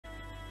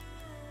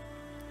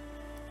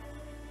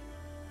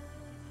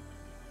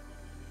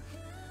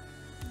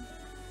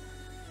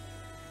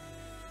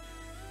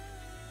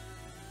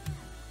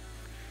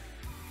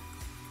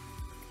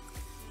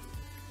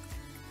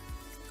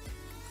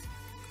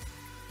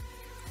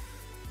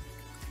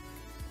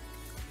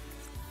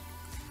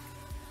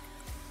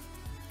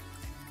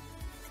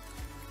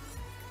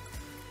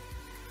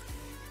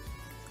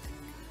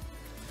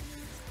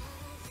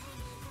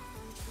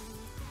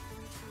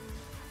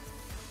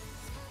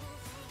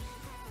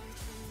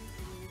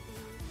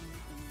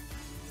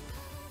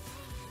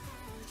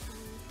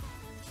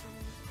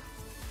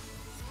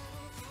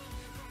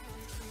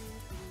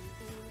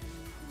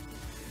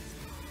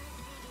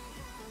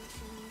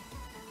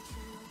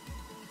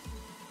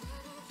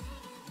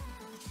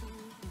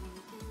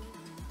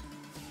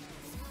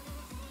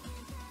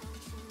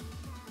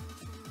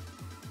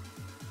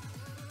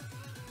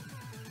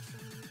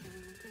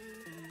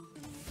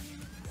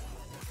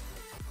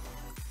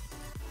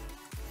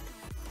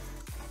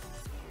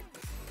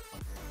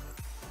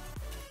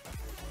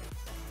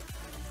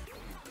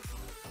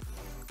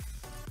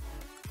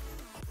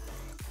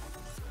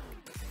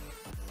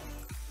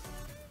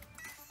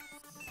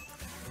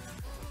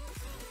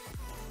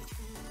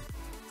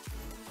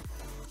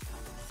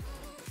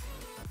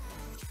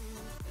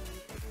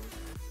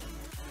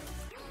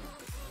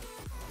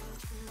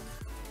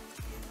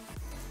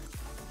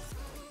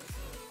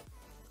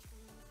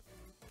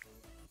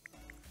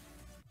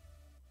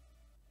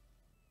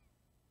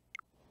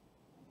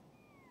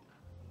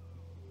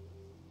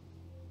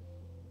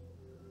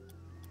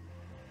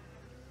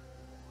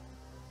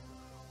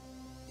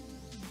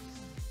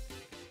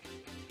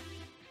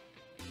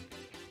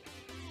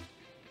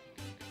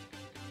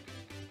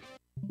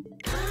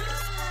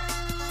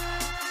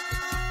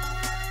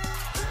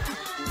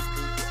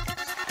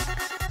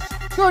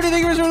Courtney,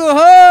 thank you for the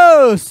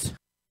host.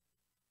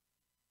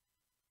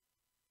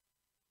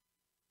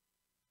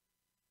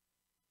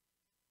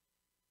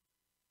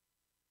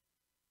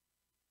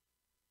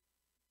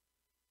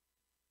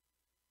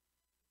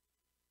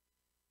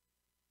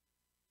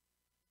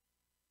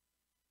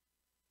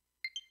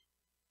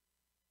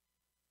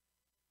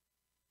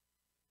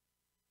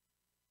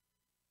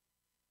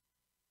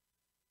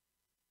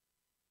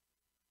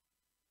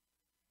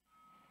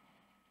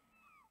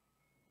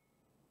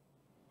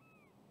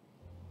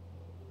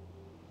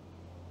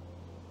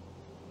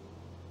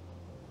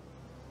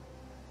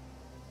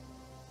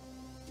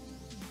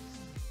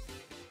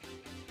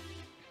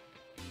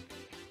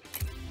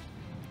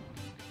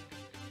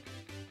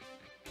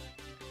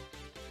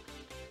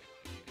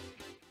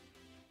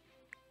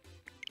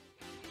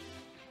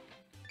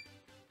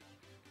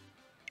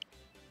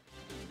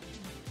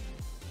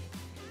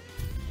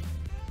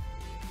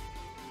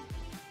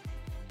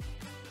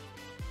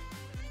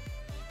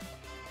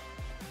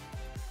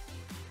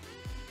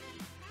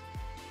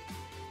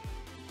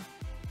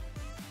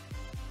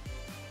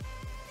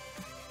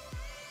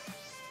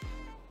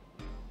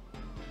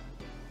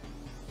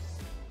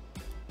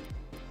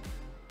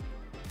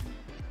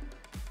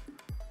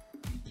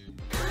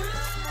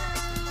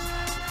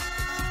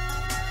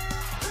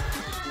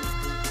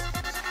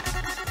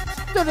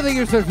 Don't think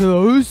you're so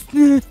close.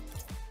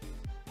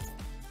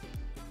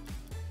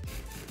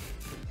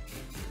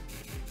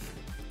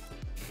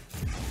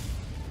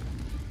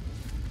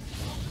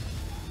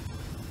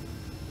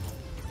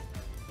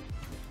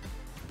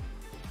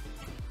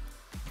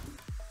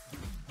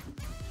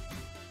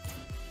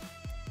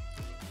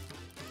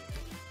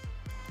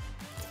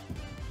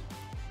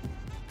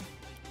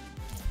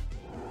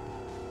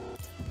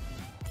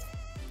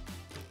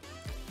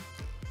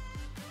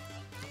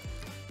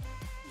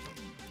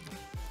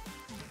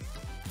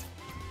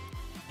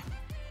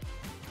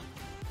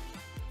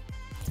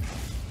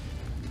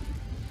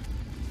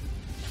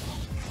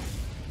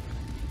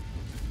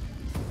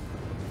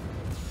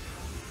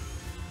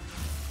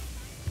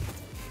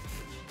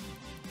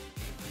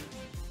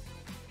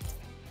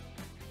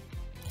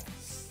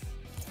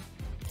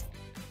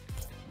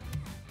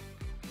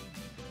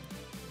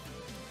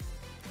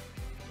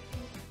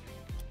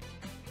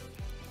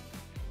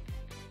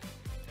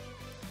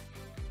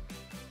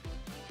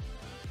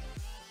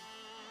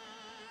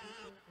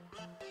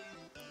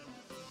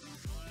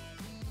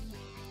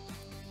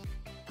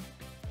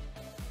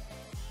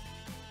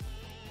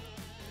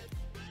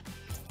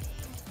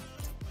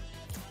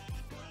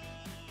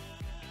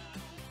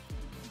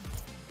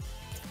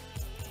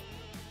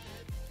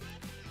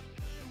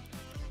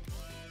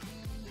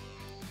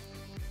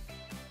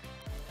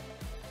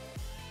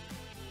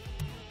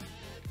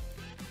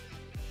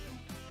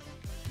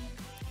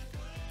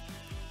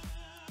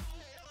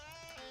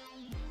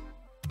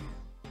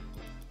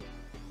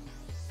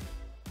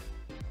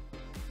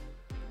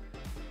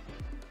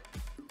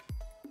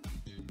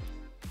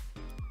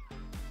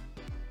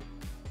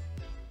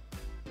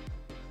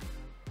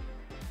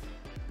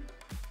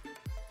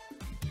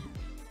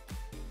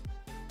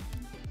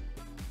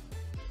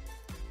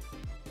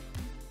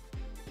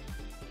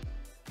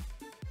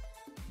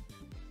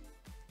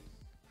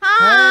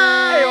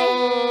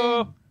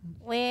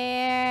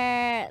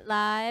 We're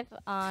live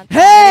on.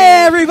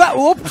 Hey, everybody!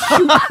 Whoop.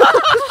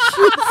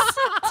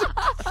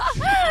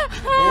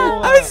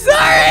 I'm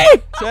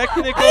sorry!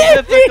 Technical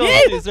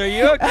difficulties. Are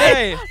you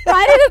okay?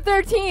 Friday the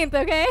 13th,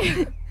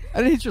 okay? I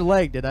didn't hit your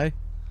leg, did I?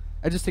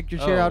 I just took your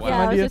chair out from Yeah,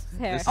 under it you? was just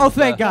hair. This Oh, is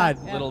thank a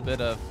God. Little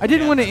bit of. I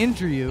didn't want to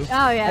injure you.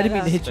 Oh, yeah. I didn't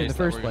mean to hit you in the Space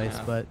first that we're place,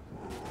 gonna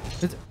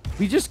but...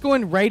 We just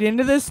going right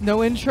into this?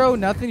 No intro,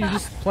 nothing? You're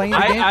just playing the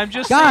game? I'm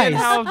just Guys, saying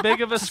how big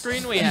of a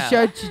screen we have.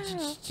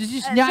 It's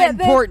just not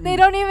important. They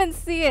don't even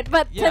see it.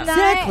 But Yeah. tonight,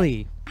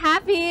 Exactly.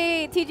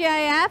 happy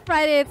TGIF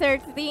Friday the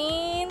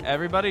 13th.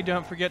 Everybody,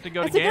 don't forget to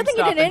go It's to a good thing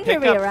you GameStop did and pick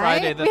interview, up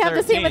Friday right? the We have the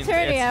 13th. same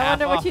attorney. It's I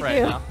wonder half what you off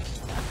do. right now.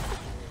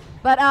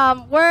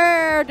 But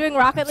we're doing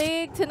Rocket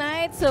League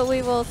tonight, so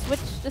we will switch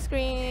the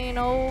screen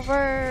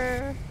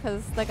over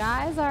because the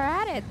guys are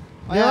at it.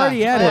 They're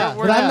already at it.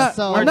 We're But I'm just-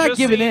 not, we're I'm not just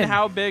giving seeing in.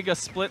 how big a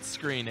split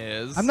screen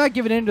is. I'm not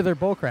giving in to their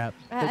bullcrap.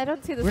 I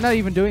don't see this. We're not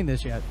even doing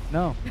this yet.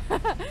 No.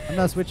 I'm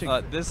not switching.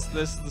 This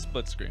is the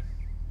split screen.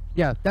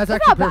 Yeah, that's That's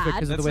actually not perfect bad.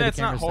 because of the It's, way the it's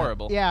not camera's set.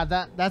 horrible.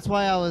 Yeah, that's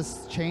why I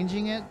was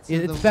changing it. so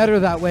It's the- better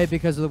that way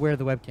because of where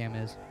the webcam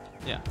is.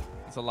 Yeah,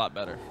 it's a lot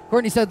better.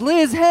 Courtney said,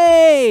 Liz,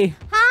 hey!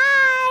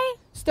 Hi.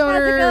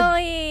 Stoner! How's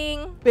it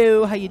going?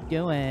 Boo, how you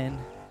doing?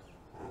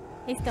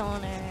 Hey,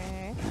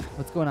 Stoner.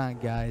 What's going on,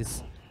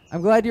 guys? I'm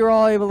glad you were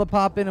all able to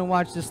pop in and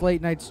watch this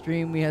late night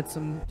stream. We had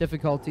some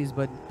difficulties,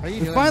 but How you we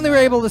doing, finally were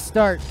Matt? able to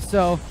start.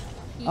 So,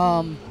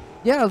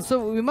 yeah,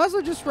 so we might as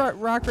well just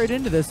rock right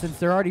into this since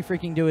they're already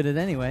freaking doing it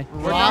anyway.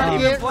 We're not Rocket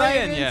even right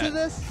playing into yet.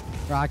 this?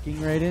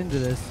 Rocking right into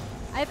this.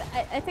 I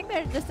think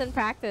they're just in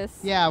practice.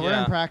 Yeah, we're Yeah.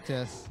 in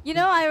practice. You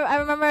know, I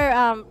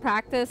remember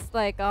practice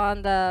like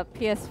on the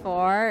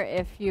PS4.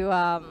 If you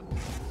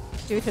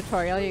do a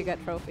tutorial, you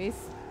get trophies.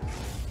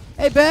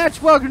 Hey,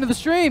 Batch, welcome to the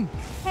stream.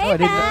 Hey,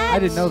 I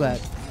didn't know that.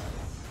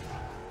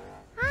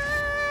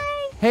 Hi.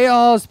 Hey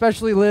all,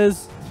 especially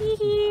Liz. Hee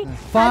hee.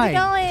 Fine.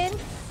 How's it going?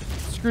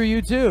 Screw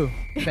you too,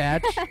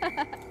 batch.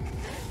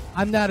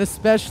 I'm not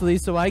especially,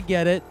 so I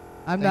get it.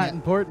 I'm Dang not it.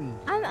 important.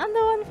 I'm the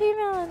one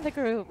female in the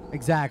group.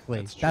 Exactly.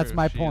 That's true.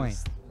 my She point.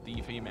 is the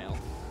female.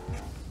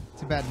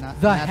 Too bad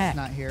The Matt's heck?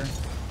 not here.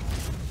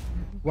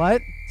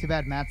 What? Too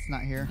bad Matt's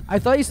not here. I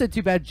thought you said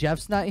too bad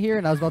Jeff's not here,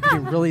 and I was about to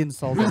get really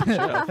insulted.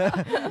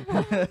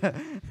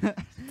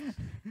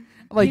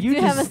 I'm like, you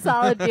do have a just-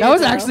 solid beard. That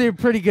was though. actually a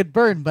pretty good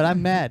burn, but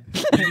I'm mad.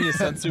 You need a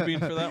sensu bean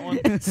for that one?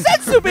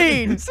 Sensu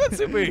beans!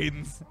 Sensu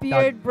beans!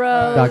 beard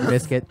bros. Dog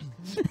biscuit.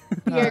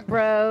 Beard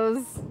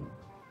bros.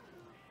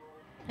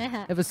 I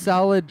have a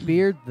solid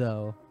beard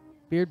though.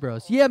 Beard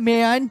bros. Yeah,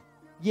 man.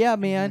 Yeah, I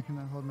man.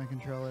 cannot hold my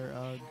controller.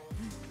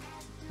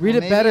 Read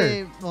Well, it better.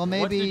 maybe- Well,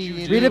 maybe. did you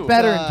you do? Read it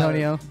better, uh,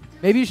 Antonio.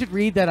 Maybe you should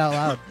read that out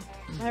loud.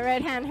 My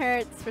right hand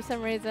hurts for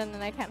some reason,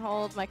 and I can't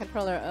hold my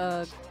controller.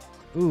 Ugh.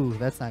 Ooh,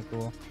 that's not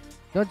cool.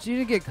 You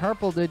didn't get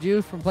carpal, did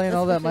you, from playing That's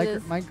all that what it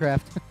is. Minecraft?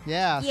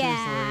 Yeah, seriously.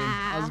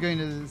 Yeah. I was going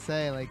to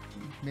say, like,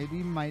 maybe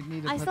you might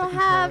need to I put still the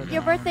have controller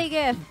your down. birthday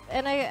gift,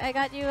 and I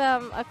got you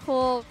a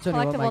cool Tell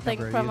me what collectible mic thing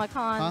number are from you? a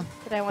con Huh?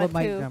 that I What went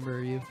mic to number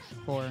are you?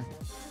 4.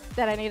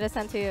 that I need to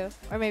send to you,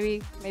 or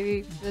maybe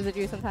visit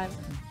you sometime.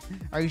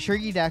 Are you sure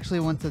you'd actually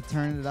want to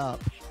turn it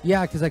up?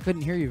 Yeah, because I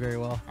couldn't hear you very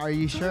well. Are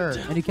you sure?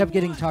 And you kept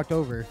getting talked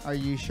over. Are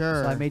you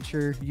sure? So I made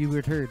sure you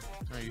were heard.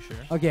 Are you sure?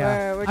 Okay,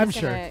 yeah, We're I'm just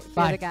sure. gonna hear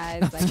Bye. the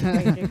guys. Like,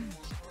 crazy.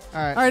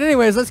 All right. All right,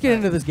 anyways, let's get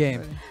into this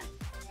game.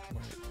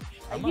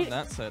 I'm You- on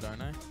that side,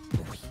 aren't I?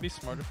 It'd be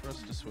smarter for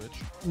us to switch.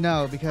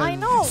 No, because I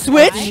know.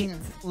 Switch? right?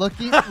 Look,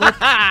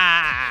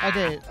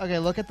 okay.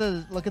 Look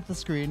at the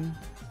screen.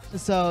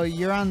 So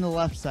you're on the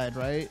left side,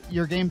 right?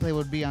 Your gameplay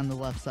would be on the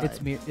left side.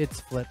 It's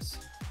flips.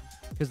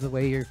 Because the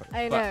way you're.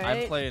 I know, But right?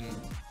 I'm playing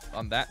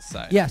on that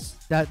side. Yes,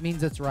 that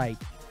means it's right.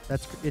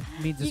 It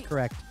means it's Ye-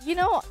 correct. You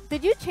know,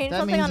 did you change That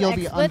something means on you'll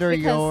be XSplit? under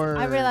Because your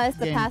I realized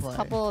the past gameplay.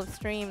 couple of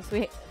streams,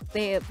 the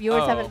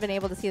viewers Oh. haven't been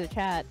able to see the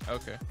chat.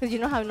 Okay. Because you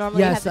know how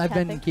normally you Yes, have the I've chat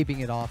been thing?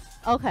 keeping it off.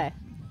 Okay.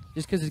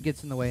 Just because it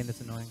gets in the way and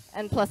it's annoying.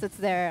 And plus it's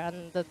there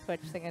on the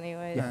Twitch thing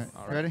anyways. All right.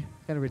 Alright. Ready?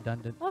 Kind of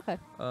redundant. Okay.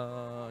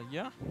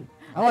 Yeah.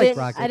 I like didn't,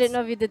 rockets. I didn't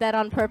know if you did that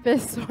on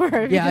purpose or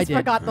if Yeah, I you just did.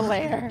 forgot the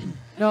layer.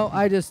 No,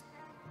 I just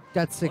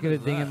got sick What of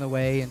is it being that? in the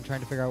way and trying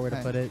to figure out where to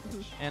Okay. put it.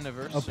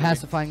 Anniversary. Oh,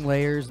 pacifying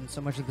layers and so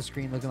much of the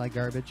screen looking like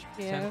garbage.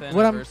 Yeah. 10th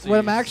What I'm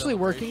anniversary actually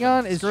working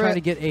on is Screw trying it.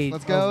 to get a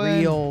Let's go in.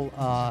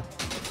 real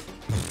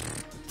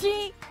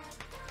Gee.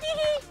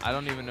 I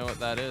don't even know what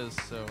that is,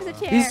 so. It's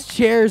a chair. these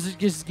chairs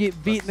just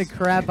get beating the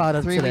crap out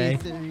of today.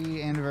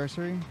 3v3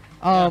 anniversary.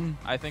 Yeah,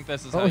 I think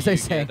this is what how was I you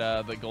saying?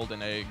 get the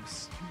golden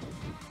eggs.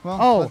 Well,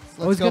 Oh, let's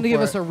I was go going to give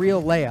for us it. a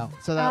real layout.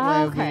 So that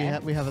Ah, way okay.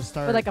 we have a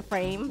start. With like a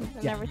frame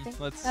and Yeah. everything.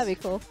 Let's. That'd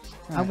be cool.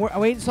 I'm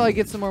waiting until I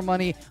get some more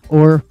money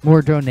or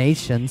more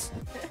donations,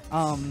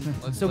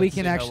 Let's- so we let's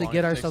can see how actually long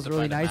get it takes ourselves a to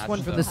really find a nice match,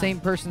 one from though. the same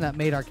person that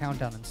made our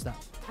countdown and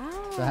stuff. Ah.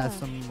 So it has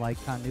some like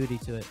continuity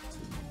to it.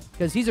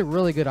 Because he's a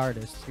really good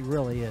artist. He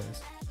really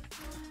is.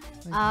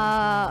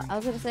 I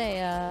was gonna say,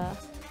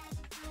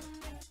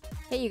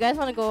 hey, you guys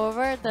want to go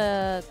over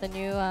the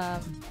new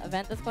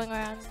event that's going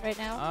around right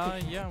now?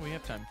 Yeah, we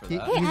have time for He-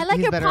 that. Hey, I he's- like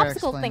he's your better at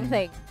popsicle thing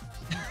explaining.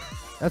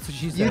 That's what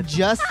she You said.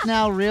 just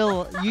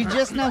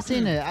now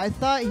seen it. I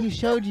thought he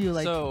showed you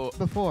like So-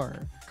 before.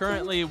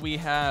 Currently, we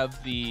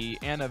have the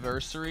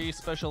anniversary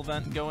special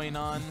event going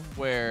on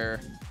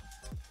where.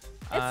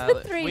 It's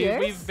been 3 years.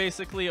 We've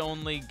basically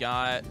only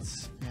got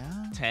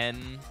Yeah.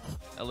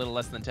 a little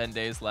less than 10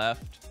 days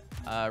left.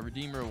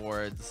 Redeem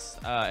rewards.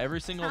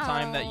 Every single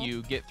time that Ow.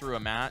 you get through a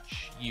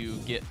match, you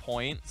get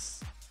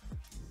points,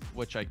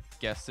 which I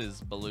guess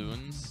is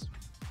balloons.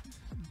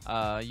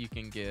 You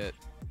can get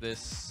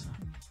this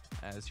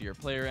as your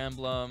player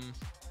emblem.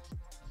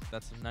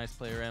 That's a nice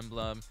player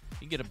emblem.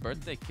 You get a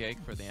birthday cake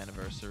for the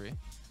anniversary.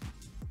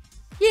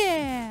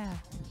 Yeah.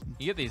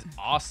 You get these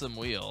awesome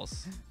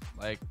wheels.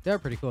 Like, They're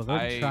pretty cool. They're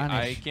I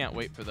Tronish. can't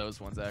wait for those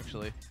ones,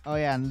 actually. Oh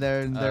yeah, and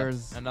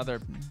there's Another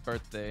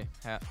birthday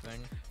hat thing.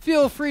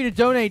 Feel free to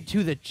donate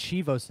to the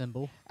Chivo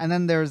symbol. and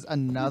then there's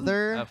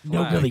another. A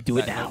No, flag really, do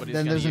it that now. nobody's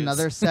Then gonna there's use.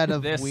 another set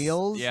of This-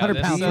 wheels. Yeah, 100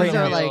 this pounds set right These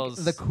now. are like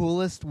wheels, the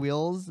coolest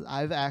wheels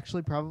I've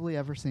actually probably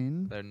ever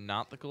seen. They're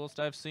not the coolest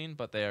I've seen,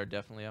 but they are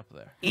definitely up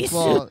there.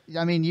 Well,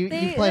 I mean, you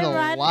played a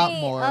remind lot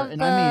me more, of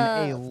and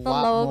I mean a the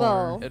lot logo.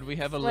 more. And we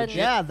have a When- legit.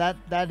 Yeah,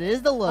 that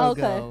is the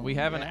logo. Okay. We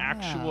have an Yeah.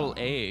 actual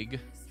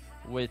egg,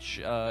 which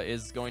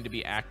is going to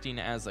be acting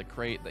as a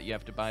crate that you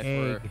have to buy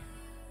Egg. for.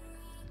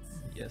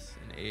 Yes,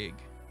 an egg.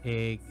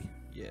 Egg.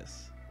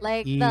 Yes.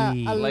 Like Eee. the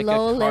Like a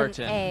Alolan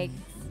carton. egg.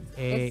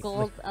 Egg. It's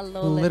called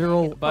Alolan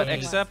literal egg. But Egg.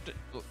 except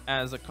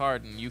as a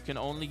carton, you can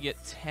only get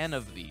 10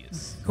 of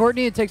these.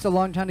 Courtney, it takes a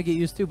long time to get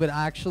used to, but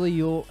actually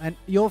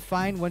you'll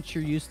find once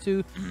you're used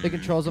to the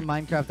controls of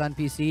Minecraft on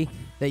PC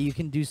that you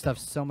can do stuff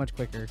so much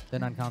quicker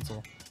than on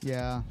console.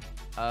 Yeah.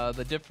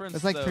 The difference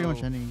It's like pretty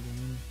much though, any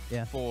game.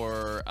 Yeah.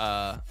 for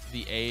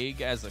the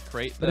egg as a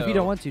crate, But if you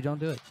don't want to, don't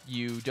do it.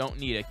 you don't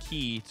need a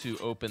key to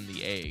open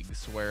the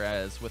eggs,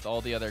 whereas with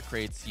all the other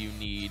crates, you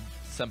need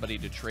somebody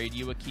to trade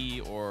you a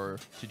key or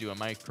to do a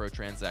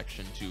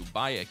microtransaction to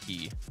buy a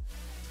key.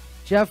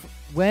 Jeff,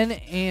 when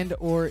and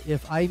or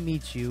if I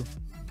meet you,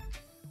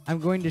 I'm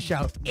going to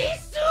shout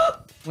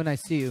 "Isu!" when I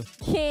see you.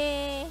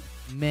 Okay.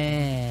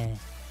 Man.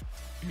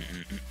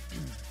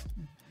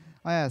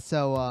 Oh yeah.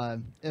 So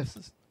if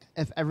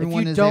If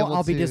everyone you is don't, able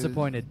I'll be to-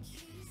 disappointed.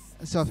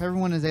 So if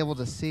everyone is able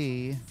to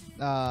see,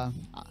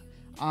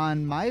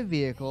 on my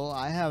vehicle,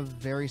 I have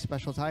very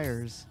special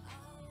tires.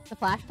 The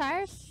flash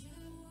tires?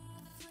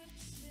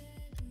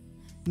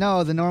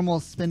 No, the normal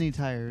spinny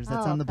tires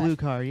that's Oh, on the okay. blue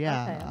car.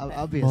 Yeah, Okay, okay.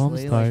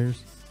 obviously. like-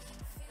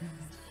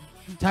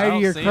 Tired of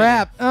don't your see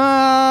crap.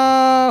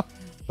 Oh.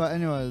 But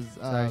anyways,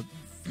 Sorry.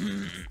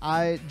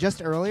 I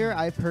just earlier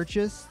I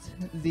purchased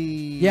the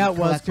Yeah, it was,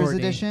 collector's Courtney.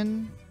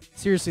 edition,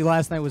 Seriously,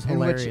 last night was in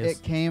which hilarious.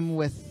 it came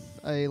with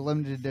a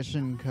limited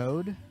edition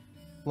code.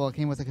 Well, it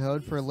came with a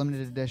code for a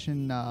limited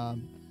edition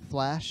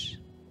flash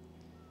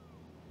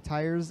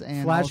tires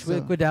and Flash also,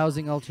 liquid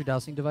dowsing, ultra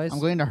dowsing device. I'm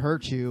going to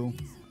hurt you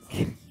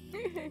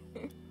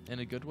In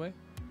a good way?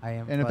 I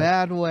am. in a but-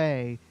 bad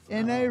way.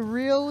 In a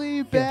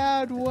really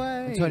bad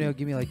way. Antonio,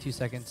 give me like 2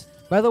 seconds.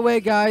 By the way,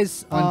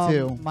 guys, 1,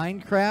 2.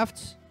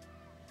 Minecraft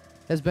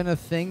has been a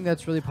thing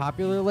that's really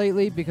popular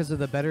lately because of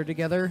the Better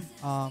Together.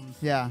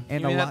 Yeah.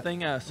 And You a mean lot, that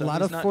thing a lot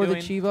Sophie's of not For the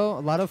doing? Chivo.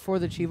 A lot of For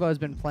the Chivo has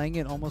been playing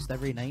it almost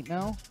every night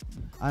now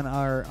on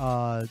our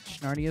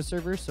Schnarnia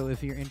server. So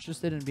if you're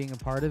interested in being a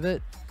part of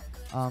it,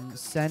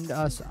 send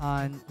us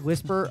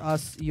whisper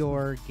us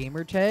your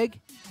gamer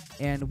tag,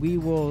 and we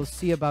will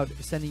see about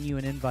sending you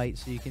an invite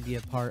so you can be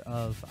a part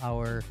of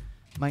our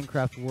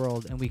Minecraft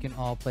world, and we can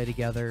all play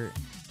together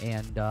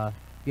and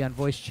be on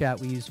voice chat.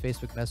 We use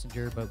Facebook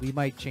Messenger, but we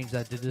might change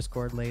that to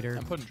Discord later.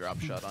 I'm putting drop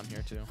shot on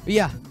here too. But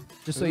yeah,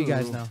 just so you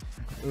guys Ooh. know.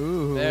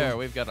 Ooh. There,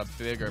 we've got a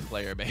bigger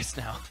player base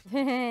now.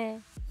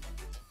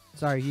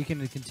 Sorry, you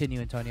can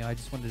continue, Antonio. I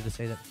just wanted to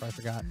say that before I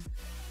forgot.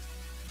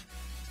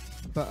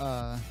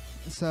 But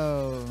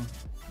so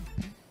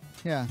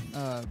yeah,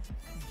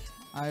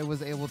 I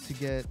was able to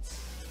get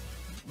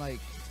like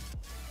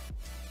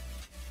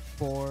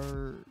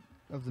 4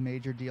 of the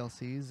major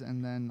DLCs,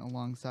 and then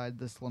alongside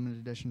this limited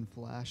edition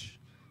Flash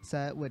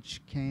set,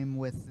 which came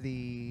with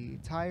the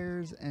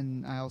tires,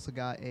 and I also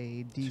got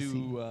a DC.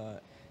 2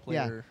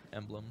 player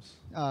emblems.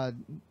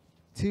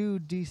 2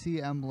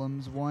 DC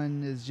emblems.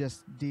 One is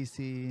just DC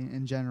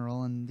in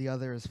general, and the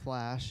other is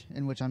Flash,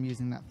 in which I'm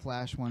using that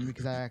Flash one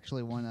because I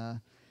actually want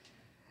to.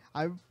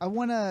 I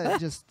want to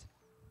just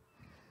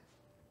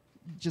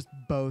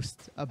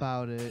boast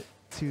about it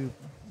to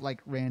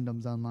like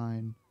randoms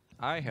online.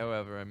 I,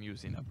 however, am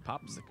using a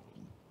popsicle.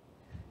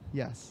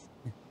 Yes,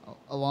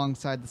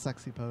 alongside the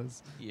sexy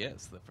pose.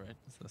 Yes,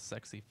 the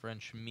sexy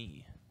French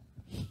me.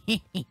 Yeah.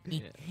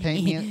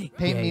 Paint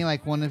Gay. me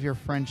like one of your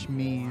French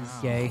me's. Wow.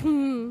 Gay.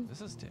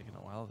 This is taking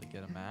a while to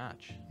get a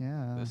match.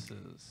 Yeah. This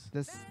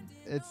is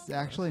It's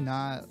actually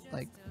not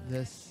like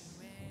this.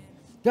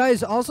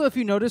 Guys, also, if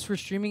you notice, we're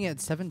streaming at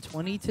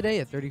 720 today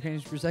at 30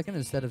 frames per second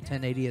instead of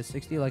 1080 at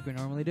 60 like we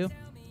normally do.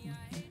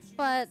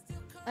 But,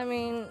 I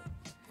mean,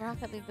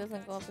 Rocket League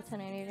doesn't go up to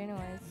 1080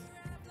 anyways.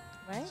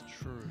 Right? it's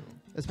true.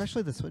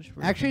 Especially the Switch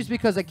version. Actually, it's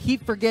because I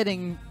keep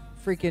forgetting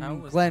How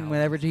freaking was Glenn that?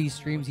 whenever he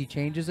streams, he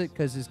changes it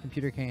because his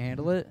computer can't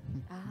handle it,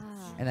 Ah.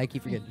 and I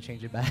keep forgetting to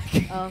change it back.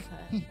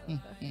 Okay.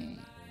 Okay.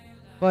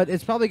 But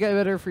it's probably get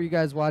better for you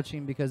guys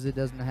watching because it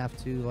doesn't have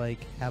to like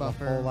have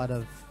Buffer. a whole lot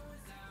of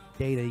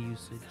data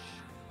usage.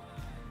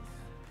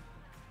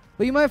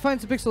 But you might find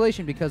some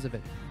pixelation because of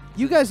it.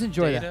 You guys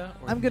enjoy that. Data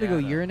or I'm gonna go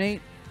data?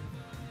 urinate.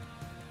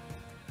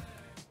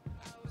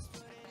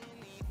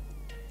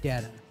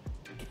 Data.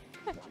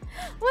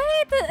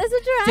 Wait, is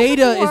it Jurassic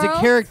Data World? is a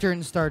character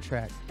in Star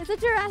Trek. Is it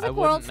Jurassic wouldn't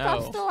World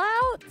stuff know. still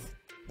out?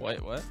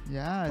 What?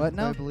 Yeah, What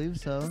now? I believe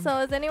so. So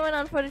is anyone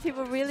on Prototype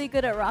really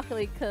good at Rocket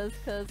League? Cause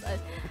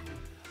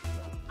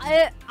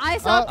I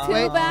saw Oh, two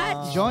wait.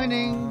 match.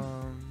 Joining.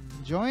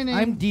 Joining.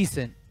 I'm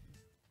decent.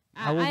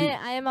 I will be-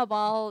 I am a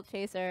ball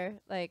chaser.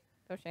 Like,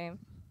 no shame.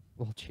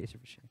 Well, chaser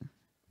for sure.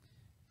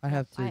 I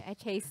have to. I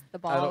chase the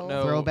ball. I don't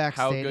know Throwback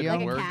how Stadium? good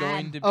Like a we're cat.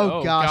 going to be.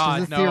 Oh, gosh,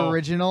 God, is this no. the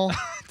original?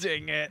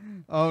 Dang it.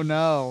 Oh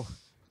no.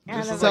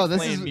 And This is So like this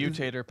playing is-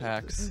 mutator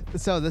packs.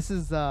 So this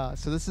is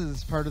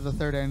part of the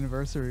 3rd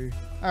anniversary.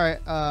 All right,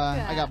 I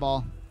Yeah. got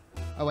ball.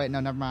 Oh wait, no,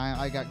 never mind.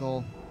 I got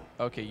goal.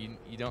 Okay,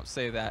 you don't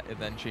say that and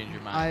then change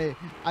your mind.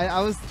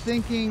 I was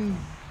thinking,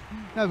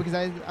 no, because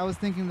I was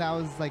thinking that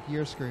was like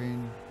your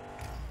screen.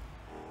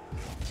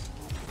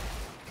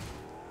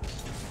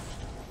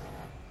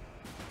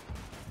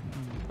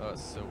 Oh,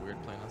 it's so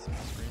weird playing on small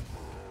screen.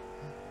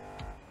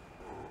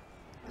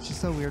 It's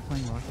just so weird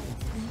playing Rocket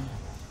League.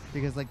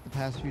 Because like the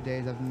past few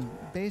days I've been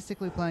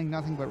basically playing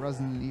nothing but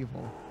Resident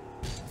Evil.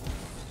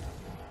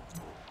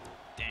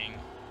 Dang.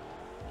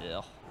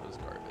 Yeah, that was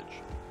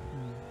garbage.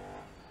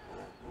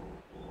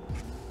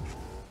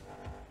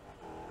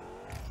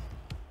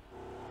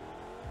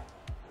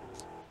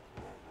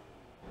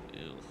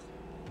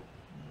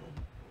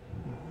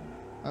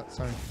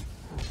 Sorry.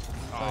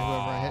 Sorry,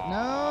 whoever I hit. No!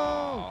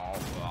 Oh,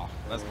 well,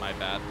 that's my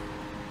bad.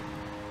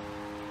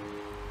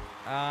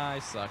 I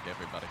suck,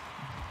 everybody.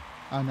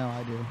 Oh, no,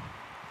 I do.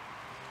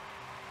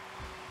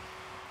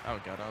 Oh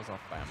god, I was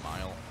off by a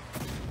mile.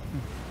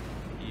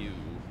 You.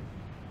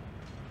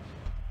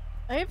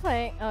 Are you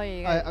playing? Oh,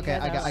 yeah. Okay,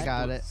 I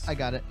got it. I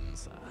got it.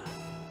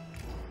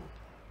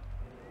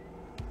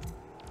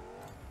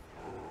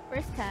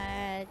 First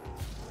touch.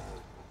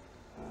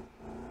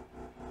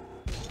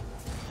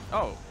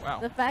 Oh, wow.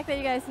 The fact that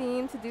you guys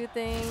seem to do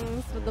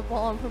things with the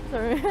ball on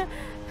purpose.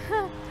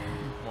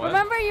 What?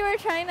 Remember you were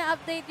trying to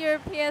update your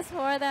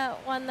PS4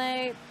 that one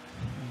night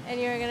and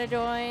you were going to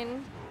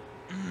join?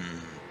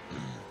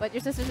 But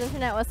your sister's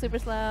internet was super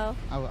slow.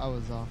 I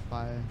was off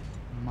by a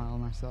mile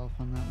myself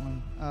on that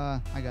one.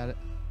 I got it.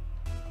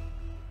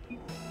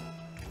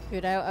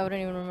 Dude, I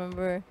wouldn't even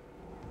remember.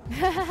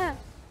 I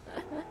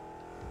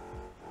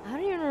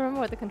don't even remember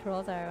what the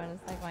controls are when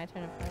it's like my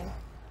turn to play.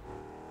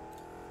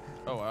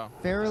 Oh, wow.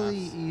 Fairly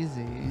Nice.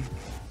 easy.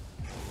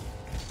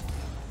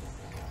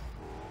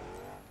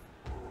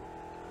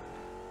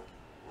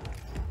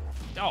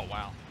 Oh,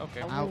 wow.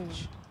 Okay.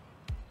 Ouch.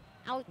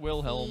 Ouch.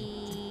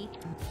 Wilhelm.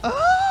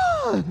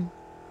 Ah!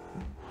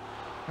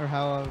 Or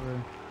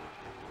however.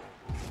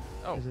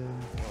 Oh. it is.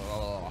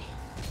 Oh.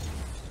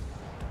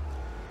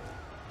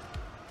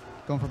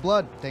 Going for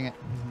blood. Dang it.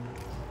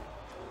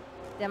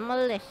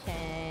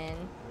 Demolition.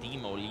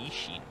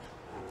 Demolition.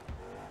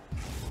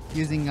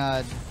 Using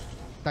Dynamite.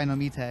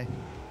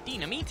 Dynamite.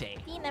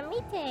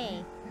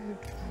 Dynamite.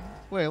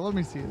 Wait, let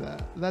me see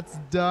that. That's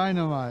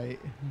dynamite.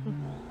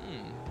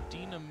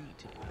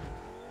 Dynamite.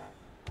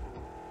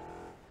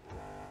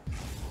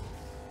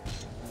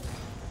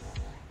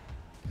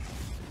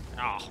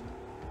 Oh.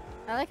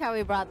 I like how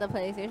we brought the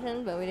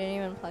PlayStation, but we didn't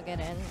even plug it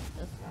in.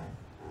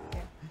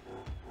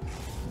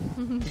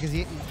 Just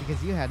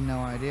because you had no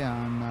idea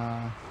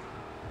on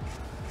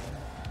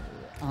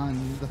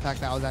the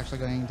fact that I was actually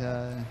going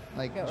to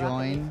like Get Rocket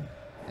join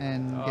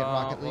and get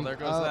Rocket Well, League. there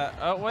goes that.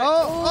 Oh, wait.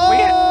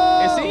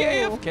 Oh! Is he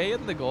AFK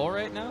in the goal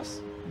right now?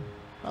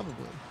 Probably.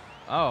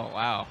 Oh,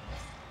 wow.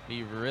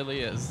 He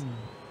really is.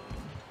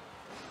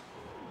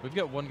 We've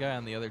got one guy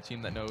on the other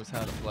team that knows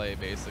how to play,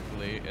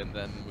 basically, and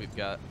then we've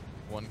got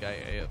one guy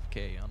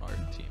AFK on our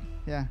team.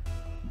 Yeah.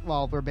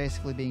 Well, we're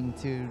basically being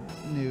two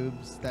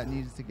noobs that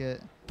needs to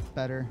get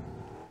better.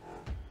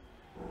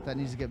 That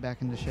needs to get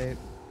back into shape.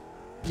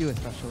 You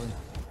especially.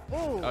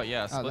 ooh. Oh,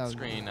 yeah, that split was-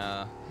 screen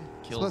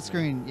kills Split me.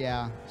 screen,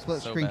 yeah.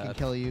 Split So screen can bad.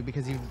 kill you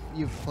because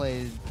you've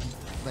played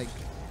like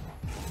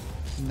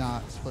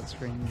not split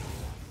screen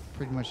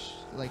pretty much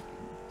like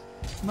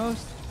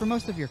for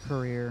most of your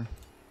career.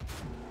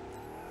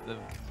 The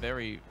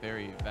very,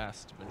 very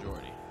vast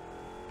majority.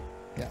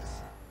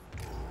 Yes.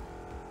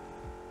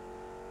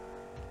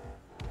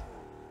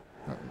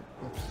 Oh,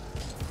 whoops.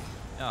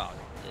 Oh,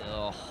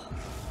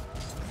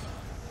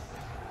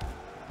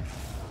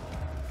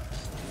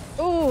 ugh.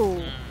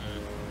 Ooh.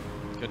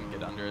 Couldn't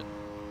get under it.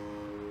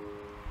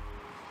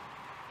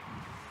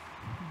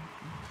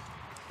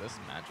 This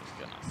match is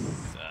gonna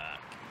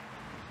suck.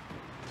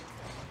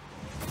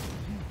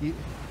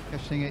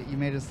 Gosh dang it, you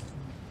made us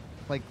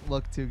like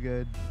look too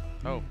good.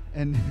 Oh,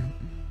 And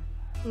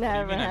No, I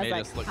everyone has made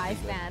like us look high too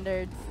good?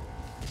 standards.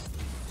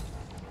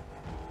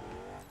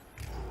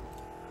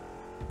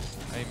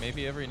 hey,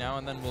 maybe every now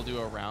and then we'll do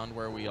a round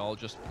where we all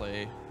just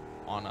play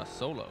on a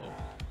solo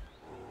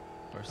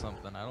or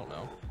something. I don't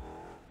know.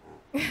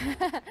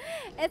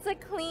 It's a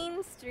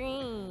clean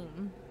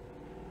stream.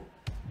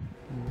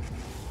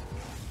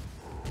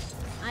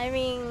 I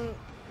mean,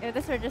 if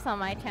this were just on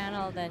my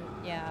channel, then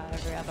yeah,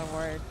 every other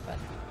word, but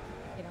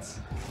you know.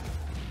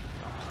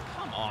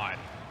 Come on.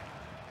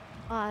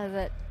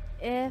 That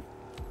if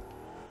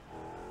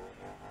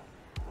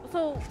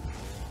so,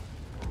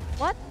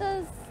 what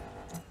does?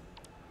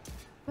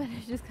 But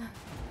I just got.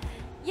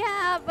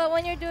 Yeah, but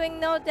when you're doing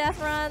no death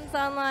runs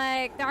on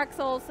like Dark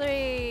Souls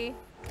 3,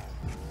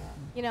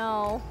 you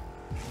know,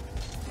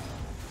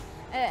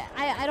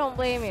 I don't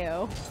blame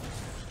you.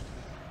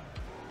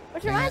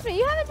 Which Dang reminds it. me,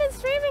 you haven't been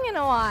streaming in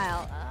a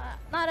while.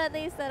 Not at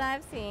least that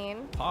I've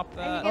seen. Pop Are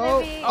that. you gonna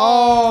Oh, be?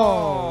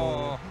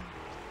 oh.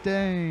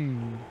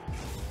 Dang.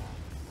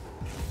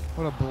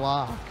 What a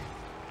block.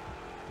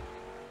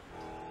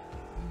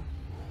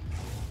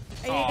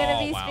 Are you gonna Oh,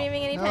 be wow.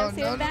 streaming anytime No, soon,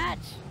 no, no. Batch?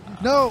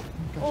 No.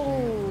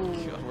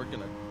 Oh. God, we're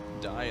gonna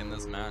die in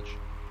this match.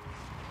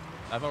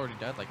 I've already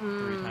died like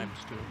 3 times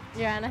too.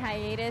 You're on a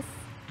hiatus.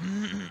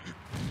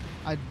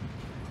 I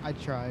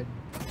tried.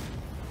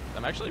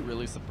 I'm actually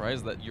really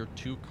surprised that your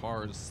 2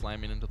 cars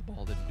slamming into the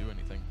ball didn't do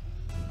anything.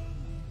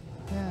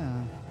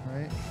 Yeah,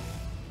 right.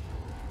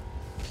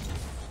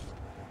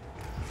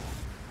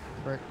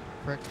 Frick,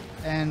 frick.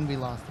 And we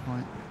lost the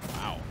point.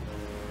 Wow.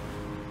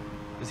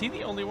 Is he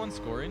the only one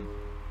scoring?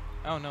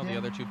 Oh no, the Yeah.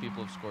 other 2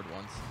 people have scored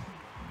once.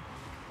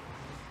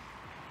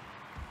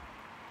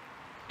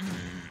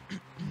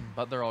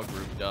 But they're all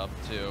grouped up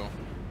too.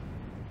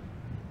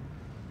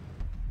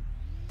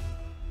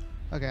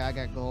 Okay, I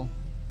got goal.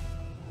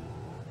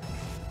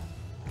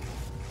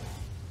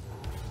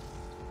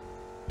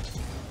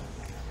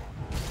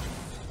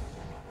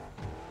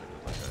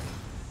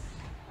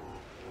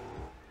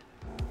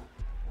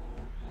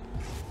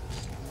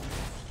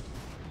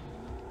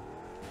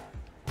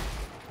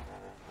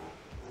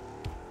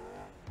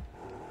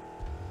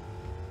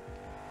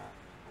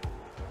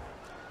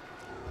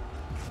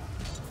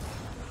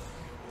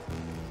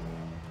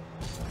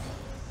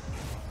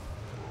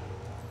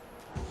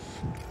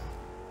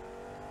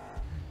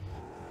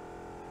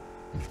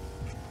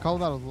 Call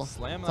about a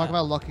Slam talk that.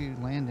 about lucky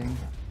landing.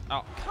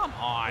 Oh, come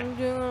on. I'm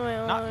doing it on my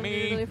own. Not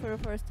me. Literally for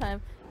the first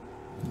time.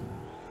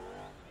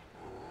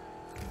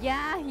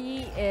 Yeah,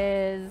 he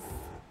is.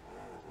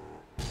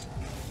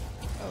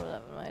 Oh,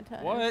 that was my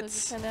time. What?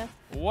 So kinda...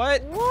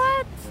 What?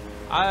 What?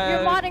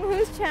 You're modding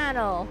whose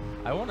channel?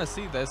 I want to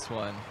see this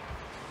one.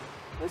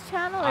 Whose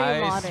channel are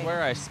you I modding?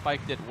 swear I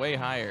spiked it way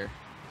higher.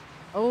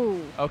 Oh.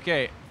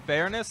 Okay,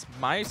 fairness,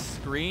 my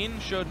screen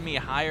showed me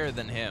higher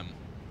than him.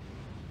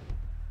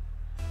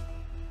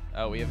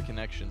 Oh, we have a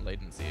connection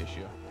latency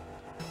issue.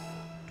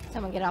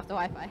 Someone get off the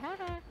Wi-Fi.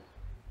 Haha.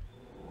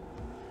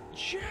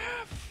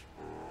 Jeff!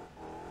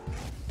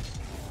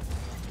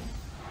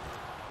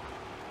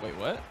 Wait,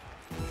 what?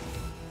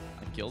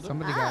 I killed him?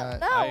 Somebody Ah,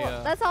 got.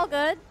 no, that's all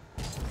good.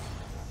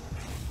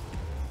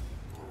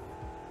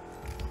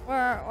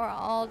 We're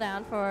all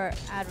down for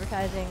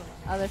advertising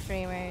other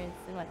streamers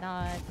and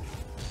whatnot.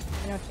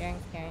 You know,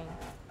 sharing's caring.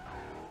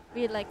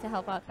 We'd like to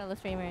help out fellow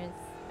streamers.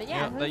 But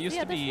yeah, that who's used the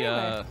to other be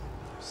streamer?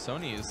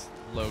 Sony's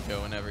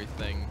logo and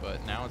everything,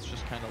 but now it's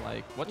just kind of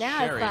like, what's Now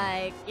sharing? it's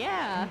like,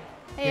 yeah.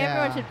 Hey, Yeah,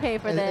 everyone should pay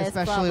for this.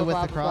 especially blah, with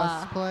blah, the blah,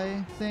 blah,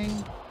 cross-play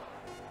thing.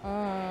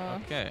 blah.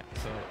 Okay,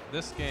 so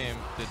this game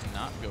did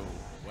not go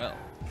well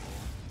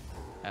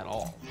at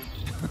all.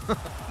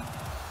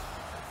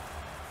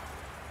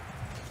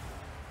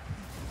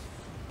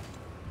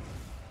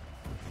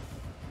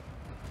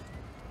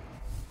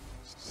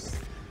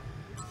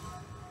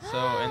 So,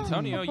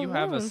 Antonio, you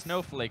have a Balloons.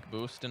 snowflake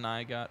boost, and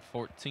I got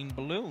 14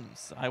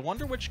 balloons. I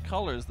wonder which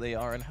colors they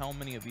are and how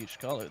many of each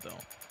color, though.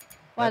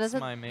 Why, That's does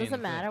my main it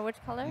thing. matter which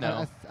color?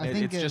 No, I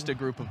think it's just a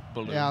group of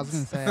balloons. Yeah, I was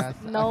gonna say. I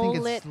think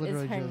Snowlit it's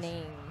literally is her just.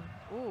 name.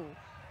 Ooh.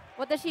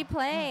 What does she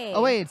play?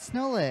 Oh wait,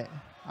 Snowlit.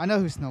 I know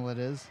who Snowlit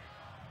is.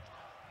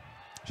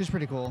 She's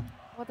pretty cool.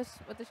 What does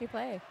she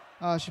play?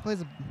 She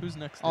plays Who's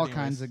next? all anyways?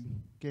 kinds of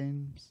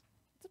games.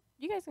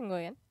 You guys can go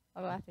in.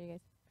 I'll go after you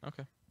guys.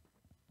 Okay.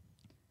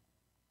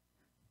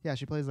 Yeah,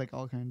 she plays like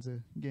all kinds of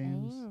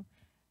games. Mm.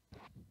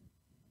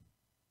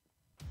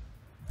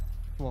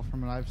 Well,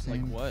 from what I've Like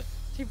seen. what?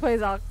 She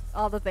plays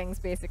all the things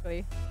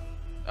basically.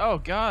 Oh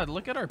God!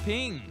 Look at our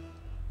ping.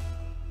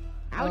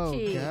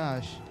 Ouchie. Oh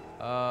gosh.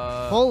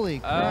 Uh. Holy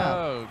crap.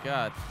 Oh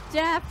God.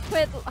 Jeff,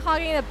 quit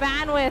hogging the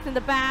bandwidth in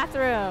the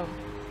bathroom.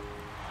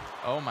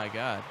 Oh my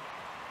God.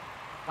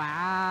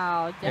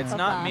 Wow. Jeff It's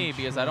not Papa. me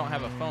because I don't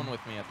have a phone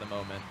with me at the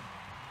moment.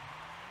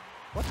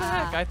 What the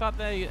heck? I thought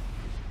they.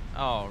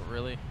 Oh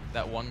really?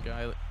 That one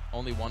guy.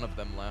 Only one of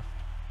them left.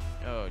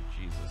 Oh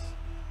Jesus.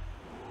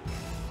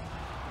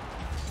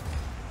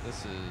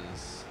 This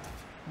is.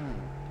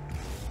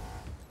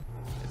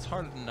 It's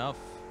hard enough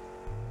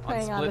on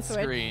Playing on the split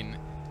Switch. screen,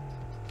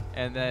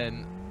 and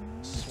then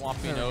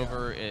swapping There we go.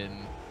 over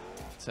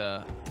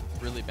into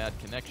really bad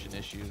connection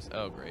issues.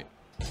 Oh great.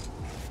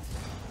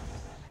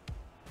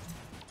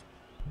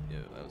 Yeah,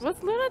 that was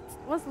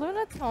Was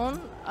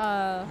Lunatone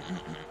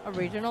a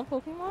regional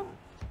Pokemon?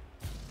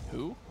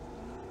 who?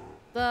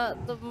 The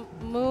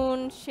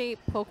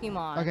moon-shaped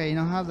Pokemon. Okay, you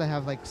know how they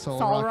have like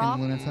Solrock Solrock?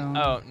 and Lunatone?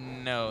 Oh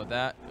no,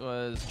 that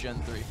was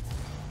Gen 3.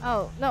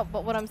 Oh no,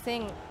 but what I'm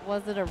saying,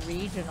 was it a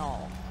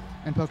regional?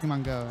 And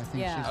Pokemon Go, I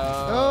think Yeah. she's.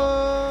 Oh.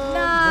 Oh,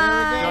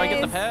 Nice. Do I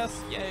get the Nice.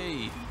 pass?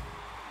 Yay!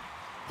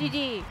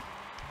 GG.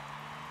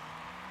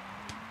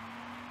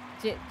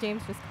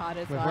 James just caught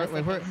it, so Wait I for was it,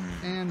 wait for it.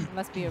 thinking And it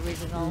must be a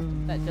regional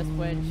that just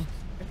switched.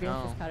 If James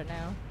No. just caught it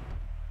now.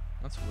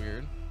 That's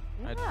weird.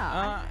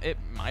 Yeah. It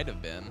might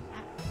have been.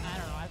 I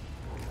don't know. I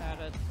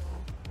caught it.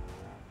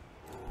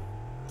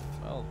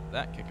 Well,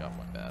 that kickoff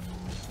went bad.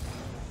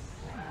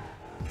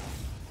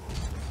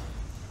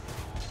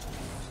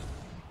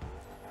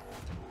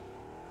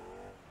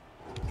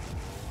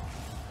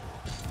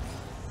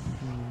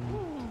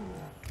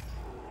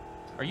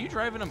 Are you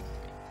driving a?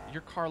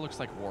 Your car looks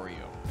like Wario.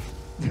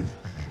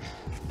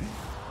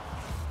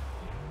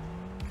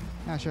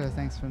 yeah, sure.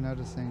 Thanks for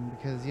noticing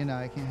because you know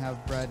I can't have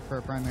red for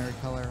a primary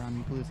color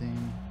on blue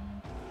team.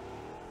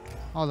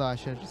 Although I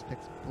should have just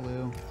picked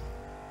blue.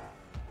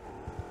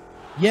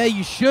 Yeah,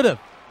 you should have.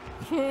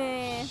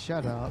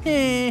 Shut up.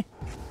 I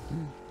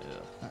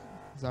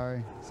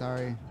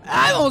Sorry.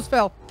 almost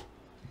fell.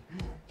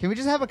 Can we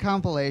just have a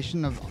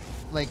compilation of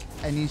like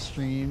any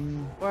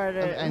stream Or of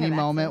any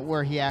moment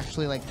where he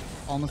actually like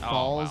almost Oh,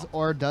 falls wow.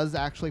 or does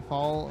actually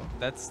fall?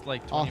 That's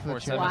like Off the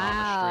 24/7 chair. on the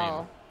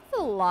Wow. That's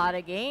a lot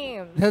of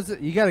games.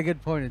 You got a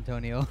good point,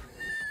 Antonio.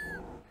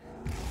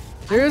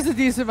 There is a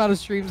decent amount of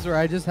streams where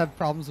I just have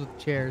problems with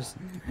chairs.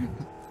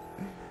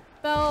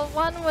 So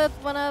one with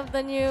one of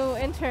the new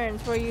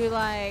interns where you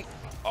like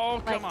stream. Oh,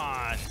 Like- come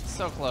on.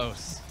 So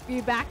close.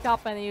 you backed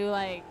up and you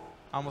like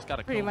Almost got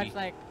a pretty Kobe. much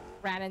like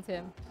ran into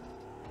him.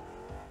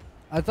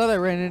 I thought I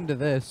ran into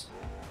this.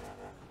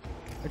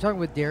 You're talking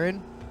with Darren?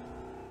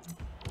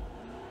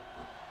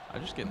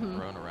 I'm just getting Mhm.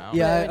 thrown around.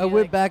 Yeah, when I you,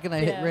 went like, back and I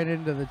yeah. ran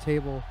into the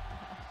table.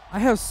 I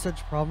have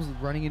such problems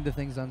with running into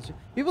things on stream.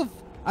 People,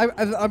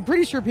 I'm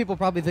pretty sure people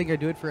probably think I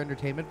do it for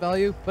entertainment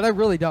value, but I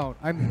really don't.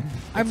 I'm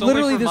It's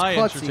literally only for this my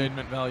klutzy.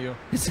 entertainment value.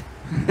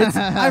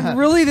 I'm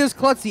really this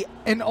klutzy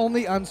and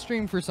only on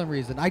stream for some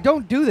reason. I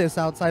don't do this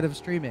outside of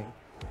streaming,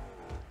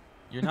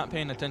 You're not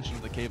paying attention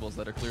to the cables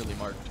that are clearly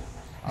marked.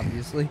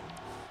 obviously.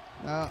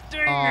 Aw.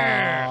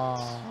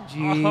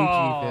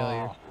 GG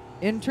failure.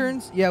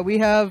 Interns? Yeah, we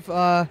have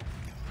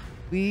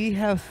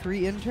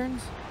 3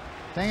 interns.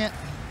 Dang it.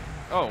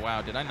 Oh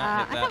wow, did I not I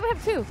hit thought that? we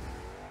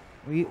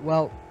have 2.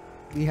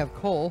 We have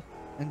Cole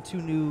and 2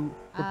 new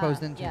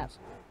proposed interns. Yep.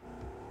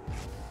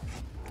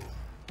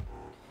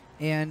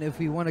 And if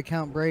we want to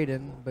count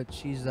Brayden, but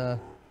she's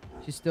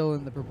still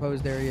in the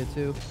proposed area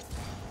too.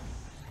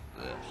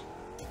 Ugh.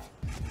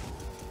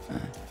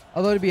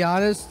 Although to be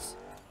honest,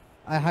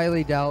 I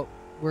highly doubt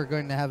we're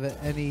going to have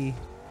any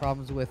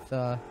problems with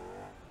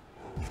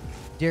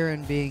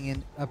Darren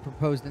being a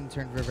proposed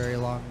intern for very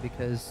long,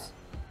 because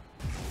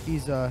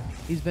he's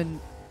been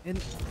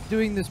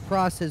doing this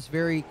process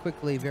very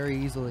quickly, very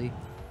easily,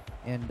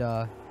 and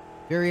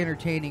very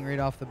entertaining right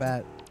off the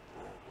bat.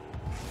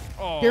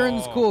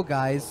 Darren's Oh, cool,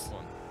 guys.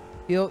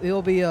 close one.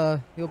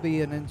 He'll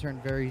be an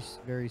intern very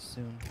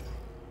soon.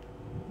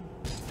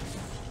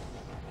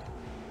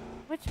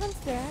 Which one's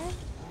Darren?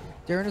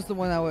 Darren is the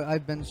one that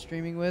I've been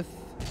streaming with.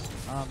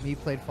 He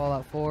played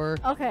Fallout 4.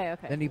 Okay.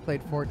 Then he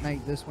played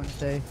Fortnite this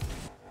Wednesday.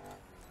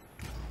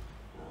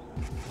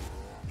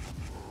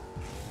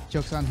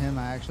 Joke's on him.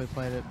 I actually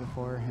played it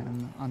before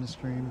him on the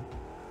stream.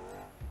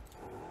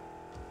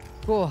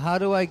 Cool. How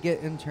do I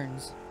get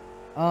interns?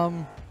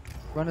 Run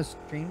a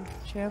stream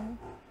channel.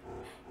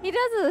 He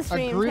does a A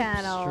stream group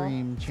channel.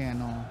 stream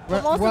channel.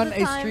 But most of Run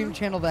the a time- stream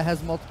channel that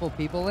has multiple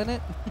people in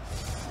it.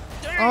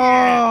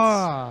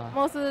 Oh!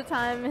 Most of the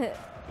time,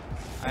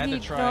 I had he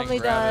to try normally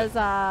and grab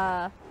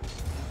does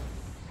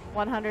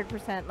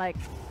 100% like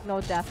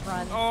no death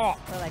runs Oh,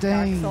 for like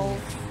Dang. Dark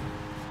Souls.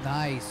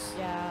 Nice.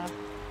 Yeah.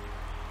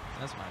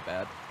 that's my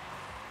bad.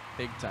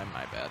 Big time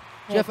my bad.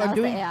 Jeff, that I'm was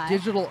the doing AI.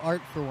 digital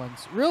art for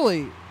once.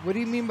 Really? What do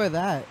you mean by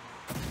that?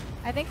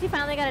 I think she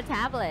finally got a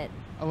tablet.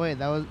 Oh wait,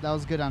 that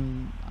was good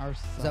on our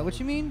side. Is that what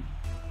you mean?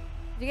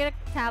 Did you get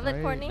a tablet,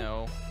 Right. Courtney?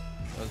 No,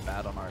 that was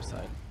bad on our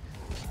side.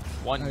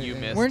 One you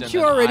Okay. missed. Weren't and you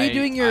then already I-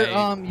 doing your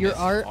I your missed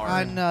art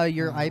ours. on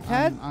your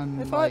iPad? I'm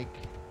I thought? like,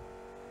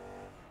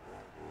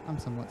 I'm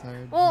somewhat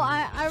tired. Well,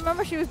 I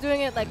remember she was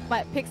doing it like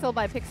by pixel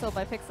by pixel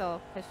by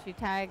pixel because she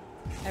tagged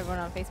everyone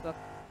on Facebook.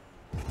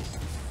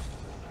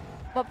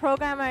 What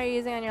program are you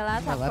using on your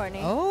laptop,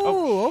 Courtney?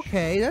 Oh,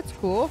 okay, that's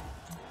cool.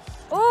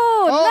 Ooh,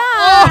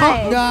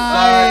 Oh, nice!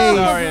 Nice.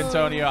 Sorry,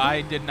 Antonio.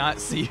 I did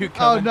not see you Oh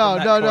coming. no,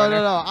 from no, that no, corner.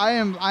 no, no!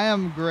 I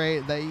am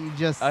great that you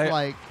just I-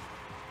 like.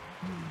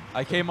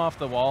 I came off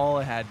the wall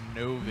and had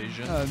no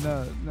vision. Oh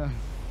no.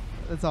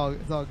 It's all good.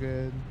 It's all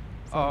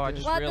Oh, I good.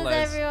 just What does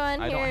realized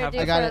everyone I don't here have do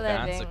the for a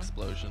dance living?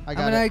 explosion. I I'm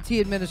got an it. IT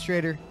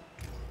administrator.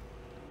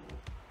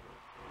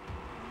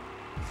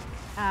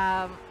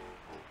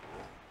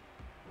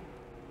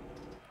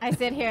 I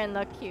sit here and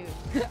look cute.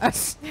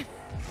 That's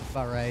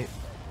about right.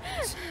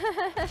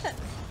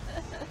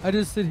 I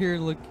just sit here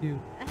and look cute.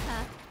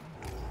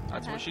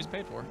 That's what she's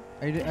paid for.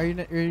 Are you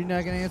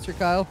not gonna answer,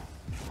 Kyle?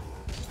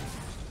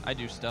 I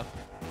do stuff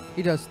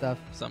He does stuff.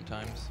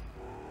 sometimes.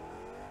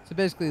 So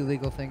basically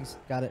legal things.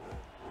 Got it.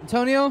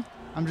 Antonio?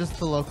 I'm just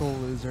the local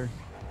loser.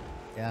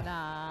 Yeah.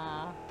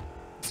 Nah.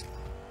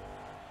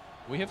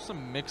 We have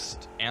some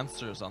mixed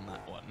answers on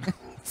that one.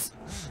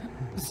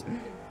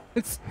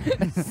 it's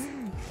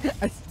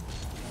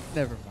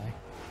never mind.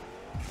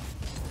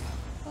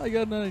 I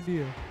got an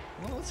idea.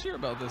 Well, let's hear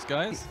about this,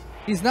 guys.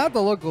 He's not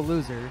the local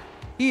loser.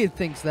 He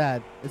thinks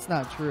that. It's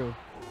not true.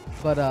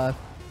 But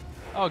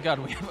Oh god,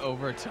 we have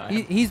overtime.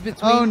 he's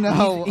between Oh,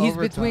 no, he's overtime.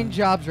 between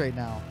jobs right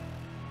now.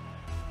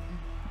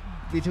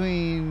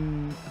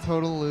 Between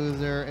total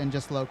loser and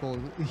just local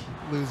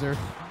loser.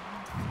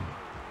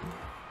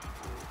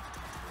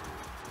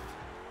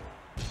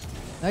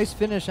 Nice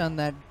finish on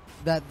that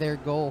their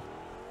goal.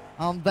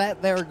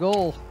 That their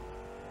goal.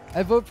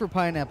 I vote for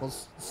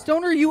pineapples.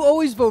 Stoner, you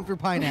always vote for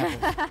pineapples.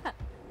 That's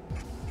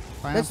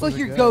Pineapples like are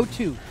your good.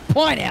 go-to.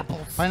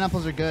 Pineapples.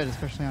 Pineapples are good,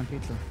 especially on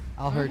pizza.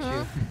 I'll hurt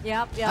you.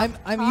 Yep. I'm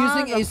Tons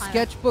using a of pineapple.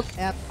 sketchbook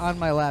app on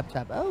my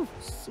laptop. Oh,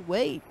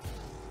 sweet.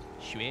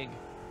 Schwig.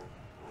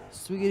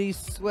 Swiggity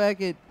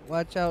swag it.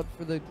 Watch out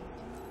for the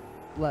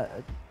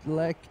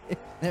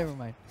never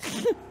mind.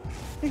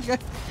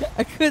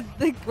 I couldn't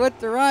think what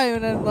to rhyme,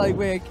 and I'm like,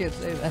 wait, I can't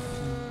say that.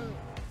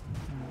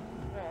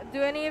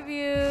 Do any of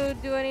you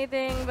do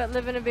anything but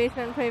live in a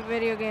basement and play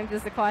video games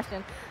is the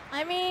question.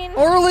 I mean,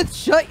 Or let's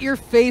shut your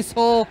face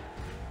hole.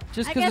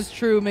 Just I because guess- it's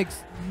true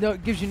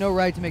gives you no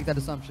right to make that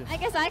assumption. I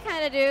guess I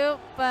kind of do,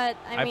 but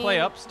I mean, play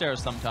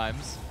upstairs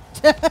sometimes.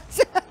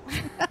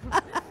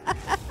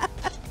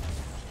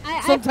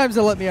 Sometimes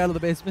they'll let me out of the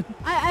basement.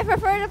 I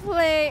prefer to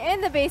play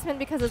in the basement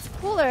because it's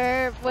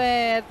cooler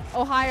with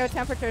Ohio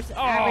temperatures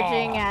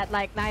averaging at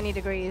like 90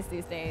 degrees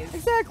these days.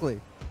 Exactly.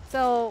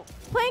 So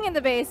playing in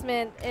the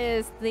basement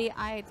is the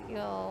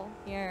ideal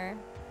here.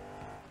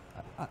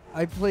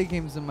 I play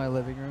games in my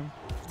living room.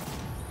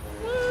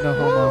 No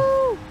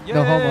homo.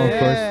 No homo, of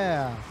course.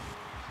 Yeah.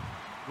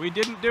 We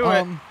didn't do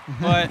it,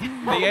 but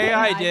the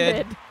AI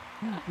did.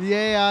 The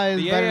AI is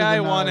The better AI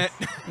than won us.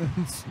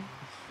 it.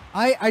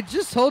 I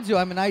just told you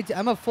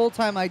I'm a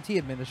full-time IT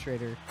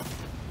administrator.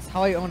 It's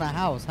how I own a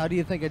house. How do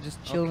you think I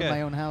just chill in Okay.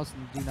 my own house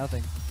and do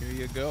nothing? Here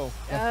you go.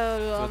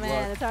 Oh Good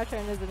man, luck. it's our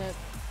turn, isn't it?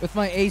 With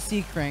my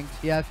AC cranked.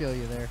 Yeah, I feel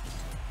you there.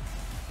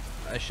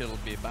 I shall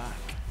be back.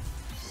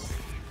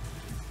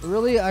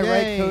 Really, I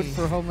write code Yay.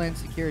 for Homeland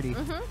Security.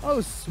 Mhm.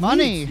 Oh, sweet.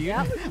 Money.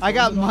 Yep. I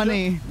got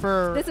money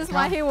for. This is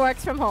why he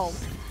works from home.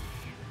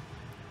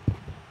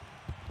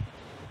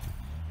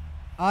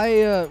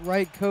 I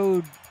write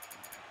code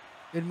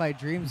in my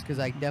dreams because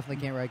I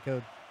definitely can't write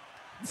code.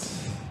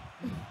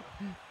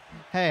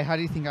 Hey, how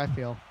do you think I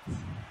feel?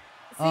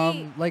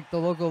 See, Like the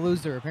local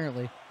loser,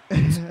 apparently.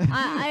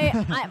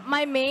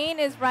 my main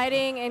is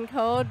writing in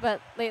code,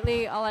 but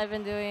lately all I've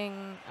been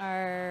doing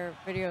are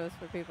videos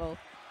for people,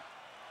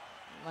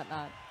 and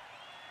whatnot.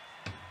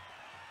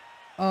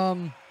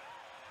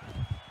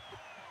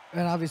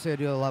 And obviously I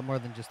do a lot more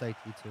than just IT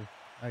too.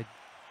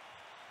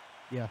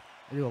 Yeah,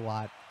 I do a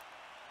lot.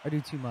 I do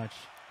too much.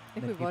 I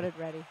think we voted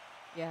ready.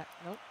 Yeah.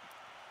 Nope.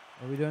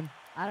 What are we doing?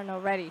 I don't know.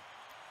 Ready.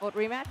 Vote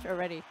rematch or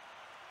ready?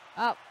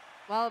 Oh,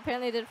 well,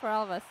 apparently it did for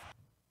all of us.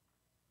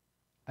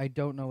 I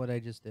don't know what I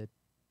just did.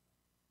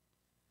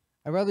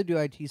 I'd rather do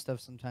IT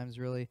stuff sometimes,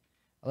 really.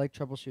 I like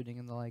troubleshooting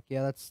and the like.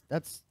 Yeah,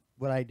 that's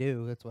what I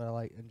do. That's what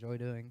I enjoy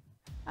doing.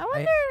 I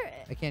wonder.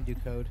 I can't do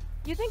code,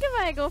 You think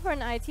if I go for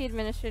an IT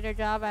administrator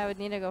job, I would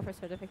need to go for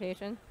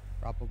certification?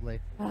 probably.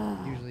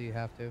 Usually you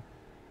have to.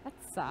 That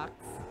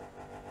sucks.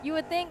 You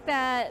would think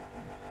that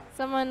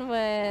someone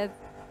with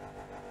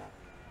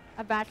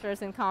a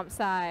bachelor's in comp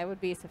sci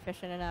would be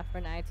sufficient enough for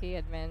an IT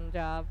admin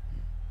job.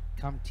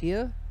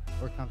 CompTIA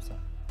or CompSci?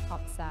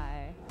 Comp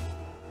sci.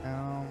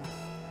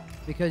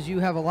 Because you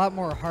have a lot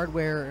more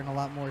hardware and a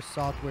lot more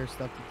software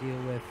stuff to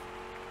deal with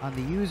on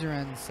the user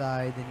end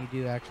side than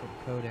you do actual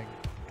coding.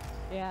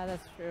 Yeah,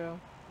 that's true.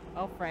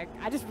 Oh, frick.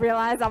 I just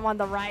realized I'm on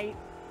the right.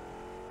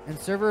 And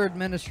server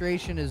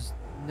administration is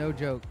no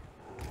joke.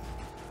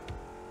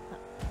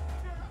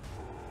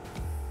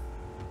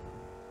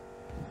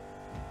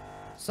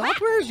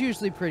 Software is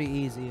usually pretty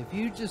easy if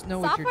you just know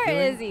what you're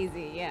Software doing. is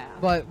easy, yeah.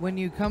 But when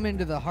you come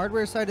into the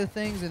hardware side of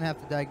things and have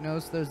to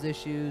diagnose those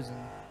issues, and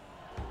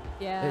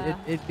Yeah.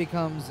 it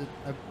becomes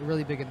a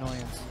really big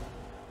annoyance.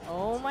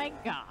 Oh my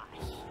gosh.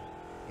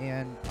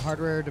 And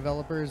hardware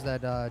developers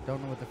that don't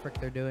know what the frick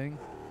they're doing.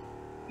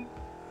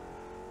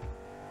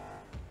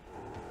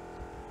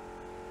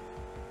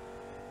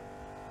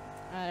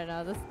 I don't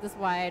know. This is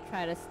why I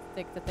try to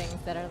stick to things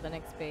that are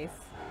Linux based.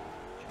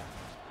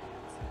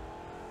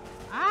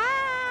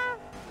 Ah! Oh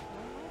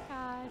my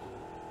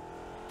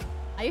gosh.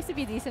 I used to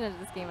be decent at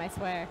this game, I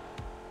swear.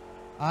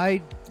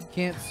 I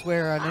can't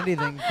swear on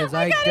anything because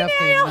I got an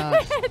definitely am aerial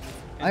not. hit!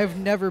 I've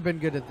never been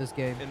good at this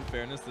game. In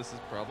fairness, this is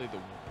probably the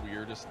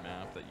weirdest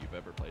map that you've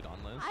ever played on,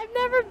 Liz. I've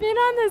never been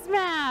on this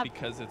map!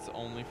 Because it's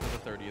only for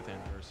the 30th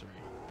anniversary.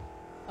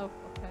 Oh, okay.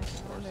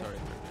 Or Wonder. sorry, 30th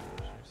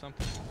anniversary.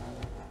 Something.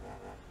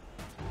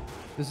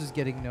 This is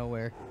getting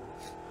nowhere.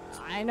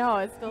 I know,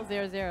 it's still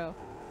 0-0.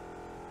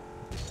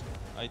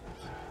 I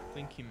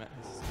think he met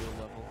his skill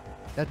level.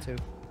 That too.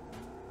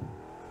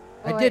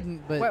 Oh, I wait.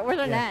 didn't, but Where's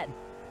our yeah. net?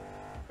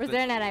 Where's The-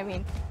 their net, I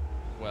mean?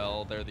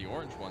 Well, they're the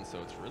orange one,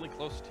 so it's really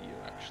close to you,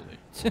 actually.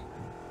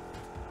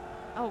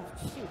 Oh,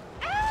 shoot.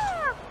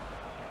 Ah!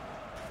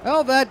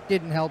 Oh, that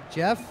didn't help,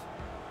 Jeff.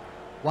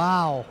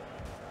 Wow.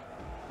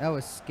 That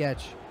was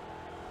sketch.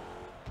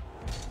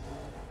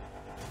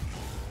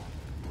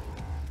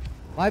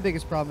 My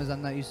biggest problem is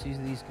I'm not used to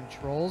using these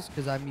controls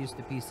because I'm used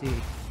to PC.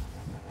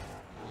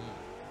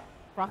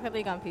 Rocket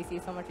League on PC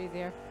is so much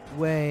easier.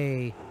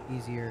 Way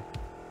easier.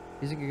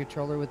 Using a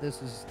controller with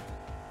this is...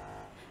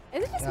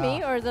 Is it just Yeah,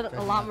 me, or is it a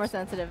drives me lot more nuts.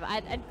 sensitive?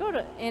 I'd go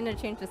in and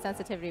change the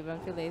sensitivity, but I'm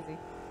too lazy.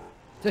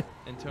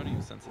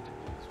 Antonio's sensitivity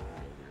is real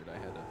weird. I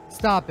had to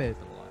Stop it.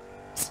 a lot.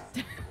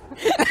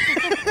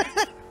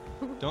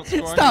 Don't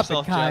score on Stop it,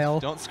 yourself, Kyle.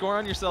 Jeff. Don't score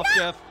on yourself,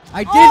 Jeff.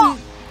 I Oh!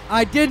 didn't.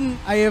 I didn't.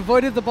 I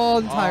avoided the ball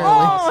entirely.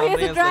 Oh, he has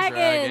somebody the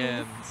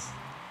dragons.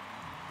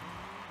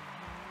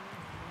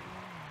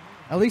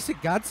 At least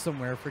it got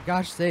somewhere, for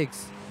gosh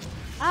sakes.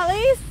 At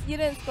least you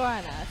didn't score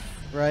on us.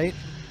 Right?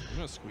 I'm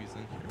gonna squeeze in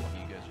here while you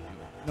guys are doing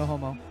it. No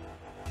homo.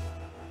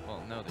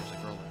 Well, no, there's a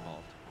girl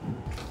involved.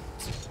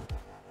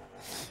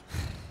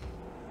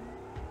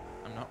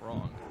 I'm not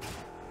wrong.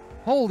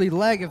 Holy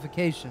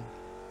lagification.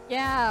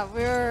 Yeah, We've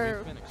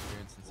we're. been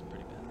experiencing some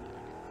pretty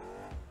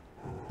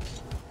bad lag.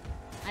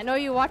 I know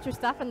you watch your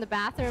stuff in the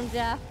bathroom,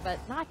 Jeff, but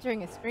not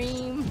during a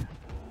stream.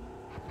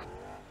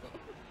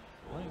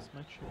 Why is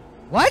my chair?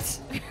 What?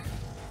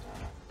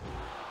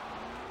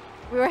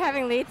 We were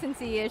having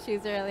latency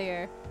issues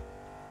earlier.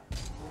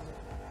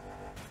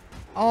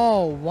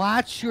 Oh,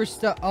 watch your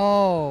stuff.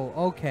 Oh,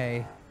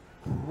 okay.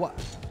 What?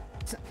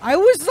 I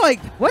was like,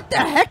 what the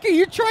heck are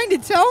you trying to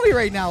tell me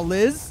right now,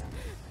 Liz?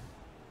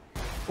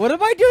 What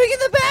am I doing in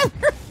the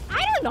bathroom?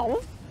 I don't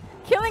know.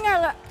 Killing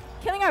our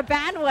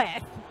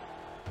bandwidth.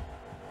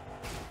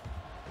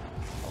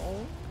 Oh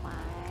my.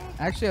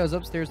 Actually, I was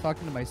upstairs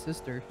talking to my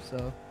sister,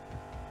 so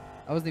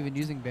I wasn't even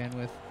using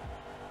bandwidth.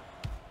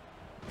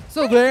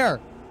 So there.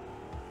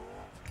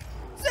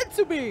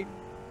 Setsumi.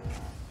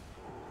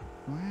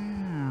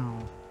 Wow.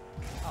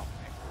 Oh,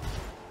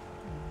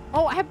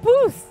 oh, I have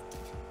boost.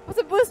 What's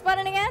the boost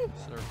button again?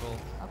 Circle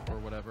Okay. or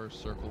whatever.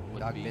 Circle would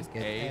Dog be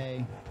biscuit. A.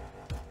 Hey.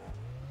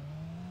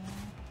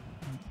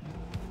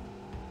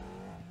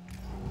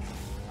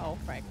 Oh,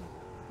 frick.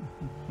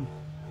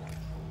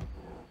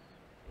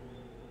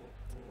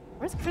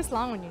 Where's Chris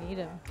Long when you need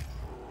him?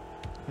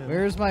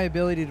 Where's my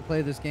ability to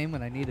play this game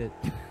when I need it?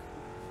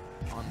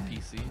 On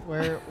PC.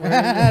 Where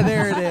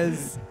There it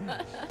is.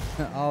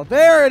 Oh,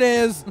 there it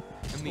is.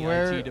 In the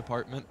Where- IT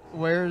department.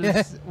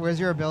 where's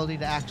your ability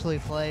to actually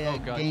play a Oh,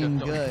 God, game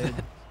Jeff, don't do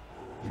good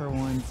for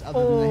once,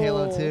 other than the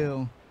Halo Oh.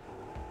 2?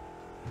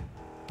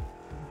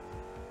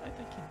 I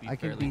think he'd be I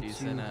can fairly beat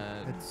decent you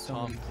at at so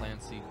Tom many-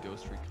 Clancy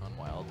Ghost Recon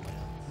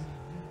Wildlands.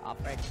 Oh,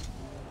 frick.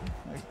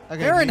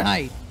 Okay,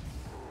 Fahrenheit.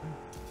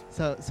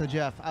 So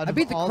Jeff, out I of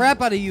beat the all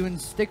crap out of you in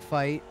stick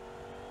fight.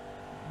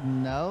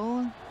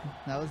 No,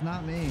 that was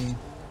not me.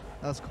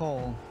 That was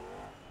Cole.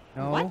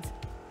 No. What?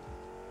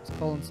 It's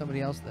calling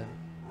somebody else then.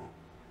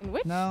 In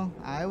which? No,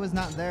 I was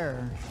not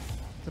there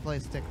to play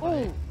stick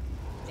Oh, fight.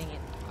 dang it.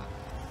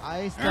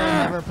 I still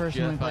never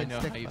personally Jeff, I played know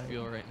stick how you fight.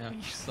 feel right now.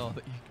 You saw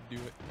that you can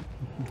do it.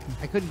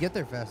 I couldn't get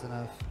there fast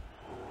enough.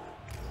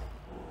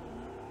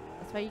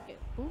 That's why you get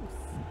boost.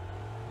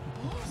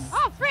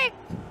 Oh, frick!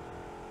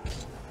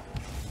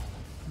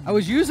 I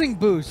was using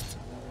boost.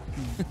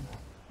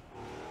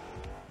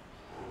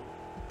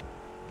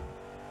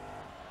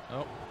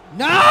 Oh.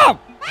 No!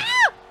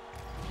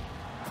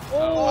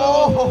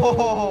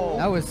 Oh!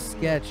 That was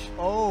sketch.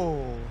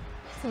 Oh!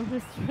 So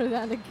just throw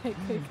down the kick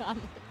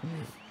on.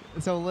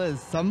 So Liz,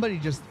 somebody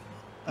just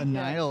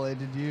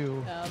annihilated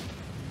you.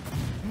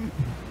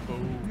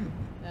 Boom.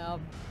 Nope.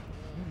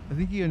 I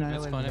think you It's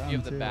annihilated fun if you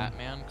have them, the too.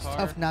 Batman card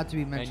Tough not to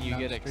be and mentioned you on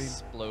get the stream.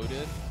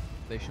 exploded.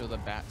 They show the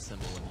bat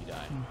symbol when you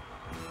die.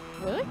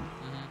 Really?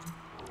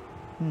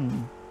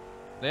 Hmm.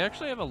 They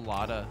actually have a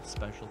lot of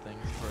special things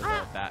for the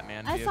Ah,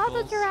 Batman I vehicles. saw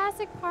the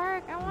Jurassic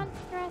Park. I want the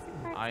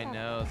Jurassic Park. I stuff.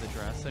 know the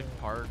Jurassic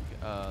Park,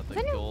 the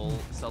Isn't it- goal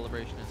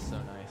celebration is so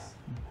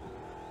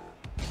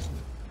nice.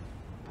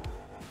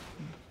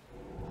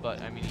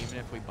 But I mean, even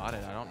if we bought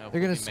it, I don't know. If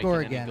They're we'll gonna be score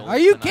making any again. goals Are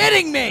you tonight.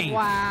 kidding me?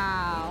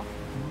 Wow. Wow.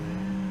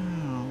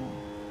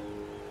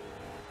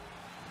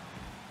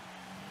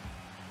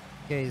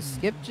 Okay, is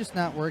skip just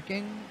not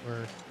working?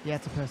 Or You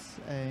have to press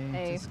A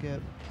A. to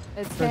skip.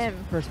 It's First-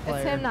 him. first It's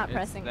player. him not It's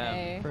pressing them.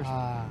 A. First-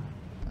 ah.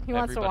 He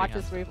wants to Everybody watch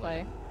has this to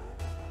play.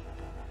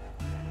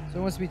 replay. So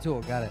it must be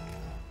Tool. Got it.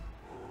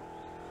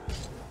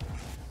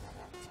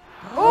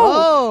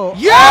 Oh!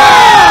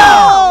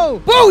 Yeah!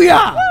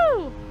 Booyah!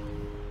 Woo!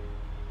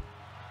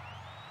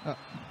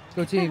 Let's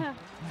go team.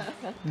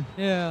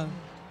 Yeah.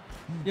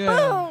 Yeah.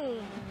 Boom!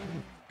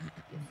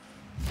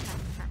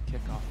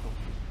 Kick off.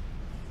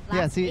 Yeah,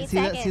 Last see 8 that- see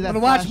seconds. that I'm gonna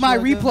watch flash my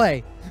logo?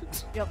 replay.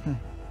 Yep.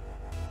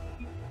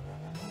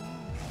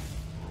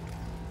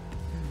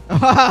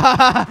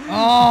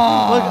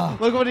 Oh.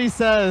 Look what he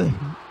said.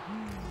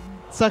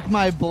 Suck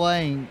my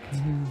blank.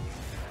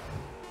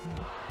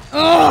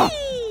 Oh.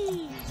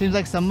 Seems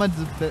like someone's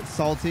a bit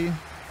salty.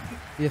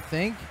 You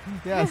think?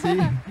 Yeah,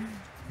 see?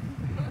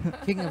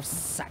 King of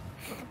Sack.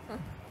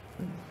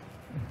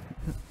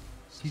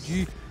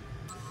 GG.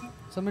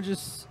 Someone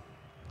just.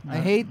 I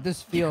hate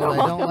this field. I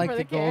don't Go like for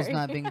the the goals carry.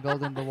 not being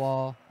built into the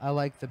wall. I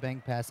like the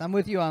bank pass. I'm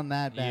with you on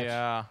that, Batch.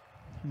 Yeah,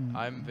 Hmm.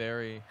 I'm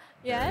very.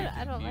 Yeah, very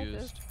I don't like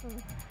this.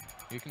 confused.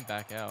 You can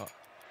back out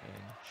and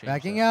change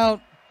Backing that.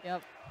 out.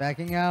 Yep.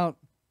 Backing out.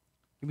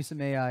 Give me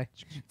some AI.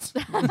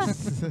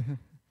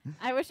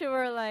 I wish it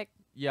were like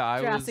Yeah, I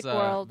Jurassic was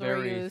World where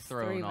you very use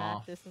 3 thrown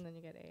off. matches and then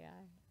you get AI.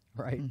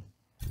 Right. Hmm.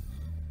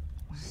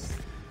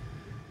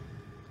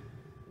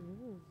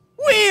 Ooh.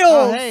 Wheels!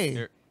 Oh, hey.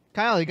 Here.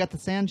 Kyle, you got the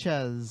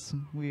Sanchez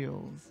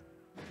wheels.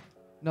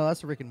 No,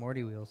 that's the Rick and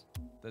Morty wheels.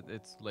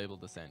 It's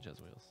labeled the Sanchez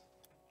wheels.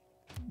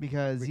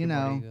 Because, Rick you and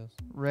Morty know,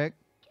 wheels.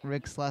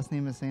 Rick's last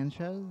name is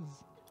Sanchez.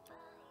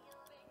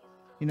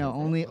 You know,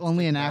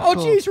 only an Oh, actual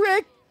jeez,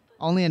 Rick!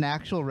 only an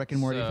actual Rick and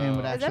Morty fan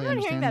would So- Is actually everyone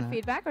hearing understand that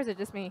feedback or is it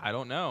just me? I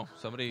don't know.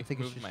 Somebody I think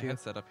it's moved just my you.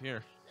 headset up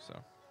here, so.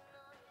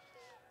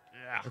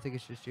 Yeah. I think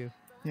it's just you.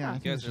 Yeah, I You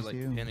think guys it's are just like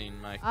you. pinning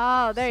my.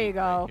 Oh, there you seat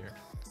right go. here.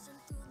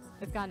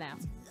 It's gone now.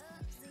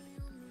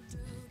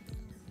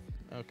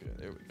 Okay,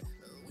 there we go.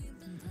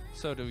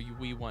 So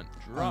we want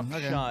drop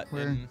okay, shot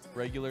we're- in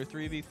regular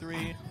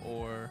 3v3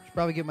 or Should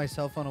probably get my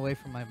cell phone away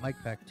from my mic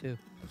pack too.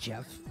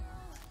 Jeff.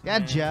 Yeah,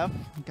 Jeff.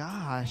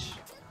 Gosh.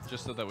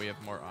 just so that we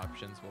have more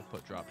options, we'll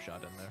put drop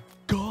shot in there.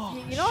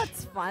 You know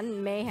what's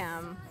fun?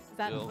 Mayhem. Is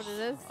that Bills. what it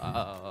is?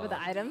 Uh, With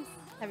the items?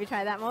 Have you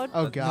tried that mode?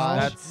 Oh That's-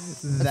 gosh.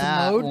 that's- a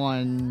that mode?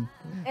 one.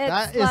 It's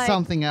That is like,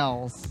 something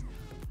else.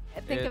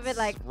 Think of it it's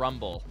like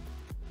Rumble.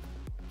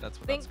 That's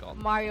what think that's called.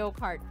 Mario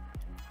Kart.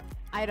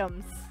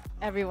 Items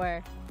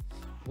everywhere.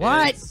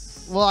 What?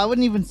 It's- Well, I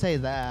wouldn't even say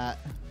that.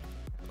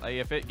 like,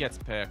 if it gets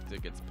picked,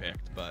 it gets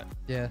picked, but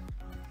Yeah.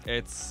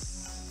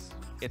 it's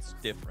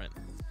different.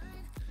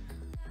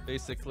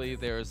 Basically,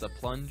 there's a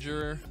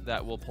plunger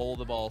that will pull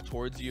the ball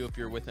towards you if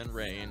you're within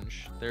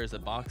range. There's a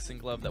boxing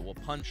glove that will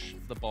punch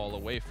the ball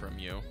away from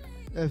you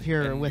If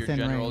you're in within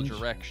your general range.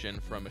 direction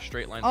from a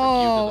straight line from you to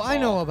Oh, the I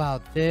know ball.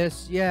 about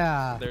this.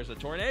 Yeah. There's a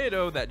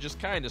tornado that just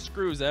kind of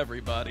screws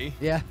everybody.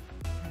 Yeah.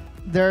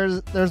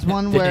 There's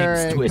one The where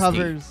name's it Twisty.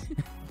 covers.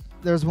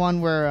 There's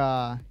one where your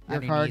car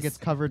Underneath. gets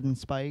covered in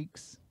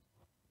spikes.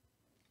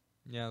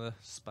 Yeah, the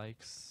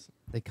spikes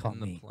They call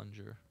and the me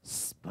plunger.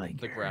 Spiker.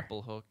 The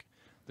grapple hook.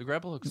 The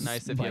grapple hook's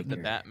nice if you have the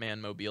Spiker. Batman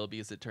mobile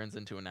because it turns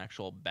into an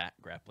actual bat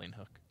grappling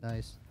hook.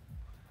 Nice.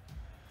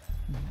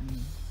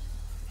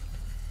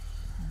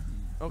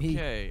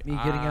 Okay. me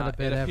getting out of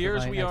bed It after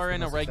appears my we ex are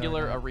in a must have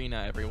regular started out.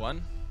 arena,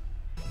 everyone.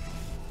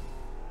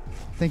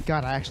 Thank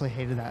God I actually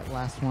hated that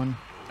last one.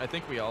 I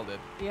think we all did.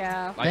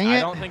 Yeah. Like, Dang I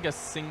it. don't think a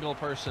single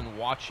person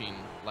watching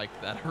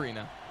liked that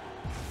arena.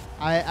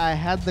 I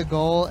had the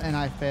goal and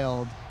I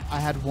failed. I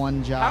had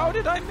one job. How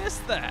did I miss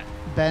that?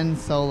 Ben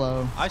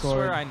Solo I scored.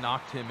 swear I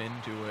knocked him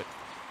into it.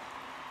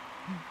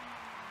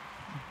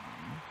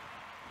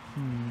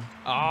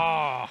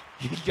 Oh,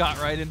 he got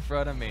right in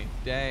front of me.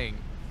 Dang.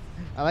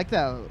 I like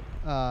that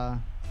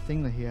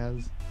thing that he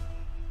has.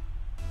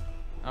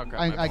 Oh, crap,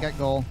 my I ball. got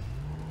goal.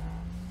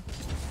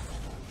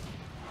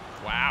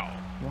 Wow.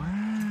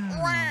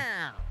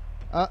 Wow.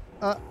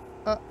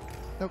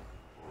 Nope.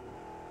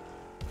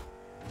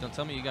 Don't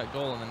tell me you got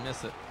goal and then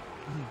miss it.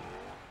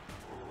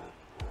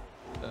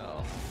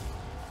 Oh.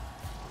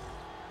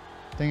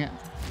 Dang it.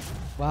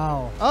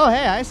 Wow. Oh,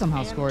 hey, I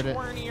somehow scored it.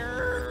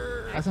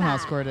 Cornier. I somehow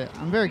scored it.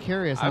 I'm very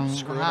curious on I've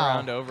screwed how.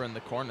 around over in the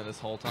corner this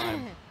whole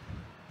time.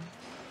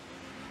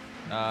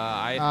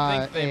 I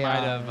think they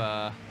might have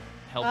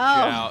helped you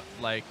Oh. out,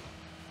 like,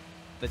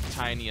 the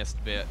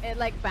tiniest bit. It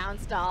like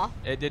bounced off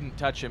It didn't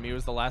touch him. He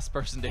was the last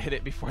person to hit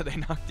it before they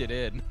knocked it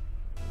in.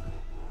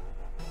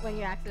 when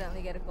you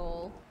accidentally get a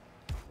goal.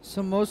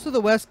 So most of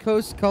the West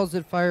Coast calls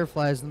it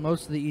fireflies, and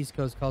most of the East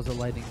Coast calls it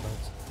lightning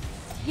bugs.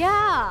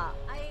 Yeah.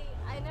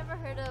 I never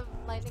heard of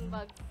lightning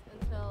bugs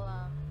until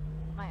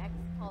my ex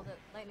called it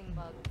lightning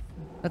bugs.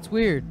 That's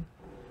weird.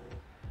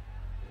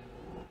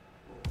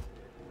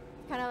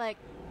 Kind of like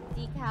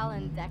decal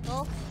and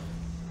decal.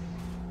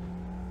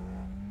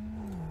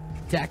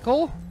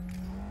 Deckle?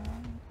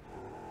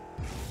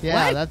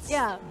 Yeah, What? that's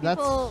Yeah.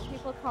 that's.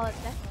 People call it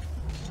decal.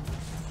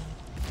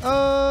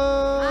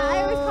 Oh.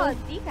 I always call it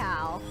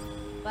decal.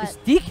 It's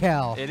But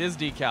decal. It is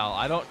decal.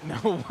 I don't know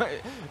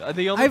what.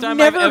 The only I've time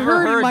never I've ever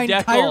heard in heard my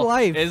entire decal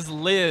life. is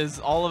Liz.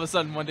 All of a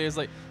sudden, one day is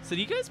like, "So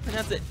do you guys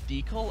pronounce it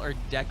decal or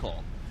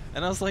decal?"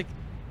 And I was like,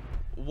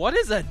 "What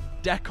is a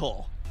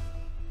decal?"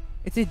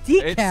 It's a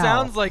decal. It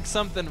sounds like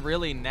something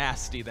really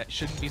nasty that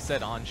shouldn't be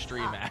said on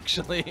stream.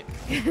 Actually,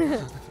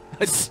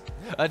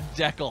 a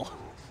decal.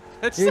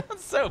 That You're-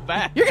 sounds so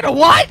bad. You're gonna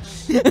what?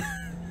 You're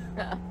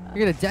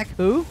gonna deck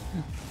who?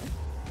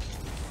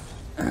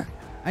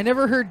 I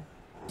never heard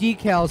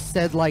decal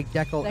said like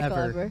decal, Decal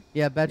ever. ever.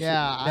 Yeah, bet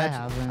Yeah, I bet-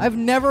 haven't. I've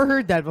never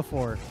heard that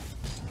before.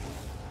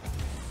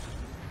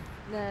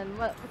 then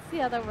what's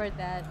the other word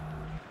that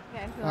I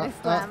accidentally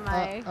slammed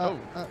my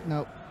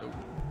Nope. Oh,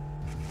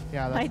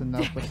 Yeah, that's My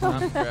enough with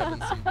I'm that.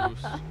 grabbing some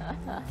boost.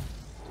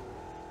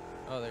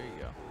 Oh, there you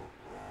go.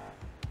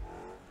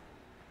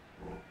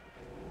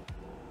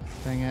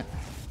 Dang it.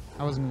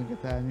 I wasn't gonna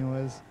get that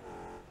anyways.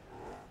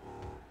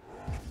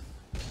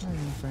 Not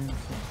even trying to-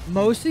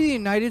 Most of the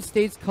United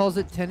States calls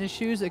it tennis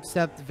shoes,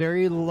 except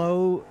very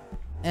low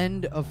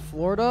end of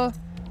Florida,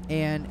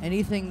 and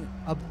anything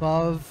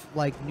above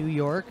like New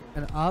York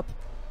and up,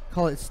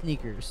 call it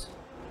sneakers.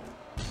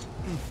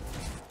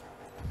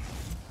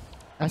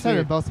 I said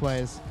weird. it both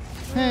ways.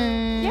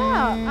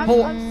 Yeah,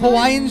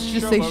 Hawaiians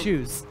just say Showboat.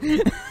 shoes.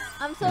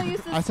 I'm so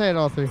used I to say it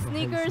all three ways.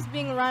 sneakers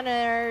being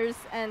runners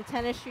and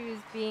tennis shoes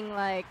being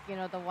like,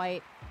 the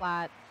white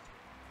flat.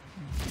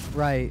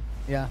 Right.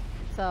 Yeah.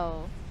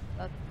 So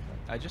that's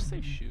I just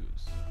say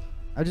shoes.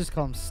 I just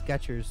call them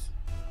Skechers.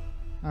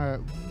 All right.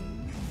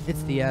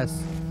 It's the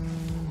S.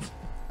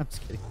 I'm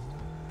just kidding.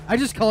 I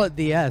just call it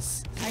the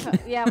S.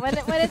 yeah. When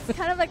it's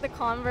kind of like the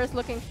Converse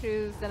looking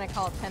shoes, then I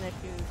call it tennis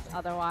shoes.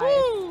 Otherwise,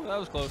 Woo! That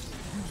was close.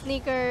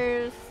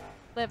 sneakers,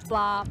 flip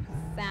flops,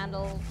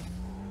 sandals.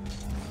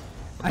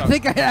 I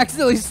think I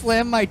accidentally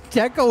slammed my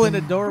decal in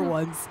a door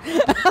once.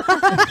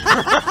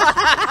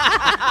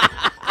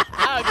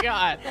 Oh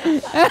God!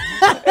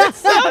 It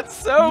sounds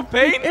so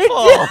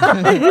painful.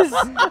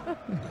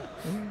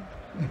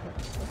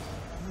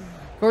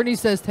 Courtney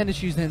says tennis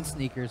shoes and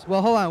sneakers.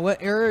 Well, hold on.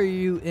 What area are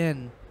you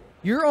in?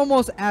 You're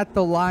almost at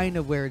the line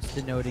of where it's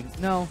denoting.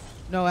 No,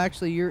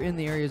 actually, you're in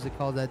the areas that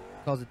calls it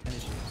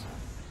tennis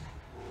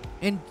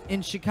shoes.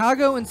 In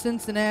Chicago and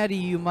Cincinnati,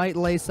 you might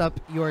lace up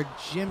your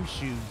gym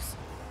shoes.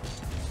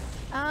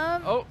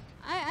 Oh,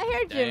 I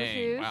hear gym dang!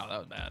 shoes. Wow, that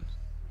was bad.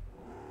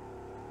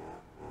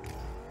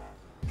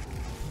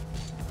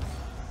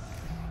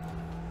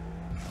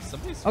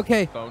 Somebody's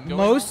Okay, phone going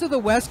most off? of the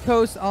West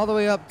Coast all the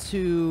way up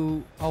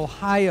to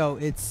Ohio,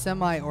 it's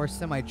semi or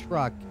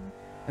semi-truck.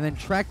 And then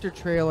tractor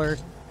trailer,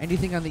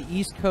 anything on the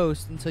East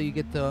Coast until you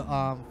get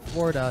to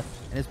Florida,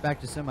 and it's back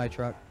to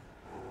semi-truck.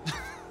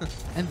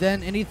 And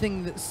then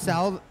anything that's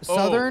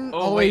southern, oh,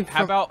 all the way wait,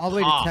 how about all the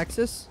way to pop?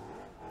 Texas.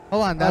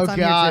 Hold on, that's Oh on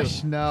here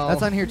gosh, too. no.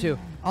 That's on here too.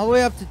 All the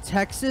way up to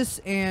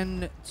Texas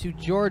and to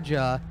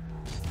Georgia,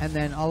 and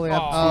then all the way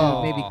up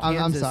Oh. to maybe I'm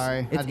Kansas. sorry.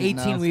 I It's didn't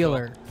know.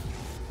 18-wheeler.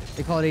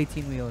 They call it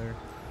 18-wheeler.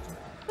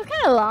 It's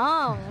kind of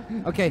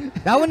long. Okay,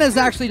 that one is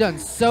actually done.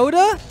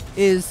 Soda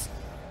is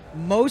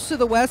most of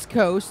the West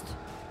Coast.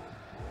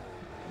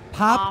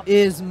 Pop Pop.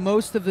 is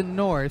most of the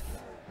North.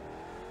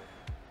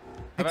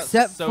 How about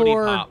Except Sody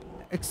for Pop?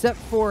 except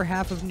for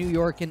half of New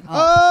York and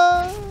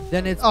up.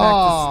 Then it's back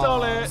Aw.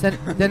 Stole to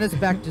it. then it's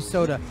back to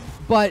soda.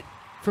 But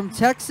from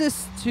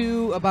Texas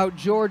to about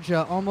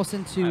Georgia, almost I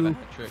have into a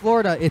hat trick.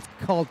 Florida, it's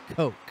called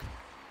Coke.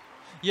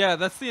 Yeah,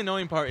 that's the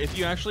annoying part. If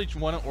you actually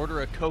want to order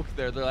a Coke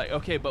there, they're like,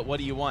 okay, but what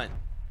do you want?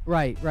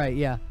 Right,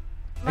 yeah.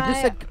 I just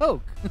My- said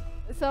Coke.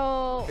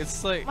 So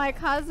It's like,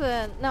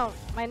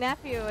 my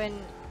nephew in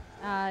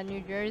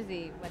New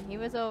Jersey, when he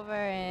was over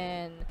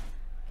in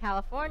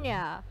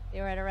California,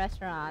 they were at a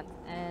restaurant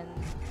and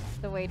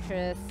the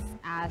waitress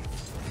asked,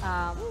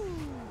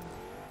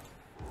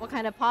 what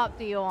kind of pop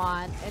do you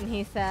want? And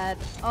he said,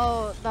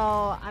 oh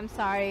no, I'm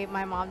sorry,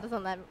 my mom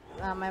doesn't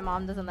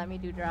let me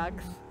do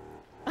drugs.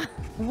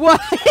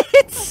 What?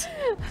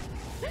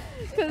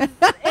 'Cause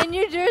in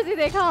New Jersey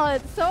they call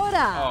it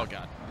soda. oh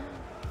god.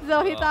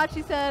 So he thought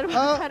she said, what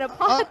Oh, kind of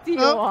pot do you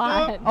oh,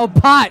 want? Oh,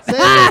 pot. Say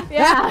it.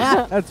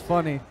 Yeah. That's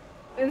funny.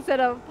 Instead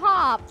of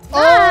pop.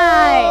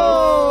 Nice.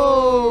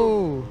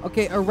 Oh!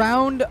 Okay,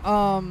 around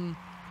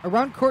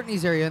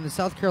Courtney's area in the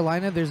South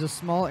Carolina, there's a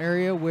small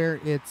area where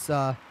it's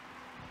called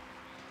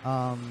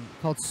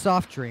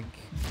soft drink.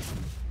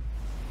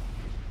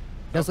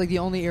 That's like the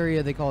only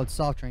area they call it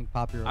soft drink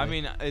popularly. I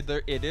mean,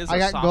 it is I a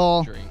got soft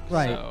goal. drink.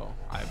 Right. So,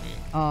 I mean,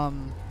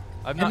 and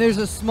I'm not. there's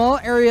a small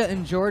area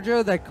in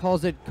Georgia that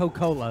calls it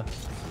Coca-Cola.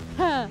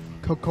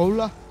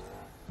 Coca-Cola?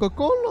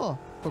 Coca-Cola?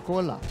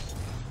 Coca-Cola.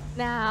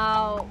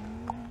 Now,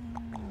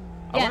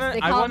 I yes, want, they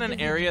I call want it an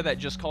fizzy area that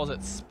just calls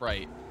it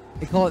Sprite.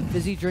 They call it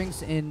fizzy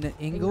drinks in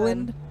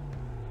England.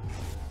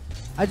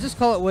 I just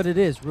call it what it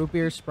is: root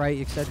beer, Sprite,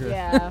 etc.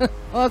 Yeah.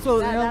 Well, that's what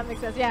that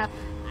makes sense. Yeah.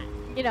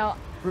 You know,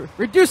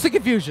 reduce the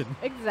confusion.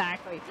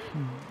 exactly.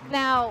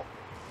 Now,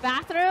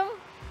 bathroom,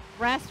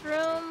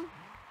 restroom.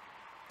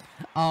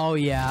 Oh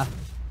yeah,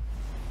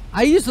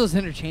 I use those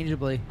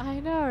interchangeably. I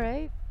know,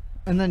 right?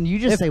 And then you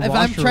just say If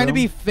I'm trying to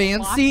be washroom.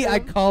 fancy, I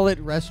Washroom. call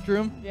it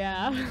restroom.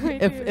 Yeah.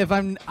 If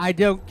I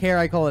don't care,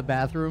 I call it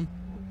bathroom.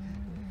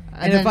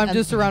 And then- if I'm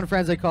just around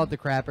friends, I call it the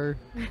crapper.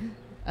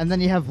 And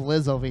then you have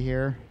Liz over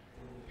here,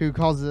 who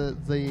calls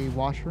it the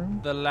washroom.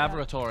 The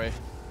laboratory.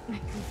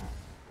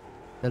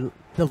 The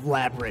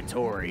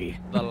laboratory.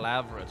 The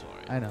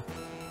laboratory. I know.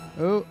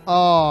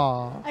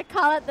 Oh. I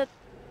call it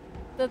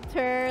the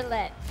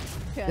turlet.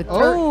 The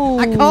Oh.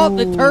 I call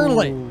it the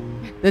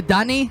turlet. The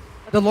Dunny.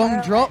 The long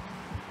turlet. drop.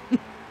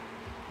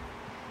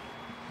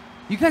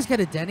 You guys got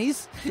a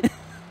Denny's?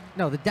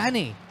 No, the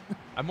Dunny.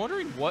 I'm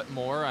wondering what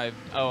more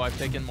I've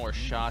taken more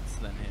shots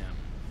than him.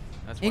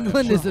 That's why I have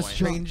England is a points.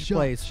 strange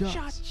place.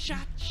 Shots.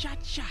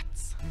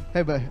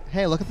 Hey, but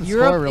hey, look at the score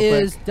Europe real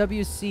is quick.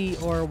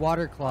 WC or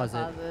water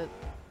closet.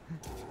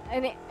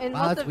 And in Wow,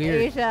 most that's of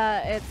weird.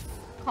 Asia, it's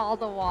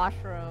called a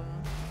washroom.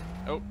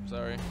 Oh,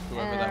 sorry,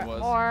 whoever that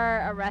was. Or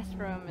a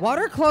restroom.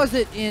 Water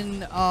closet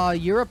in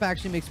Europe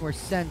actually makes more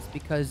sense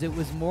because it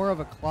was more of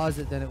a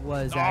closet than it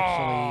was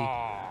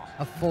actually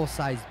a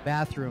full-size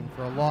bathroom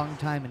for a long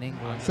time in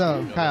England.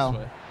 So, Go this Kyle.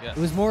 way. Yeah. It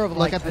was more of Look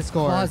like at the a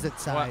score. closet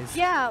size.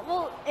 Yeah,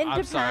 well, in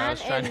I'm Japan, sorry, I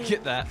was trying to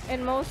get that.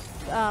 in most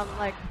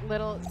like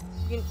little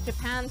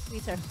Japan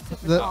suites are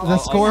super The small, the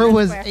score 800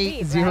 was square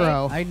feet,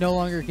 8-0. I no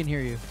longer can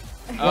hear you.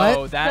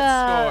 Oh, What?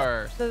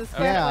 that score. The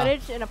square Yeah.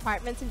 footage in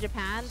apartments in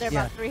Japan, they're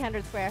Yeah. about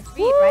 300 square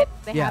feet, right?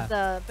 They Yeah. have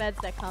the beds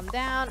that come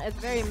down. It's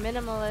very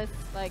minimalist.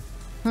 Like,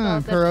 so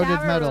the Corroded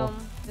shower metal.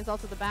 room is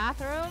also the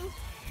bathroom,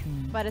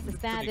 but it's a pretty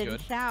stand-in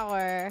good.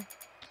 shower.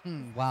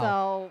 Wow.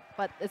 So,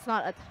 but it's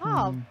not a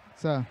tub.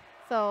 So,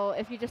 So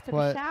if you just took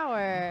What- a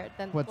shower,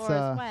 then the what's,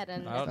 floor is wet,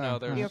 and I don't if know.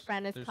 There's, your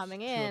friend is there's coming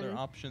two in, other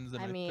options,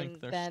 and I I mean,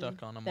 think they're then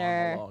stuck on a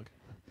they're- monologue.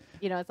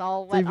 you know, it's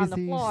all wet on the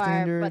CVC floor,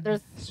 standard but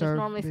there's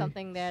normally Sharpie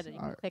something there that you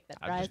can are- click that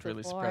I'm dries just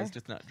really the floor. surprised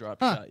it's not drop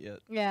Huh. shot yet.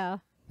 Yeah.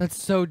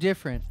 That's so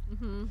different.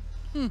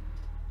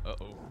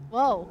 Uh-oh.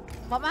 Whoa.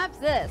 What map's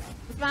this?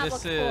 This map This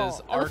looks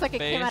is cool. It looks like it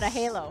came out of Arc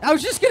Base. Halo. I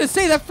was just gonna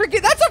say that's a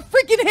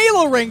freaking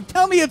Halo ring.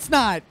 Tell me it's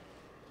not.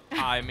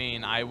 I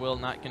mean, I will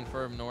not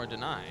confirm nor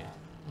deny.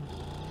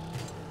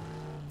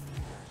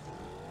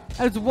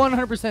 That's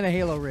 100% a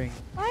Halo ring.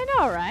 I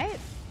know, right?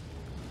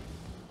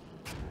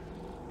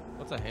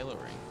 What's a Halo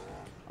ring?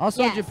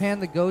 Also, Yes. in Japan,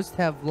 the ghosts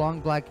have long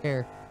black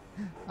hair.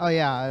 oh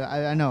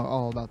yeah, I know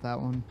all about that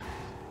one.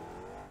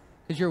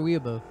 Cause you're a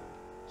weeaboo.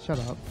 Shut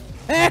up.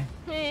 Eh.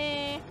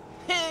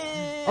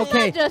 It's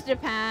Okay. not just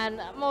Japan.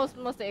 Most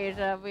of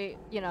Asia, the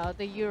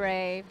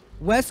Uray.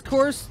 West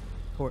Coast.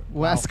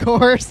 West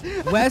Coast.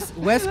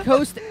 West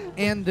Coast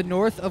and the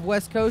north of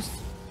West Coast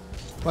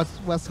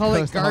West call it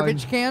Coast.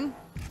 garbage can,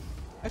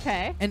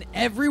 Okay. and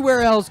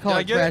everywhere else call Did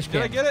I it get trash it?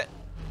 can. Did I get it?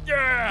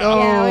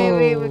 Yeah,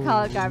 we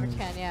call it garbage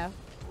can. Yeah.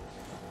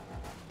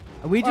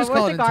 We just Or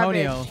call where's it the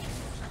garbage? Antonio.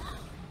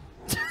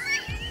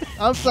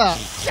 I'll stop.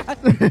 I'm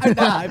not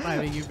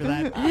high-fiving you for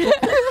that.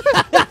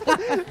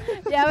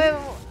 Yeah,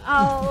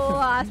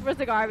 I'll ask where's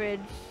the garbage.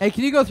 Hey,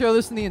 can you go throw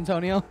this in the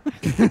Antonio?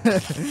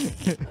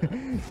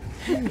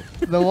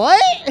 The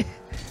what?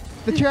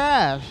 The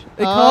trash.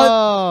 They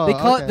call oh, They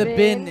call it the okay.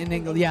 bin Bin in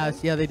English. in Yes,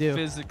 yeah, they do.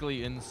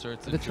 Physically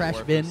inserts The into trash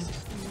your bin.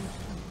 orifice.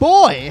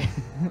 Boy.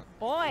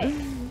 Boy.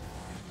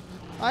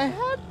 I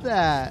had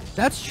that.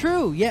 That's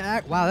true.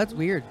 Yeah. Wow, that's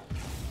weird.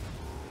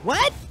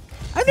 What?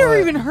 I've never What?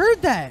 even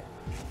heard that.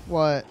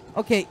 What?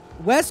 Okay,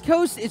 West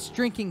Coast, it's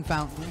drinking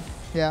fountain,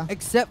 Yeah.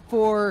 except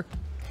for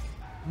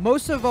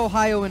most of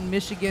Ohio and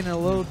Michigan and a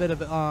little bit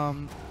of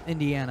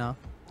Indiana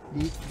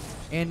Yeet.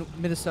 and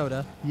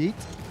Minnesota. Yeet.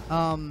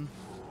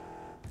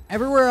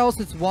 Everywhere else,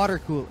 it's water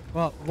cooler.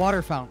 Well,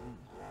 water fountain.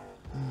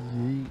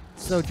 Yeet.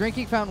 So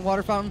drinking fountain,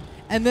 water fountain,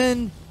 and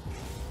then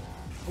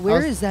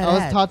where is that? I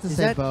was at? taught to Is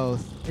say that,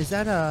 both. Is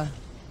that a?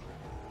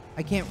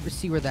 I can't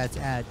see where that's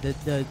at.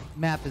 The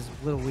map is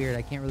a little weird.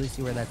 I can't really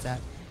see where that's at.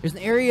 There's an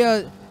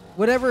area,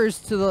 whatever is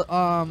to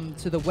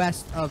the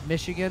west of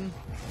Michigan,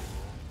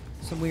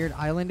 some weird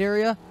island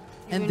area,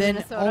 You and mean then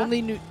Minnesota?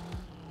 only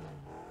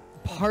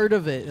part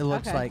of it. It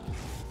looks Okay.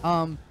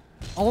 like,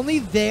 only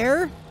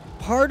there,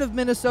 part of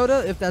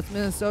Minnesota, if that's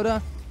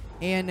Minnesota,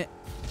 and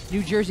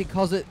New Jersey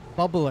calls it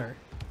bubbler.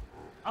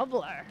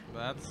 Bubbler.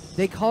 That's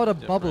They call it a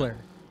different. bubbler.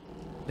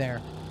 There.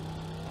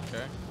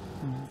 Okay.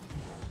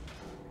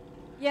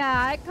 Yeah,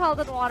 I called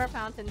it water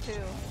fountain too.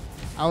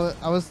 I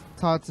was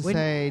taught to When-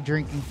 say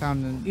drinking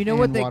fountain. You know and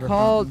what they water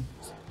call fountain.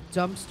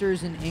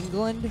 dumpsters in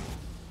England?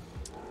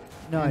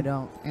 No, I And-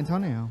 don't.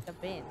 Antonio. The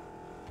bin.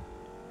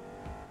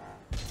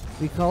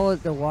 We call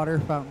it the water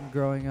fountain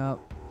growing up.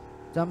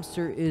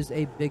 Dumpster is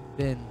a big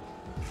bin.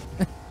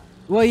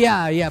 Well,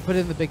 yeah, put it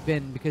in the big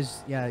bin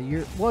because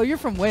you're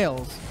from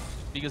Wales.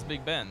 Because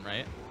Big Ben,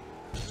 right?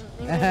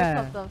 English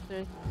is called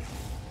dumpsters.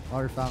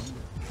 Water fountain.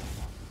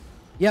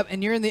 Yep,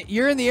 and you're in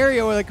the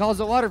area where they calls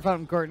it water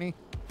fountain, Courtney.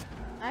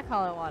 I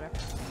call it water.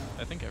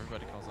 I think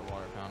everybody calls it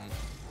water fountain.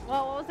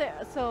 Well, what was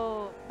it?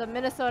 So the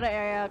Minnesota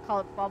area call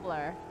it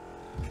bubbler,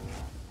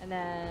 and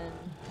then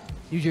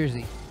New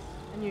Jersey.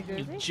 in New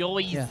Jersey.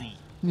 Jersey. Yeah.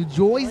 New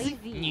Jersey.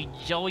 New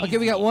Jersey. Okay,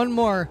 we got one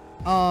more.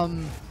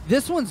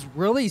 This one's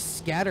really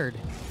scattered.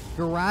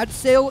 Garage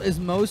sale is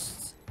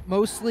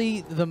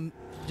mostly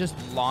just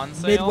Lawn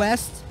sale.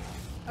 Midwest.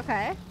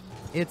 Okay.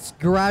 It's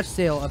garage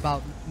sale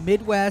about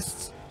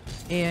Midwest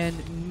and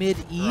Garage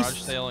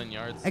Mid-East, sale and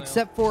yard sale.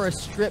 except for a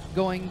strip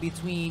going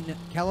between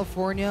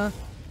California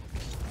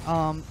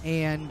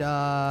and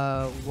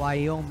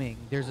Wyoming.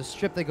 There's a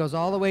strip that goes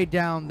all the way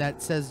down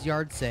that says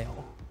yard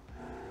sale.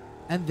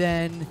 And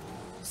then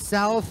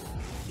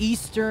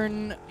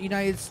southeastern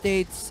United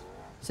States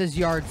says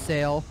yard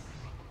sale.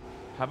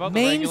 How about the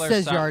Maine regular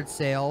says sou- yard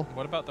sale.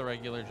 What about the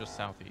regular just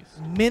southeast?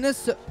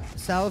 Minnesota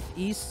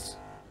southeast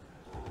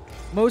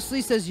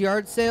mostly says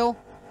yard sale,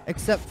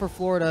 except for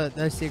Florida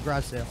that I see a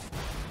garage sale.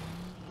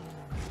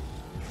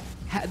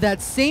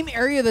 That same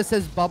area that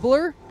says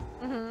bubbler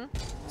Mm-hmm.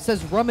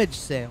 says rummage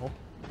sale.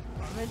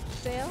 Rummage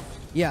sale.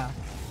 Yeah,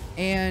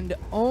 and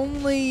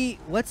only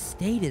what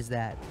state is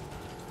that?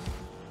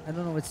 I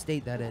don't know what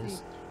state that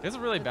is. It's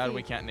really Let's bad see.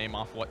 we can't name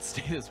off what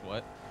state is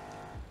what.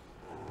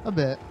 A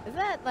bit. Is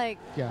that like?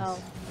 Yes. Oh,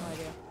 no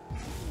idea.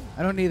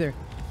 I don't either.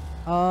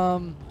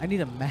 I need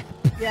a map.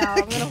 Yeah,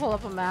 I'm gonna pull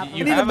up a map. You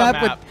I need have a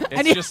map, with. I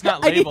It's need- just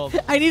not I need- labeled.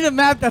 I need a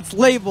map that's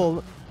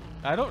labeled.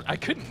 I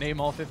couldn't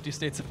name all 50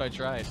 states if I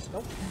tried.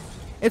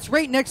 It's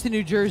right next to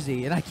New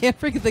Jersey, and I can't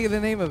freaking think of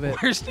the name of it.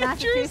 Where's New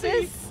Jersey?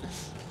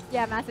 Massachusetts.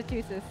 Yeah,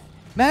 Massachusetts.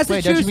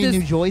 Wait, don't you mean New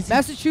Massachusetts. Jersey?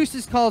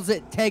 Massachusetts calls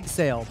it tag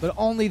sale, but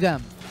only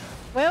them.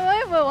 Wait,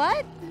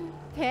 what?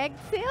 Tag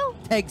sale?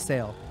 Tag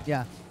sale.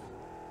 Yeah.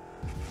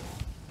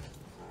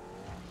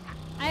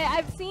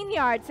 I've seen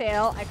yard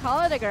sale. I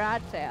call it a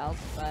garage sale,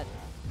 but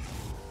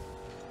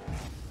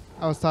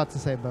I was taught to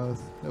say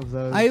both of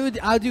those.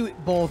 I'll do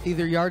both,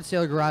 either yard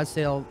sale or garage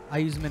sale. I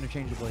use them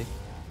interchangeably.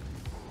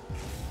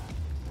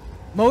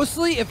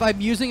 Mostly, if I'm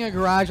using a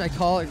garage, I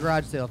call it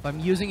garage sale. If I'm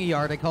using a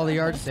yard, I call it a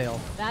yard sale.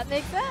 that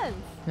makes sense.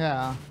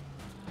 Yeah.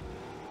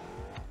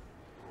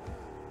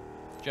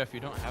 Jeff, you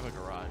don't have a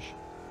garage.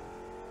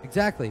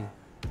 Exactly.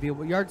 It'd be a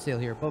yard sale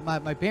here. But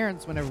my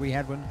parents, whenever we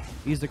had one,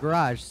 used a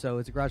garage, so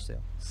it's a garage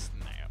sale.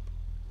 Snap.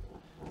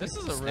 This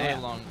is a really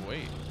Snap. long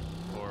wait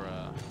for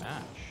a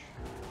match.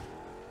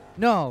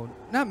 No,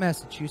 not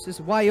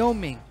Massachusetts.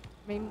 Wyoming.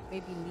 Maybe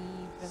leave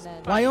and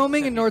then.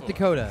 Wyoming and North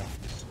before. Dakota.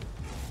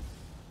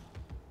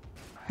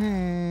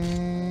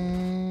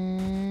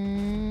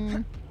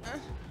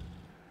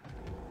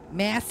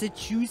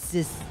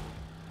 Massachusetts.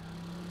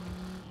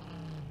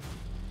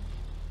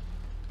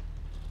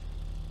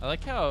 I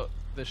like how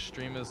the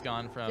stream has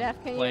gone from Jeff,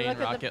 can you playing look at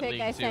the Rocket pic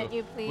League I to sent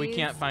you, please? we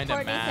can't find a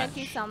Courtney match sent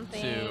you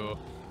something. to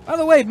By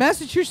the way,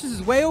 Massachusetts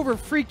is way over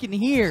freaking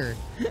here.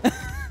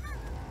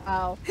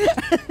 Oh.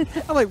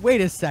 I'm like, wait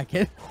a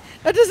second.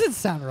 That doesn't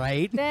sound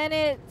right. Then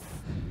it's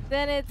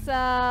Then it's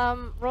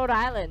Rhode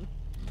Island.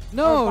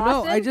 No, Or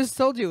no, I Boston? just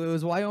told you it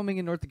was Wyoming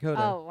and North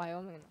Dakota. Oh,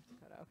 Wyoming and North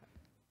Dakota.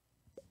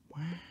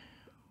 Okay.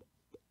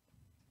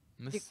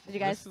 This, did you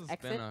guys this has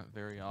exit? been a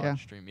very odd Yeah.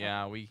 stream.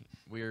 Yeah, we've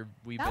That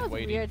been was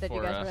waiting weird that for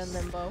you guys us. were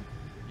in limbo.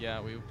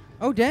 Yeah, we.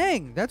 Oh,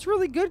 dang, that's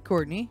really good,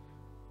 Courtney.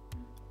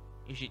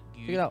 Is it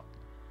Check it out.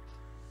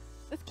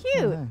 It's Oh,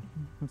 cute. yeah,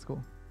 that's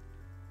cool.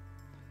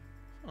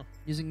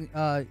 Using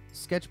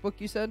Sketchbook,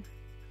 you said?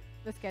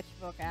 The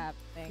sketchbook app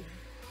thing.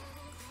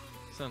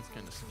 Sounds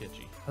kind of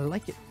sketchy. I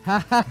like it.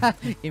 Ha ha ha.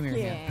 Give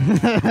me your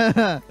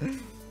hand.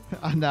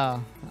 Yeah.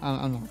 No,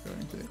 I'm not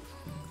going to.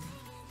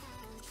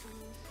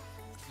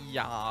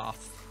 Yeah.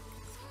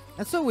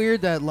 That's so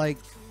weird that like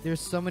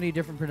there's so many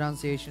different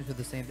pronunciations for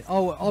the same thing.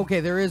 Oh, okay,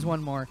 there is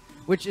one more,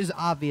 which is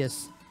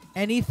obvious.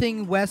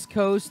 Anything West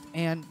Coast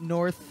and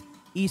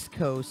Northeast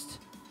Coast,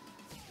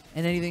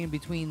 and anything in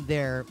between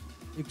there,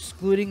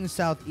 excluding the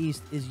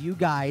Southeast, is you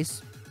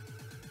guys,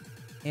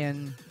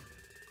 and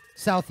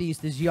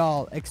Southeast is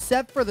y'all,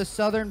 except for the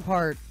southern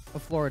part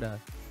of Florida.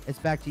 It's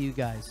back to you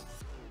guys.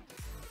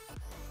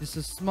 Just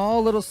a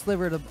small little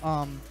sliver to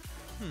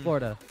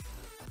Florida.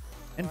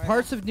 In Florida.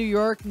 parts of New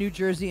York, New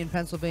Jersey, and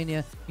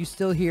Pennsylvania, you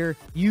still hear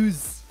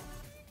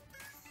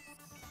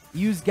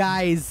use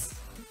guys.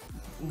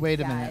 Wait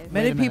a Guys. minute.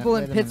 Many wait a minute, people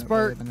in wait a minute,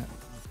 Pittsburgh- wait a minute.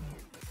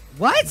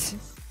 What?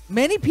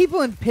 Many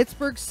people in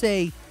Pittsburgh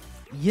say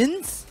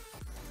yins.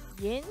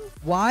 Yin?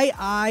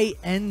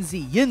 Y-I-N-Z.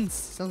 Yins.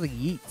 Sounds like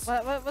yeets.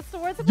 What's the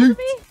word supposed to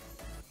be?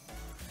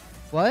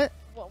 What?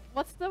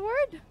 What's the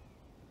word?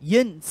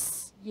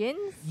 Yins.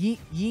 Yins?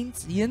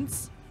 Yins.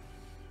 Yins.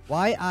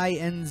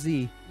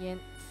 Y-I-N-Z. Yin.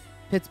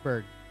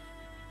 Pittsburgh.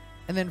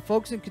 And then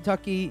folks in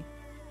Kentucky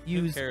Who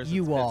use cares? It's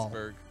you all.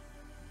 Pittsburgh.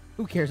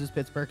 Who cares? It's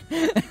Pittsburgh.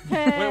 Wait,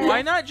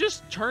 why not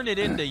just turn it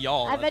into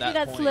y'all I at bet you that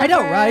that point? sliver I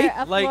know, right?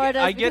 of Like, Florida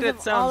I is get because it of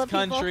all sounds the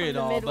people country from and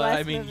the all, but I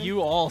Midwest mean, moving.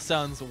 you all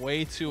sounds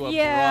way too abrupt.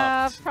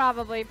 Yeah,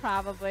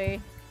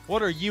 probably.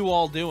 What are you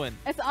all doing?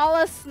 It's all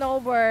us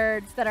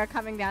snowbirds that are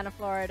coming down to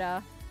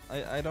Florida.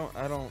 I don't.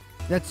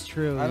 That's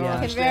true. I don't You Yeah.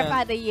 can understand.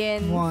 verify the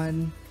yins.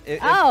 One.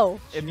 Oh,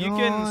 If you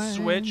can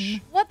switch,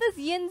 what does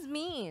yins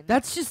mean?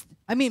 That's just.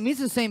 I mean, it means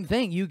the same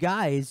thing. You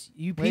guys,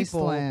 you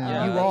people, Wasteland.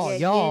 Yeah. you all,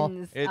 y'all.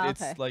 Yins.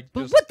 it's Okay. like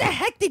But just what the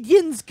heck did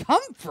yins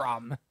come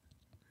from?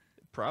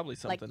 probably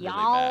something really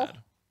y'all? bad.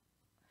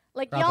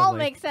 Like y'all Probably.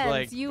 make sense.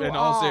 Like you in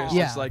all all.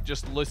 seriousness, Yeah. like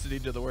just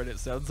listening to the word, it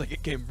sounds like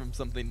it came from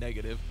something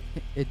negative.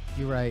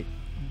 You're right.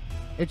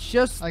 It's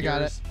just I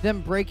got Yours.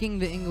 them breaking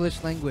the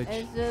English language.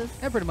 It's just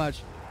Yeah, pretty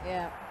much.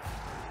 yeah.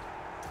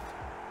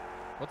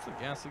 What's the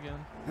gas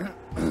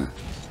again?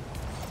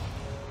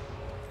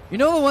 You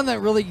know the one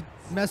that really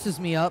messes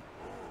me up?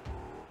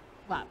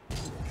 What?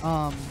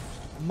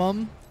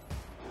 Mum.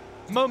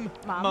 Mum,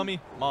 Mom. mummy,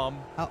 mom.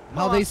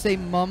 How they say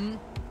mum?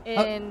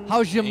 In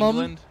How's your mum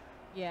England.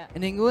 yeah.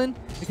 in England?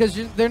 Because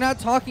they're not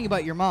talking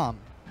about your mom.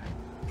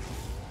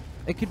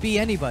 It could be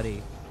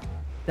anybody.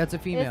 That's a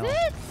female. Is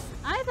it?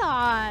 I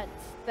thought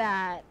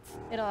that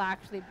it'll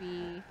actually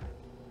be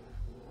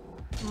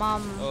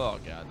mom Oh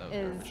god, that was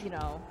is garbage. you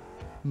know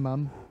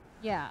Mum.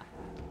 yeah.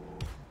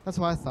 That's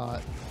what I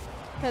thought.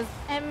 Because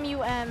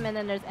M-U-M and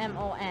then there's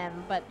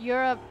M-O-M, but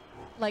Europe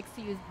likes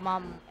to use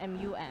mum,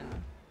 M-U-M.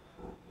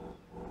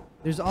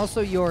 There's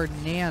also your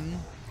nan.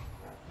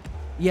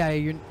 Yeah,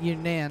 your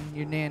nan,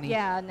 your nanny.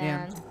 Yeah,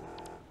 Nan.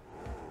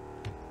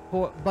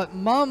 But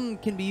mum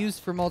can be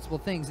used for multiple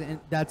things, and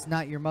that's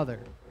not your mother.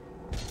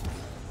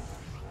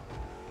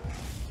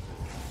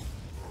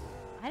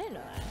 I didn't know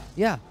that.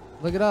 Yeah,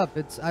 look it up.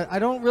 It's I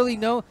don't really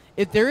know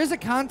if there is a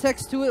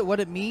context to it, what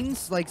it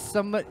means, like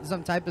some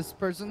type of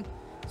person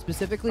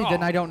specifically.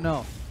 Then Oh. I don't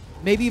know.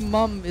 Maybe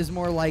mum is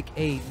more like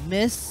a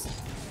miss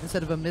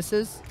instead of a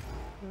missus.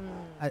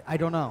 I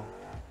don't know.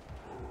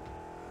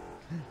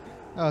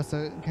 Oh,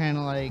 so kind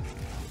of like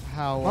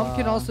how. Mum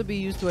can also be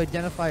used to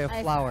identify a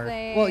I flower.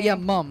 Well, yeah,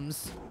 see.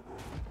 mums.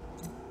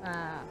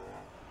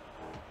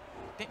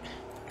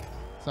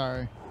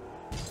 Sorry.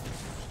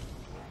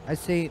 I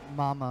say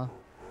mama.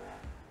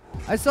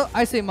 I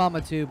say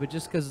mama too, but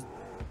just 'cause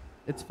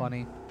it's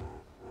funny.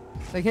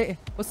 It's like, hey,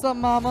 what's up,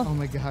 mama? Oh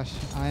my gosh,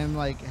 I am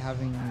like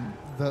having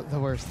the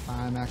worst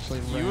time actually.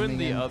 You ramming and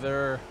the in.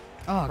 other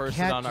Oh, person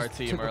Cat on our just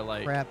team took are a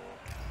like- crap.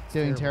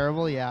 doing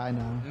terrible. terrible. Yeah, I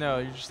know. no,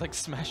 you're just like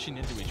smashing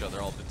into each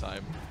other all the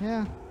time.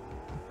 Yeah.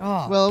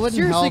 Oh, Well, it wouldn't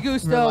seriously, help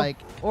Gusto, for like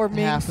or half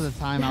Minx. of the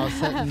time I was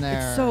sitting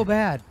there. It's so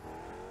bad.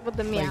 With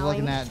the like meowing.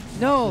 looking at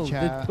No, the the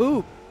chat.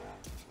 poop.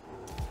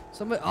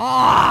 Somebody.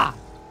 Ah!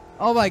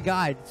 Oh my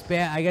God, it's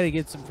bad. I gotta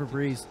get some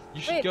Febreze.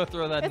 You should Wait, go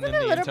throw that in Isn't the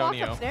there litter box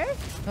Antonio. upstairs?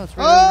 No, it's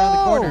right around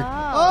the corner.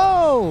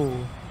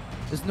 Oh!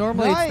 Because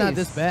normally it's not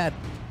this Nice. bad.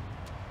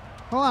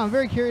 Hold on, I'm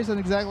very curious on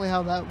exactly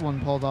how that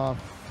one pulled off.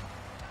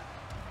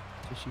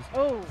 So she's.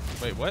 Oh.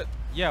 Wait, what?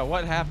 Yeah,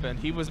 what happened?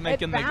 He was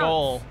making the bounced.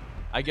 goal.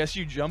 I guess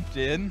you jumped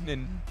in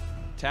and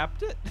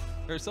tapped it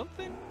or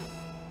something?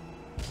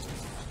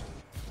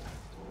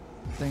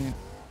 Dang it.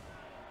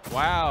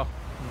 Wow.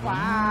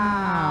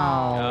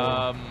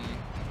 Wow.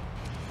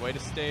 Way to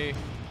stay.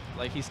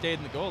 Like he stayed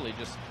in the goal. He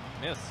just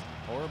missed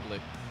horribly.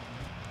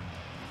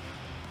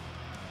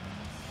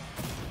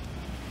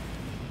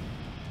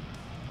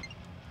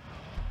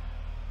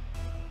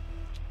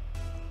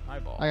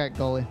 Eyeball. I got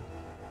goalie.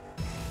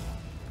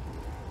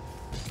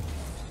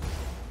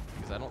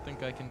 Because I don't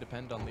think I can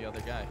depend on the other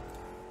guy.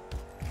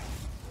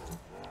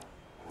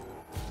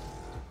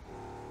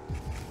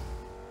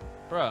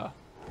 Bruh,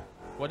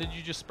 what did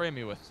you just spray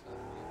me with?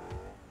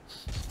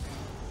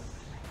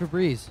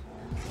 Febreze.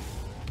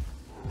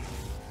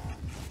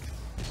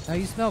 Now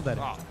you smell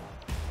better. Oh,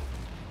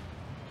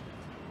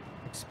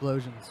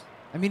 Explosions.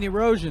 I mean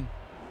erosion.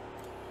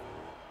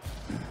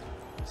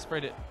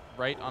 sprayed it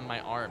right on my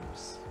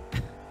arms.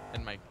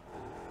 And my...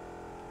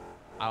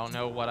 I don't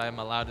know what I'm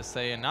allowed to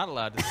say and not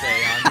allowed to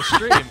say on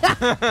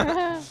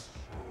the stream.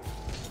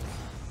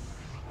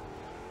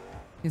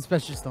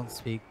 Inspectors just don't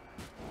speak.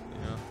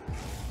 Yeah.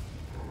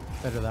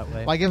 Better that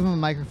way. Why give him a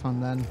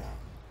microphone then?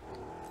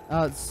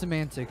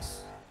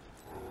 Semantics.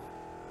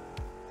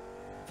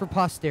 For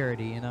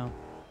posterity, you know.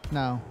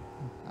 No,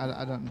 I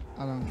don't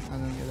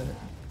get it.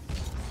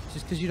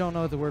 Just because you don't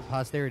know what the word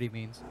posterity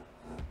means.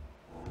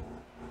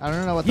 I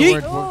don't know what the Yeet!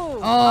 word. Oh,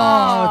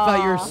 I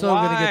thought you were so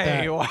gonna get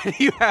that. Why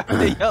do you have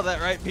to yell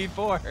that right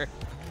before?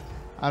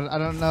 I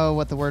don't know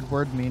what the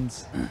word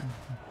means.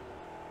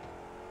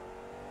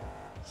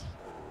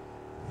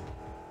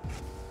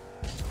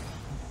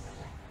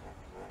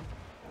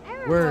 I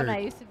remember Word. when I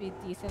used to be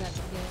decent at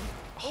the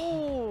game.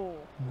 Ooh.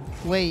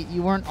 Wait,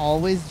 you weren't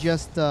always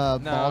just a ball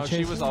No, chaser?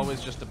 she was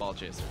always just a ball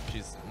chaser.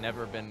 She's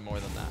never been more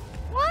than that.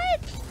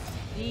 What?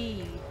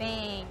 Gee,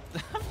 thanks.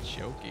 I'm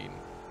joking.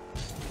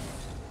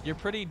 You're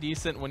pretty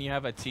decent when you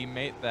have a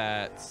teammate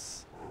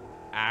that's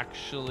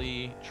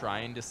actually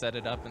trying to set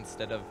it up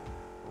instead of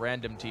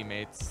random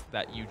teammates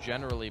that you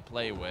generally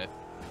play with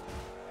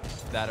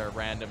that are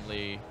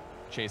randomly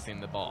chasing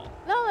the ball.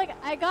 No, like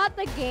I got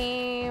the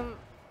game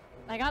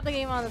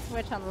on the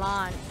Switch on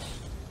launch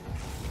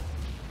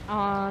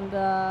on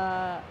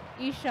the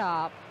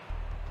eShop,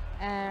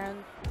 and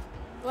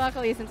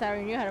luckily since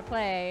I knew how to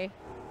play,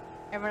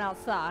 everyone else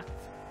sucked.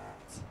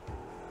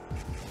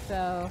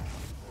 So,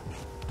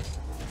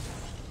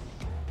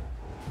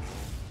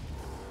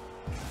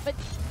 but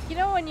you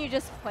know when you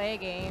just play a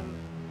game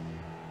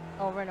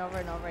over and over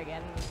and over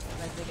again, and you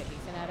eventually get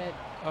decent at it.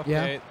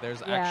 Okay,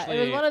 there's Yeah, actually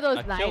it was one of those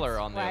a nights killer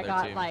on the where I other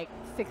got team. like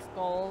 6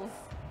 goals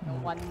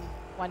in one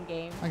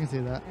game. I can see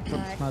that. It's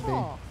like, Might be.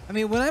 cool. I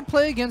mean, when I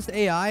play against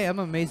AI, I'm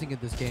amazing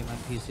at this game on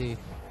PC.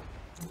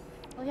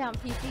 Well, yeah, on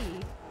PC.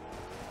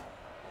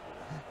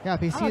 Yeah,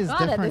 PC I'm is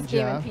god at different, this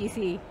game Jeff. on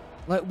PC.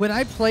 Like when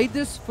I played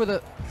this for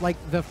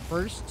the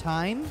first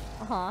time,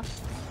 Uh-huh.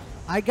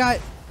 I got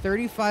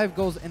 35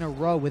 goals in a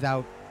row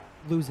without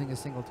losing a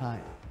single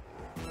time.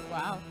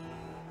 Wow.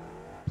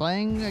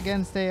 Playing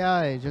against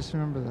AI, just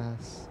remember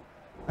this.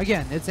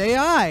 Again, it's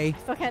AI,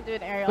 Still can't do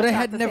an aerial but I shot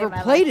had to never save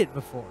my played life. it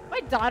before. My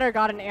daughter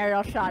got an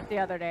aerial shot the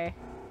other day.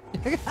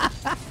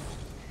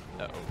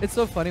 Uh-oh. It's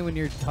so funny when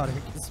your daughter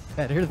gets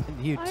better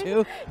than you I- too.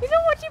 You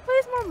know what? She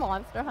plays more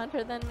Monster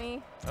Hunter than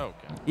me.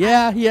 Okay.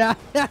 Yeah.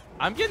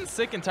 I'm getting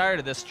sick and tired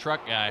of this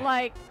truck guy.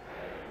 Like,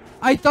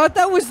 I thought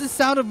that was the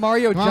sound of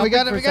Mario Come on, we jumping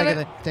got it, for a we got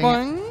second. it.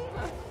 Dang it. Boing.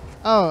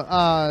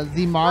 Oh,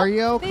 the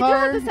Mario they do have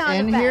car the sound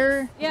in effects.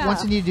 here, Yeah.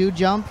 once you do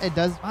jump, it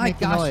does My make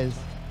the gosh. noise.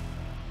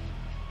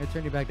 I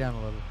turn you back down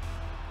a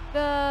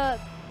little.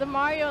 the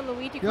Mario and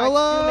Luigi YOLO!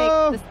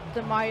 cards do make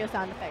the Mario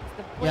sound effects.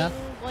 The bling, Yeah.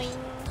 bling.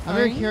 I'm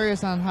very Boing.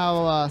 curious on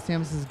how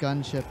Samus's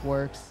gunship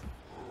works.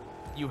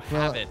 You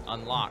Well- have it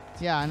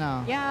unlocked. Yeah, I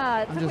know. Yeah,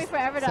 it I'm took me just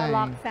forever to saying.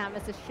 unlock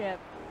Samus's ship.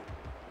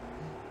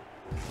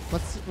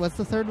 What's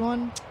the third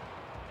one?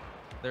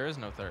 There is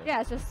no third.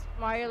 Yeah, it's just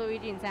Mario,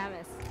 Luigi, and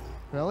Samus.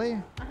 Really?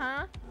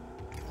 Uh-huh.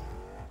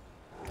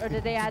 Or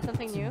did they add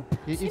something new?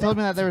 You told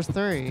me that there was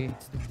 3.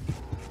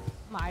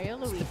 Mario,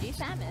 Luigi,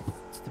 Samus.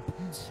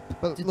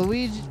 But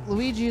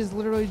Luigi is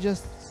literally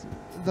just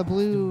the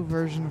blue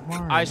version of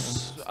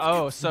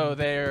Mario.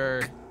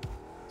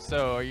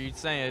 So are you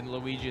saying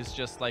Luigi is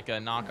just like a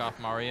knockoff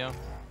Mario?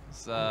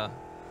 It's,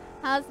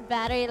 How's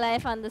battery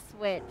life on the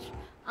Switch?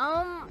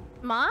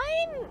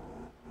 Mine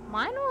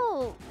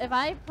will, if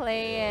I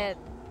play it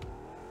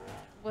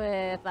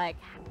with like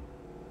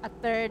a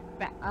third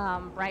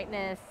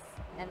brightness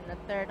and a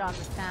third on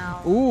the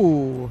sound,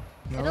 Ooh.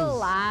 that it'll was-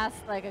 last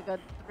like a good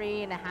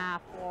 3.5,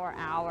 4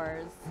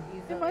 hours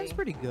Yeah, easily. mine's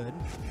pretty good.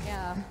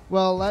 Yeah.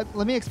 Well, let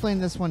me explain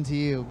this one to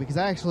you, because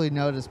I actually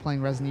noticed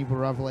playing Resident Evil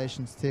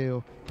Revelations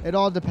 2. It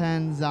all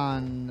depends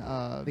on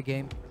The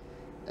game.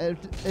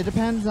 it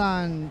depends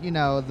on, you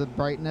know, the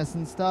brightness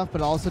and stuff,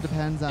 but it also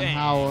depends on Dang.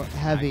 how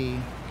heavy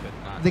could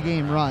not the turn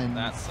game around. runs.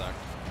 That sucked.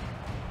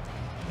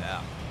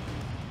 Yeah.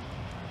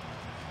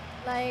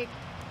 Like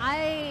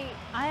I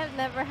have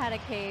never had a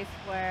case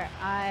where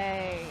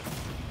my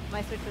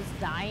Switch was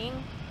dying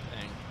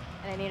Dang.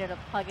 and I needed to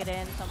plug it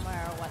in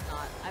somewhere or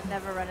whatnot. I've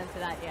never run into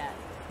that yet.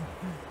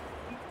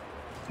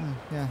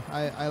 Yeah,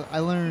 I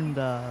learned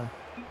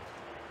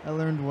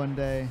one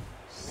day.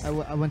 I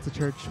went to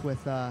church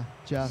with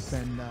Jeff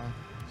and the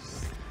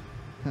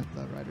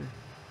writer,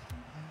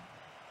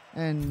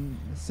 and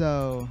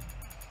so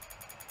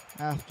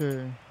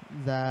after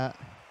that,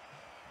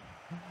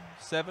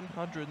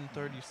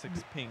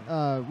 736 ping.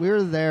 we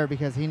were there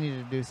because he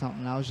needed to do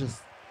something. I was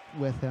just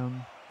with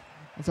him,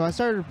 and so I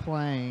started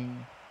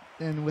playing,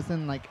 and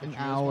within like Did an you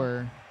use one?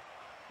 hour,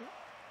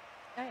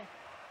 Okay.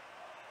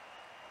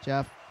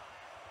 Jeff,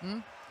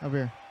 over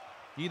here.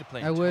 You need to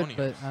play I would,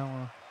 Antonio's. but I don't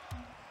want.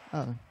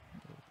 Oh,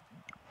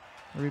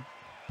 are we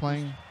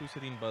playing? Who's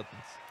hitting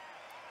buttons?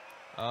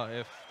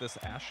 If this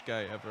Ash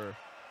guy ever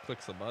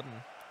clicks a button.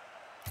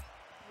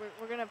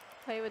 We're gonna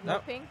play with No, no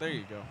ping. there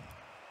you go.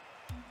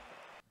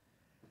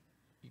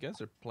 You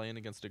guys are playing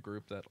against a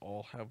group that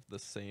all have the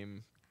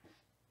same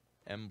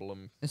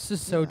emblem. This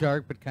is so Yeah.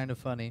 dark, but kind of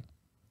funny.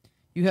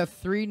 You have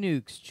 3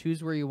 nukes.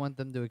 Choose where you want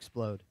them to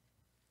explode.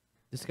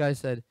 This guy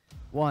said,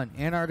 1,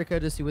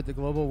 Antarctica to see what the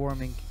global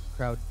warming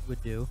crowd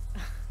would do.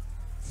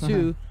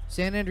 2,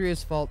 San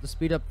Andreas Fault to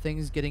speed up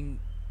things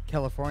getting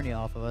California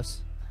off of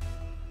us.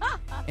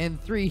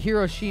 And 3,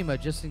 Hiroshima,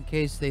 just in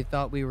case they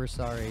thought we were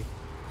sorry.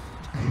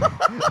 Like,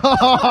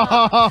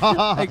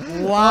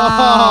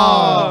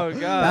 wow. Oh, God.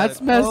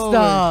 That's messed oh my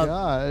up.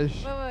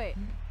 gosh. Wait.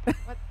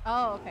 What?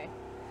 Oh, okay.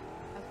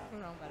 I was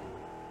looking wrong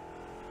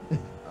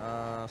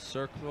button.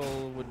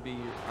 Circle would be.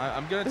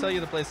 I'm gonna tell you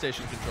the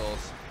PlayStation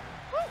controls.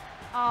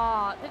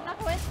 Oh, did not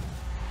go in.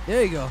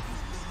 There you go.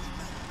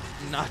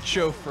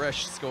 Nacho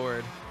Fresh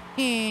scored.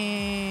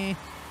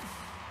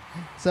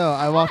 So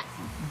I walked.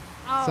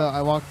 Oh, So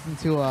I walked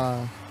into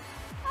I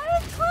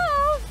was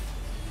close.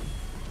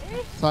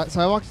 Eh. So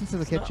I walked into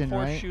the It's not kitchen,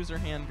 right? horseshoes or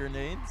hand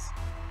grenades.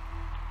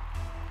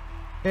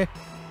 So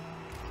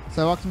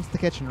I walked into the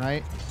kitchen,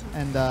 right?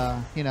 And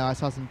you know, I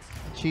saw some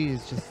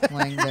cheese just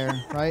laying there,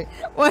 right?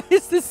 Why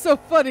is this so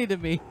funny to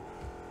me?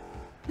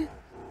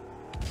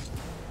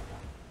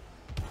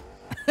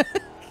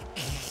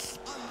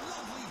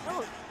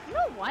 No, you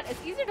know what?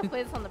 It's easier to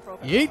play this on the Pro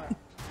Yeet. controller.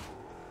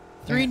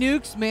 3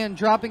 nukes, man.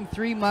 Dropping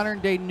 3 modern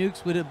day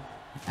nukes would have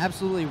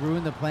absolutely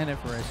ruined the planet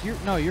for us. You're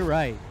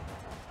right.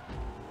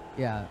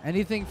 Yeah,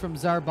 anything from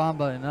Tsar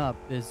Bomba and up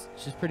is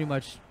just pretty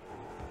much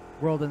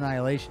world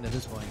annihilation at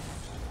this point.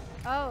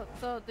 Oh,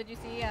 so did you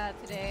see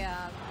today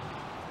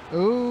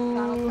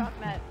Donald Ooh. Trump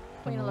met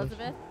Queen Demolition.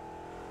 Elizabeth?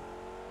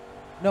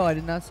 No, I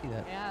did not see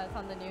that. Yeah, it's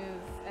on the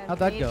news. And How'd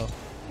that go?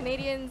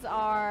 Canadians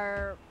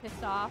are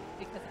pissed off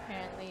because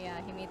apparently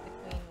he made the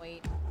Queen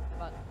wait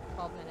about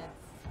 12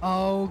 minutes.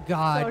 Oh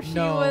God, So she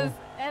no. was,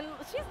 and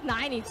she's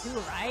 92,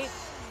 right?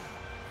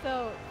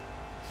 So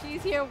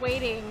she's here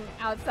waiting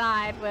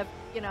outside with,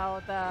 you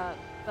know, the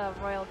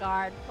Royal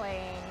Guard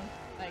playing.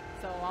 Like,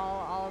 so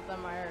all of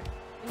them are,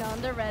 you know,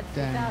 in their red suits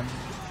Dang. out,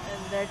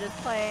 and they're just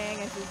playing,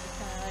 and she's just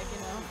kind of like,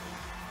 you know,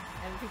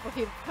 and people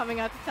keep coming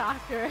out to talk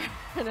to her,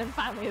 and then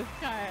finally his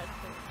car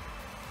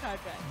drive.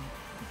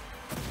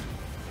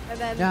 And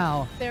then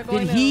Now, they're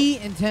going did he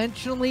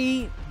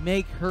intentionally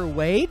make her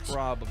wait,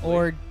 Probably.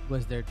 or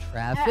was there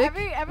traffic?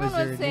 everyone there was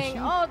an saying,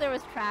 issue? "Oh, there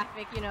was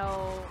traffic," you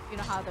know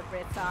how the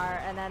Brits are,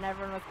 and then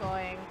everyone was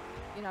going,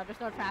 you know, there's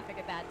no traffic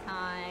at that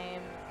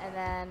time, and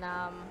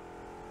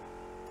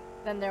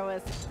then there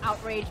was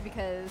outrage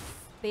because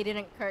they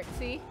didn't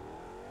curtsy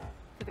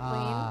to the Ah,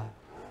 Queen,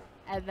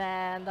 and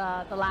then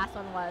the last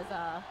one was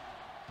oh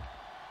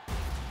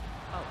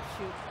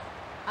shoot,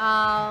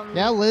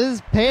 Yeah,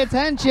 Liz, pay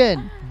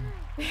attention.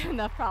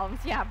 enough problems,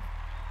 yeah,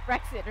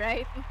 Brexit,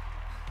 right?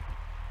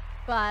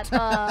 But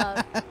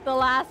the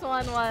last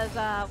one was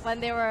when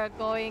they were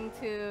going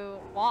to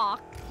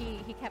walk,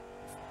 he kept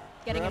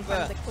getting in Grab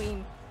front of that. the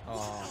Queen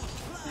Oh.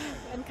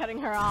 and cutting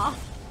her off.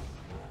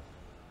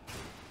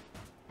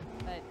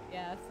 But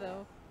yeah,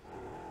 so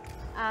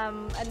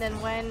and then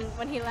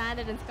when he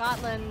landed in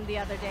Scotland the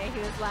other day, he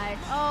was like,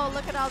 "Oh,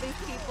 look at all these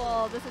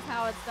people. This is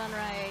how it's done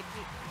right.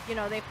 You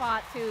know, they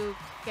fought to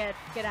get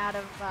out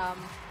of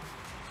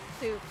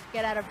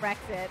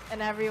Brexit,"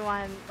 and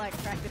everyone like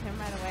corrected him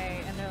right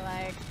away, and they're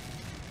like,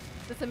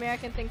 "This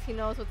American thinks he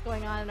knows what's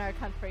going on in our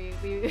country.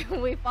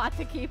 We fought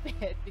to keep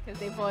it because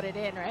they voted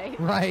in, right?"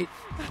 right.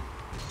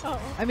 Oh.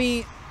 I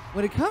mean,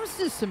 when it comes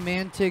to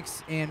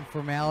semantics and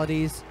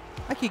formalities,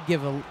 I could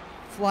give a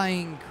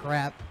flying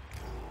crap.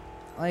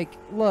 Like,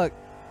 look,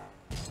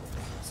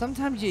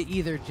 sometimes you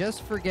either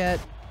just forget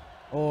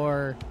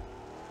or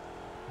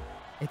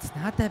it's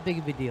not that big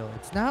of a deal.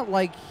 It's not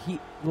like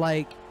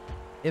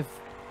if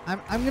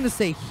I'm going to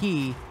say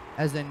he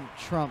as in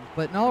Trump,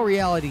 but in all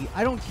reality,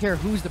 I don't care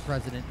who's the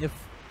president. If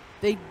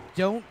they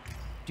don't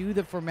do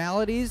the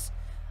formalities,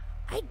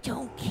 I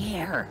don't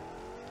care.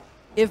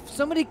 If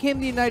somebody came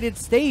to the United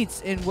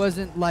States and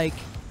wasn't like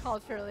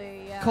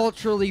Culturally, yeah.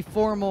 culturally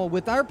formal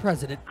with our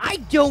president, I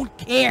don't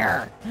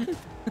care.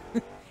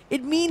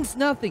 It means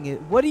nothing.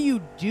 What are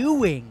you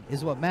doing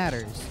is what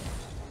matters.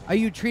 Are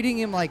you treating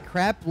him like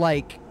crap,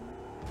 like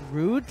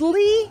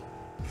rudely?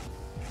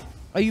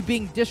 Are you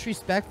being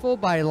disrespectful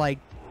by like,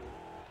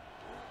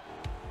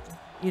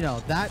 you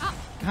know, that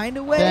kind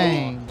of way?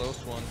 Dang.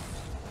 Close one.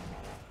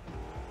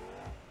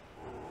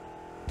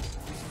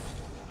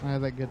 I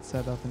have that good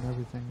setup and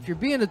everything. If you're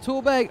being a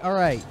tool bag, all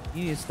right,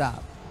 you need to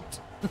stop.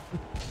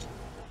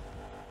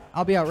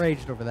 I'll be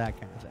outraged over that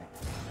kind of thing.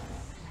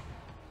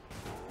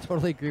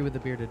 Totally agree with the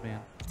bearded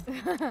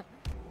man.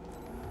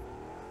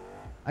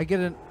 I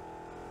get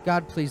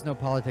God, please, no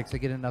politics. I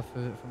get enough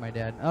of it from my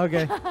dad.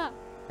 Okay.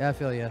 Yeah, I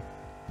feel you.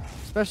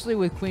 Especially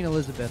with Queen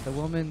Elizabeth, a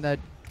woman that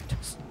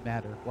doesn't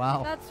matter.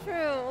 Wow. That's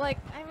true. Like,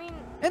 I mean,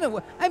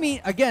 I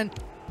mean, again,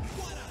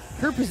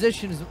 her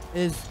position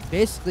is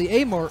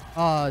basically a more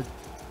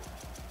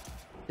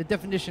the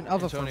definition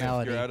of Antonio, a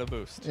formality. you're out of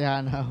boost. Yeah,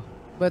 I know.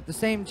 But at the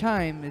same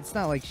time, it's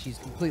not like she's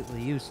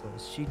completely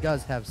useless. She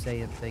does have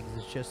say in things.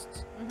 It's just,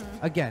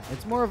 again,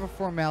 it's more of a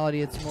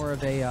formality. It's more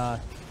of a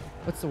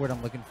what's the word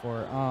I'm looking for?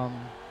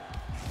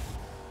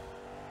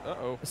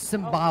 Uh-oh.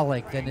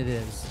 Symbolic than it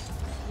is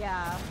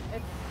yeah.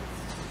 It's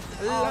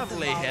all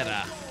Lovely symbolic.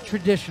 hitter.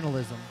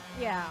 traditionalism.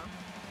 Yeah.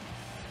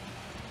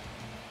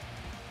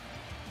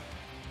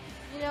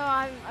 You know,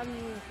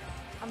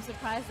 I'm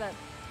surprised that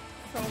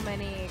so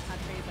many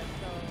countries are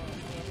still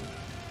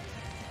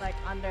like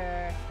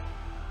under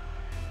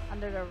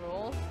the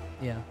rules.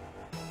 Yeah.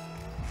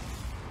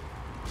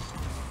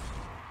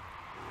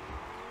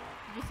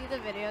 Did you see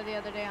the video the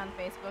other day on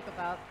Facebook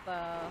about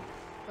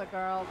the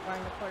girl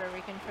wearing the Puerto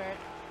Rican shirt?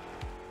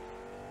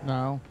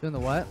 No. Doing the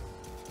what?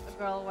 A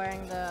girl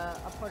wearing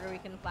a Puerto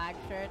Rican flag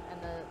shirt, and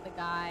the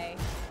guy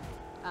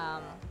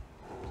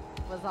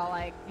was all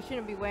like, "You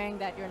shouldn't be wearing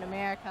that. You're in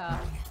America."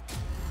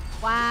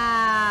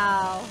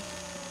 Wow.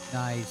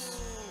 Nice.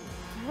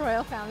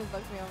 Royal family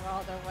booked me over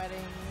all their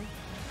weddings.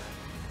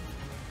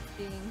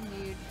 Being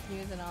huge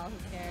news and all.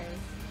 Who cares?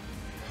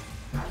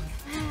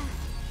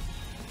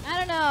 I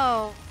don't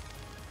know.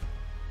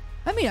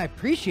 I mean, I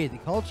appreciate the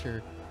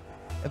culture.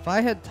 If I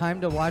had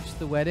time to watch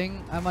the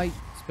wedding, I might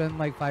spend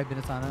like 5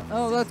 minutes on it.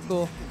 Oh, that's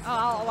cool. Oh,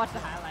 I'll watch the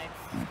highlights.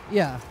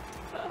 Yeah.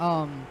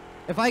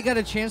 If I got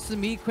a chance to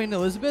meet Queen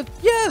Elizabeth,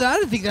 yeah,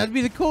 I think that'd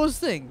be the coolest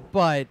thing.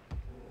 But,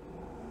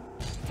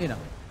 you know,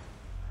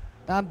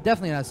 I'm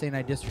definitely not saying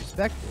I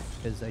disrespect it,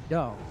 because I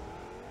don't.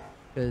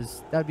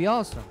 Because that'd be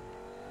awesome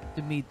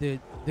to meet the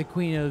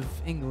Queen of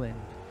England,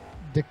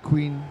 The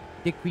Queen.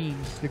 the Queen,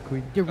 The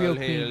Queen. the real All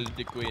hail Queen.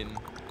 the Queen.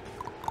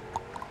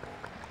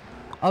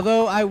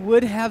 Although I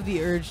would have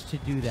the urge to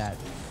do that.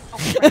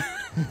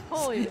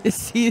 Holy.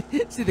 see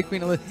the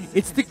Queen Elizabeth.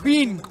 It's the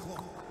Queen.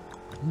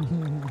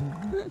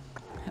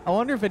 I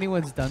wonder if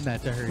anyone's done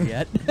that to her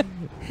yet,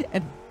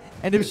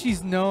 and if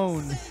she's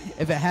known,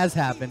 if it has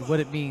happened, what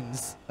it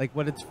means, like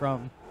what it's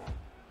from.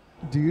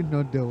 Dude,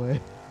 no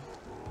delay.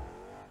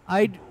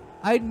 I'd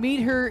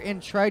meet her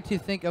and try to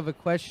think of a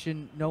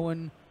question no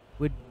one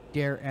would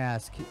dare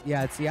ask.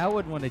 Yeah, see, I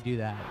wouldn't want to do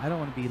that. I don't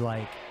want to be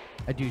like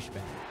a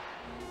douchebag.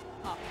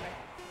 Oh, right.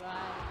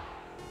 Wow.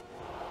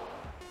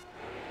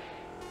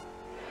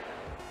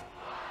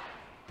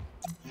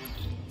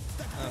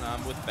 And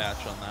I'm with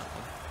Batch on that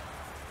one.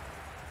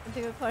 That's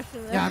a good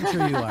question. Yeah, I'm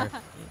sure you are.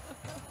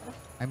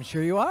 I'm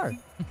sure you are.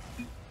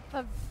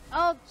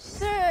 Oh,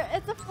 sure.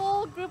 It's a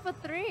full group of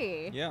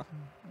 3. Yeah.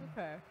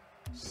 Okay.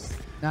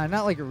 Nah,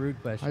 not like a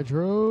rude question.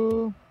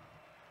 Hydro.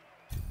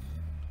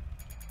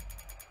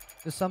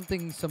 Just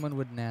something someone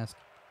wouldn't ask.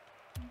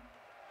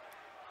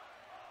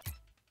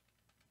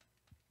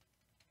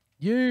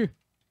 Yeah. Did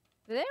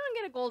anyone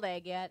get a gold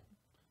egg yet?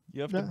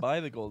 You have to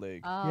buy the gold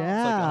egg. Oh. It's like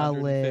Yeah,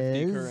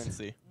 150 Liz.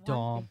 currency. Dumb.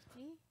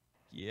 150?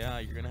 Yeah,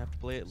 you're gonna have to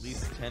play at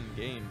least 10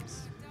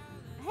 games.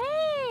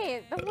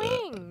 Hey, the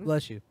wings.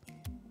 Bless you.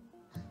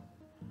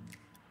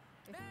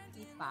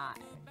 55.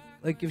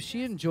 Like if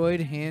she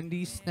enjoyed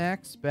handy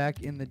snacks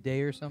back in the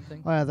day or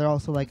something. Oh yeah, they're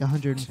also like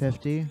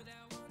 150.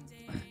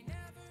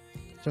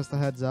 Just a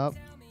heads up.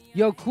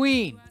 Yo,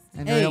 Queen.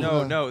 And Hey. they're able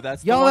No, to- no,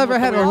 that's the Y'all one ever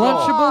with the had a weird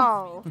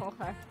ball. Lunchable? Oh,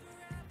 okay.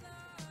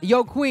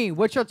 Yo, Queen.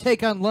 What's your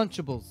take on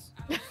Lunchables?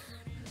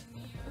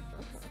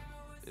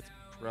 It's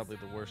probably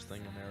the worst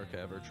thing America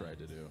ever tried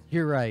to do.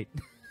 You're right.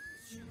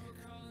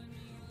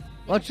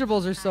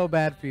 Lunchables are so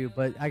bad for you,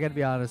 but I gotta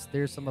be honest.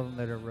 There's some of them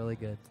that are really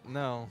good.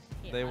 No,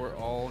 they were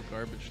all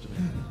garbage to me.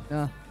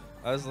 No,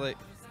 I was like,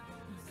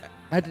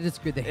 I have to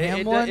disagree. The It- ham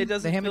it do- one, it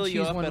doesn't the ham and fill you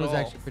cheese up one at was all.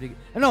 actually pretty good.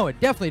 No, it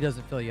definitely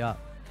doesn't fill you up.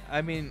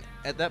 I mean,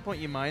 at that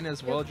point, you might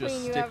as well just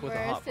Queen, you stick with a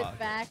ever hot sit pocket.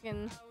 back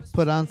and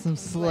Put on some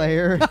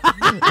Slayer.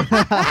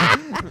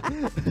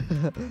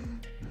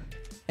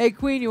 Hey,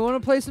 Queen, you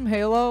want to play some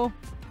Halo?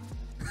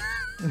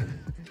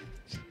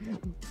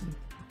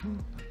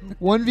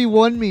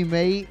 1v1 me,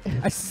 mate.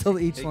 I still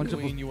eat Hey, Lunchables.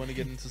 Queen, you want to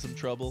get into some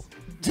trouble?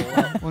 Pull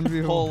out,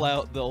 1v1. pull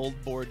out the old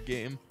board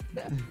game.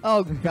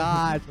 Oh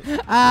God,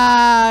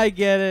 I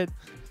get it.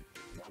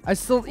 I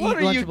still eat What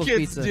are you Lunchables kids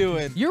pizza.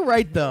 doing? You're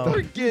right though.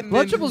 We're getting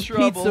Lunchables into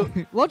trouble.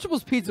 pizza.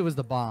 Lunchables pizza was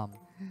the bomb.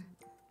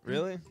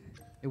 Really?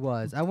 It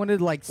was. I wanted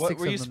like What, 6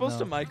 were of you them, supposed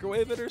to though.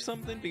 microwave it or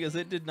something? Because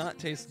it did not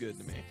taste good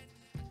to me.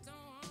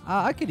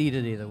 I could eat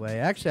it either way.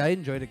 Actually, I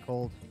enjoyed it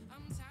cold.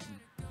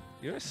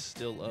 You know what I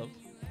still love?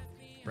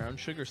 Brown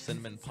sugar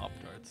cinnamon Pop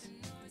Tarts.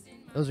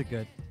 Those are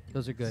good.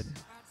 Those are good.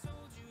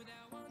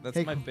 That's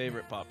Hey, my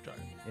favorite Pop Tart.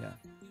 Yeah.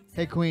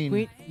 Hey, Queen.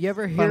 Queen, you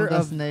ever Final hear of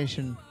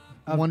Destination.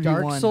 of 1v1.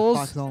 Dark Souls?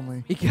 Fox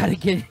only. You gotta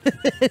get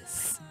into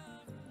this.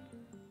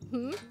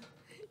 Hmm?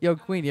 Yo,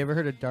 Queen, you ever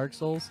heard of Dark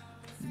Souls?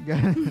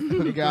 Guys.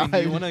 Queen, do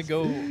you want to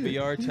go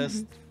VR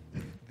test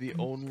the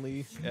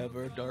only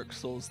ever Dark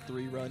Souls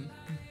 3 run?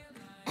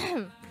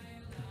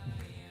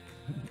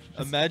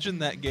 Imagine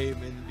that game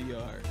in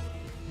VR.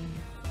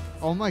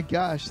 Oh my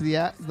gosh,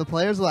 the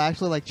players will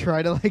actually like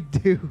try to like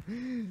do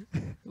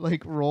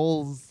like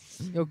rolls.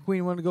 Yo,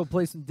 Queen, want to go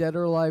play some Dead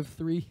or Alive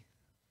 3?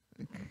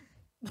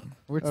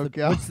 What's Oh, the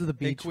God. what's the Hey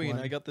beach Queen, one?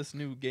 I got this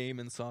new game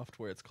in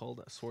software. It's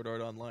called Sword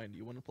Art Online. Do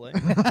you want to play?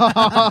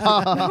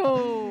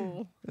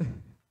 Oh.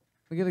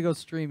 We're gonna go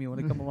stream. You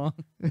want to come along?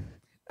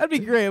 That'd be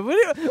great. What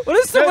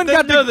if someone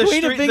got no, the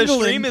Queen of the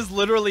England? stream is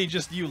literally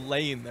just you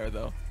laying there,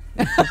 though.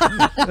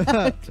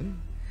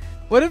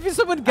 What if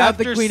someone got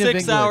After the Queen of 6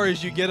 England?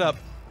 hours, you get up.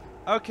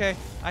 Okay,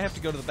 I have to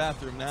go to the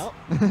bathroom now.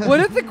 What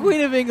if the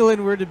Queen of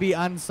England were to be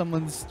on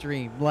someone's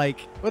stream?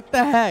 Like, what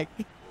the heck?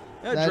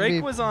 Yeah, That'd Drake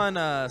be- was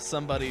on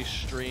somebody's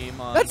stream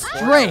on That's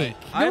Fortnite. Drake.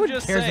 No I'm one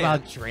just cares saying.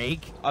 about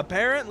Drake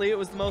Apparently, it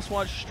was the most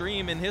watched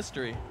stream in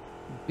history.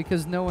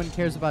 because no one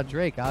cares about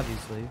Drake.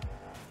 Obviously,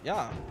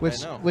 Yeah,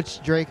 Which I know.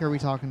 which Drake are we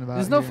talking about?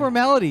 there's no here?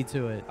 formality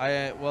to it.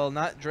 Well,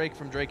 not Drake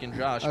from Drake and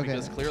Josh, Okay.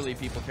 because clearly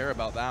people care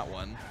about that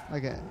one.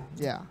 Okay,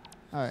 yeah.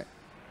 All right.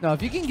 No,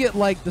 if you can get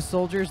like the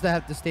soldiers that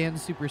have to stand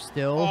super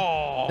still,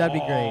 Oh, that'd be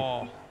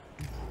great.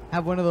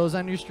 Have one of those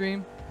on your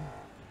stream.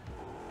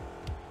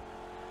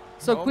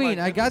 So Oh my Queen,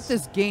 I got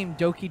goodness. this game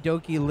Doki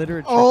Doki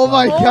Literature. Oh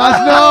my Club.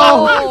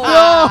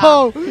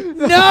 God!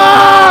 No!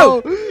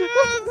 No!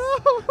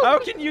 How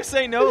can you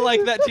say no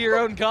like that to your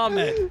own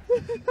comment?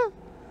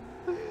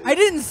 I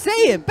didn't say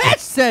it. Batch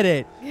said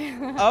it.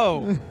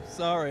 Oh,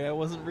 sorry, I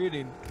wasn't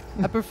reading.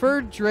 I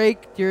preferred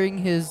Drake during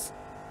his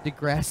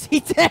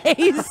Degrassi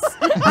days.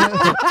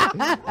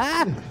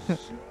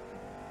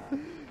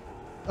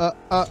 Oh,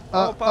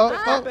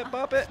 pop it,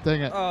 pop it.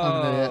 Dang it!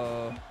 I'm an idiot.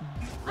 Oh, I right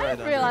just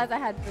under realized I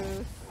had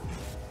boost.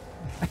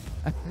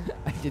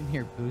 I didn't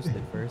hear boost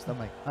at first. I'm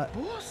like,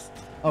 Boost.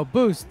 oh,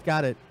 boost.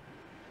 Got it.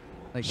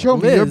 Like, Show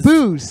me your Liz,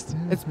 boost.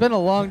 It's been a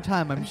long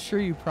time. I'm sure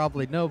you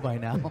probably know by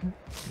now.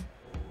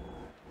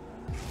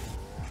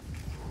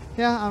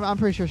 Yeah, I'm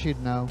pretty sure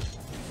she'd know.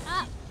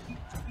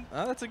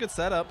 Oh, that's a good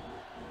setup.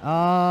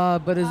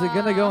 But is it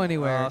gonna go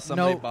anywhere? Oh,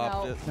 somebody Nope.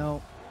 bopped Nope. it.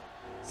 No.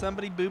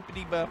 Somebody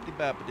boopity boppity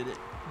boppity it.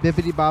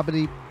 Bippity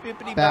boppity.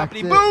 Boopity Backed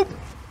boppity it.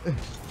 boop.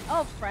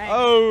 Oh, Frank.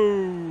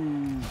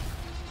 Oh.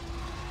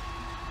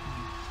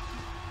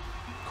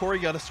 Corey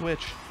got a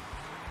switch.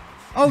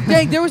 Oh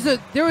dang! There was a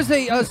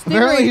Apparently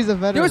stingray. he's a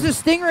veteran. There was a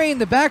stingray in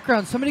the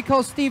background. Somebody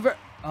called Steve.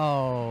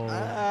 Oh.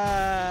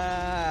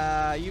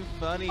 Ah, you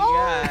funny Oh.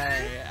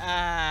 guy.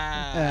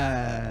 Ah.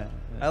 Uh,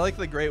 I like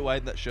the great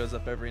white that shows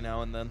up every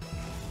now and then.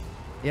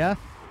 yeah.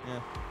 Yeah.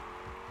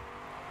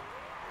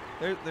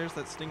 There's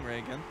that stingray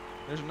again.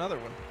 There's another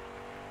one.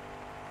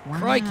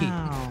 Crikey.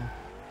 Wow.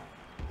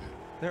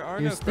 There are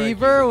You're no Steve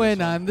crikeys in Irwin.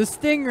 this one. I'm the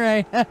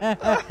stingray.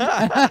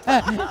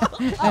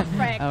 Oh,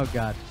 Frank. Oh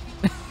god.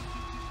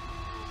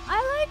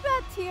 I like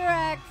that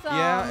T-Rex.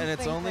 Yeah, and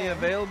it's thing only there.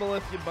 available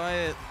if you buy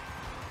it.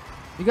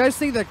 You guys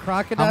think that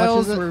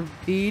crocodiles it? were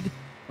peed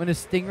when a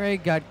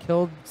stingray got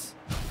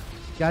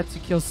to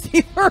kill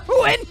Steve Irwin?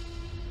 What?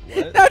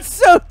 That's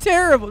so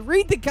terrible.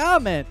 Read the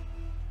comment.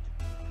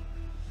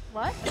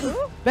 What?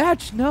 Who?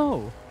 Batch,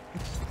 no.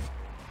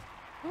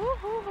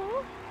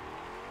 Who?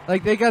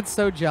 Like they got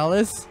so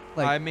jealous.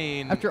 Like I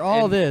mean, after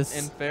all this.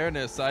 in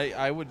fairness,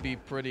 I would be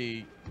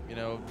pretty,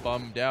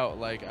 bummed out.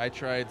 Like I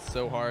tried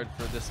so hard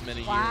for this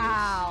many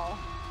Wow.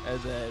 years,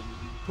 and then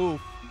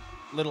poof,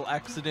 little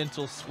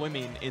accidental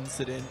swimming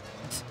incident.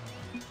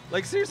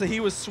 Like seriously, he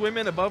was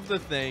swimming above the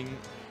thing,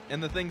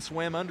 and the thing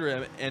swam under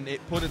him, and it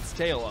put its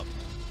tail up.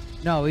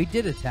 No, he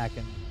did attack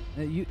him.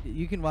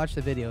 You can watch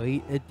the video.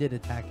 It did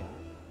attack him.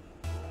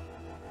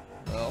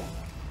 Well,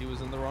 he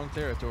was in the wrong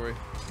territory.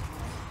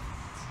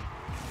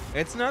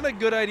 It's not a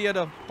good idea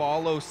to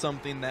follow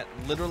something that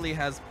literally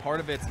has part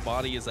of its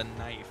body as a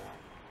knife.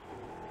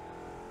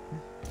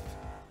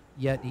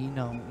 Yet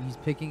he's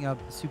picking up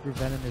super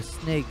venomous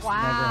snakes, never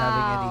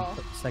Wow.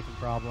 having any second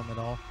problem at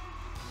all.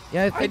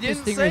 Yeah, I I think the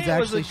didn't say stingray's it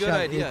was a actually good shot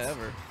idea its,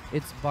 ever.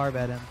 its barb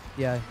at him.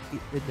 Yeah,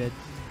 it did.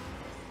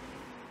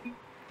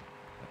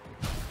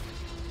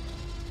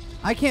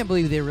 I can't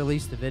believe they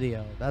released the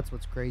video. That's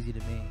what's crazy to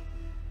me.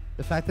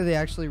 The fact that they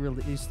actually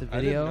released the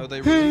I didn't know video.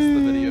 they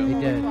released the video.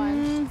 They did. Which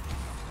one?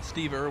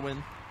 Steve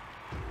Irwin.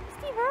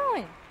 Steve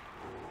Irwin.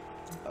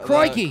 The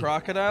Crikey.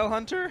 Crocodile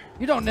Hunter?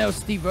 You don't know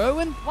Steve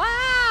Irwin?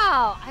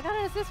 Wow. I got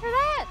an assist for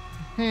that.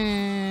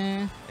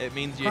 It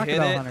means you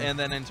Crocodile hit it, Hunter. and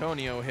then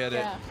Antonio hit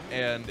Yeah. it,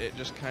 and it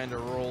just kind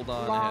of rolled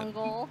on Long it.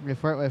 goal. Wait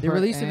for it, wait They for it,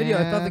 released the video.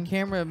 I thought the and-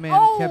 cameraman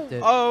Oh! kept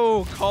it.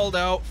 Oh, called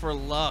out for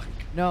luck.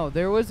 No,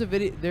 there was a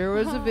video. There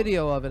was a Oh.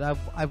 video of it.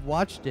 I've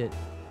watched it.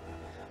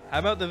 How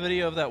about the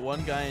video of that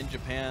one guy in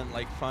Japan,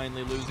 like,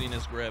 finally losing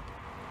his grip?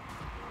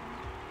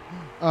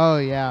 Oh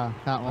yeah,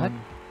 that What?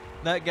 one.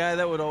 That guy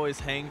that would always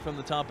hang from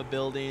the top of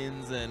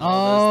buildings and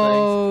all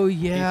those Oh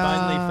things. yeah. He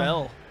finally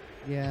fell.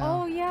 Yeah.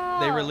 Oh yeah.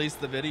 They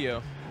released the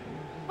video.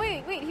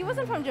 Wait. He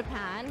wasn't from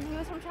Japan. He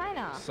was from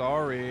China.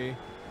 Sorry.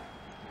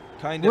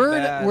 Kind of We're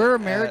bad we're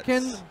at-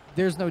 American.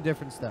 There's no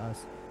difference to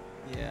us.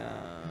 Yeah.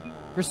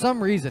 For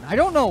some reason, I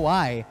don't know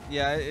why.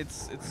 Yeah,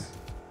 it's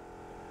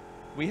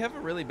We have a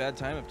really bad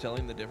time of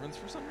telling the difference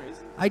for some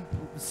reason.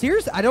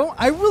 Seriously,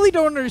 I really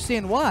don't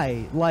understand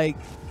why. Like,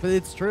 but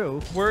it's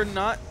true. We're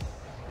not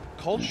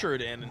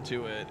cultured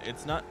into it.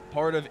 It's not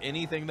part of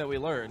anything that we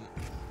learn.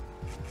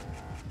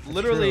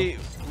 Literally,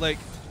 like,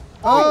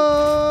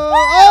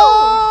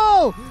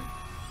 Oh!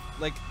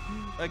 like,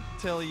 I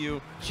tell you,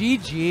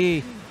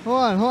 GG. Hold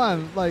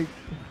on. Like,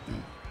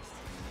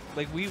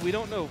 we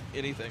don't know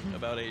anything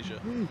about Asia.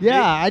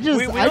 yeah, we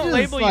don't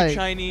label like, you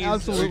Chinese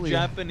absolutely or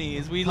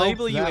Japanese. We help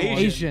label you that one. Asian.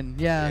 Asian,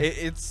 yeah.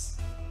 It's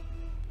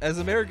as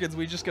Americans,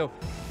 we just go,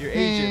 "You're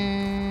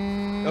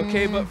Asian."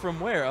 Okay, but from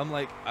where? I'm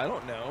like, I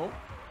don't know.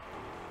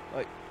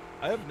 Like,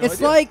 I have no It's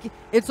idea. like,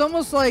 it's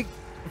almost like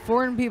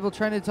foreign people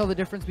trying to tell the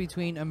difference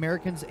between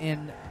Americans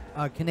and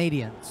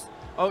Canadians.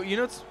 Oh, you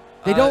know, it's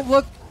They don't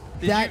look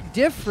did that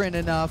different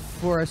enough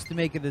for us to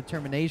make a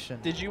determination.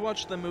 Did you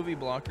watch the movie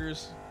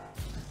Blockers?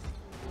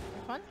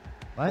 Which one?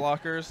 What?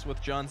 Blockers with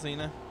John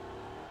Cena.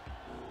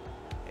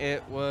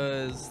 It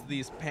was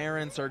these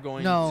parents are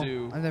going No,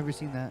 to I've never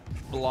seen that.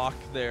 block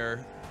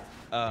their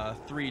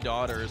 3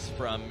 daughters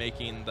from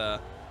making the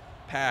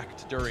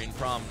pact during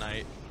prom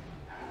night.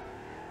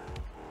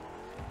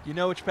 You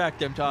know which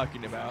pact I'm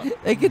talking about.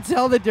 They could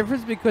tell the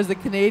difference because the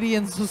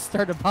Canadians will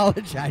start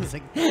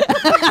apologizing.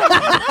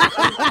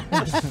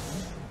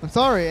 I'm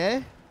sorry,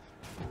 eh?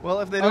 Well,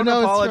 if they Oh, don't no,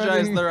 it's apologize,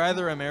 running. they're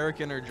either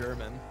American or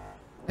German.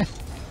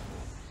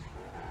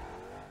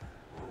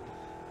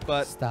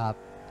 But Stop.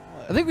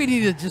 I think we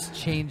need to just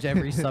change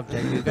every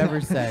subject we've ever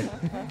said.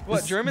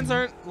 what? Germans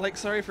aren't like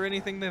sorry for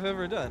anything they've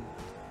ever done.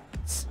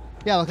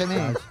 Yeah, look at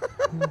me.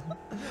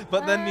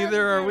 But then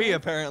neither are we Germans.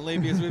 apparently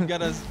because we've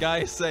got a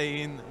guy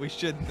saying we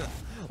should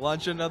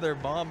launch another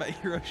bomb at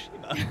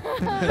Hiroshima.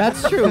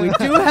 That's true. We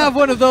do have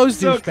one of those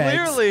So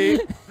douchebags. clearly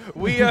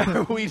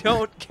we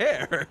don't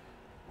care.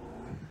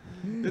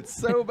 It's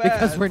so bad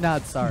Because we're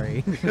not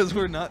sorry. because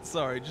we're not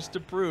sorry. Just to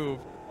prove.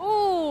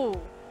 Ooh.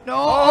 No.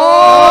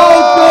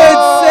 Oh, good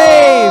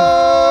save.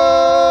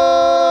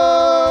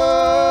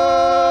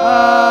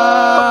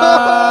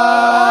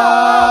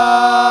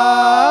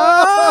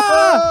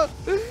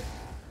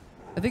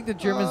 I think the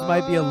Germans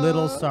might be a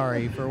little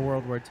sorry for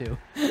World War II.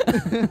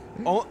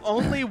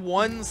 Only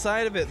one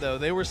side of it though.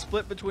 They were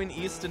split between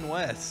East and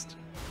West.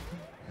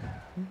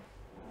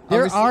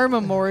 There Obviously- are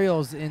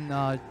memorials in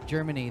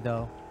Germany,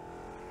 though.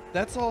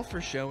 That's all for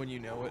show, and you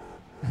know it.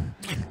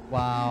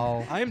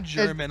 Wow. I'm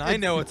German. I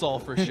know it's all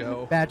for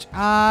show. Batch.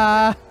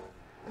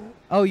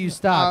 Oh, you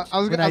stopped. I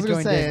was when gonna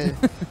joined say. in.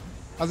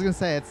 I was gonna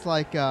say it's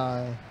like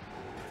the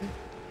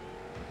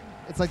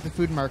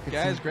food markets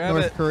Guys, in grab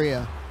North it.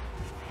 Korea.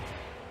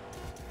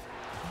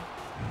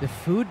 The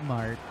food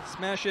mart.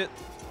 Smash it.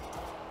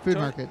 Food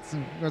Tony- markets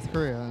in North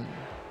Korea.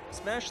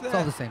 Smash It's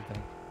all the that. same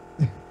thing.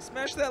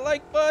 Smash that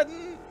like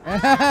button.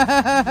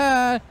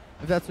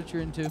 If that's what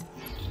you're into.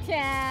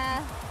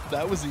 Yeah.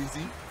 That was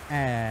easy.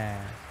 Ah.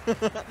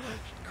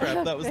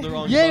 Crap, that was the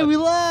wrong Yay, button. we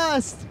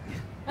lost!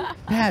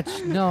 Patch,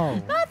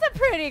 no. That's a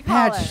pretty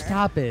color Patch,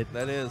 stop it.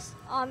 That is.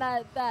 on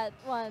that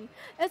one.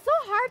 It's so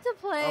hard to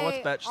play Oh, what's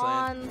Batch saying?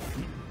 on.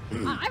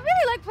 I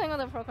really like playing on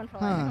the Pro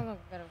Controller. I think Huh. I'm gonna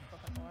get a Pro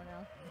Controller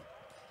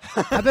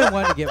now. I've been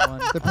wanting to get one.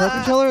 The Pro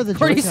Controller or the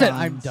Courtney said,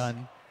 Joy-Cons? "I'm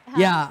done." Huh?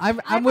 Yeah, I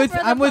I'm with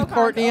prefer the Pro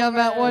Courtney on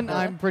that Controller one. over-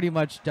 I'm pretty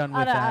much done Oh,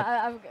 with no,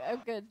 that. I'm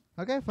good.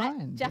 Okay,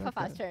 fine. Jeff, a Okay.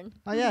 fast turn.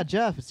 Oh yeah,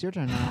 Jeff, it's your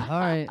turn now. All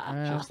right.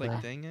 Just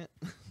like, dang it.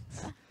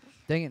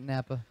 dang it,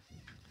 Napa.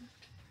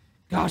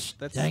 Gosh,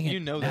 That's dang it. you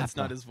know that's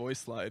Napa. not his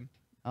voice line.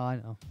 Oh, I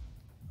know.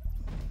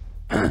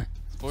 His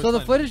voice So the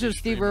line footage was of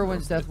Steve extremely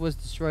Irwin's appropriate. death was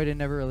destroyed and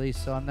never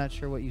released, so I'm not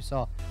sure what you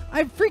saw.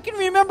 I freaking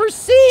remember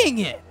seeing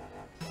it.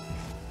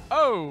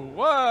 Oh,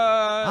 what?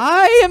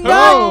 I am Who?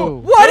 not.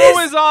 What Who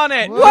is? is on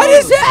it? What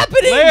is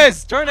happening?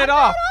 Liz, turn it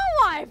off.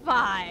 No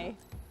Wi-Fi.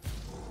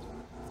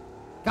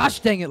 Gosh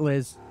dang it,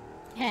 Liz.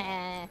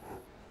 I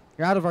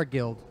You're out of our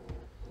guild.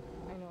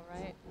 know,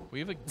 right? We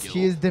have a guild.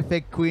 She is the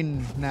fake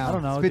queen now. I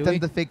don't know, Spit do on we?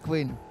 the fake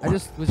queen. I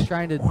just was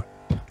trying to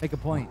make a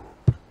point.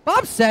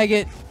 Bob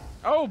Saget.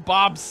 Oh,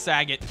 Bob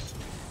Saget.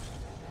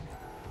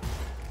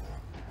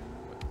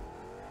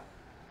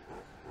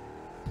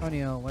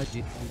 Antonio,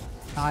 Wedgie,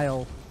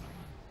 Kyle.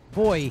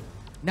 Boy.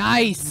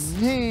 Nice.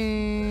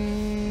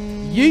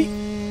 Yeet.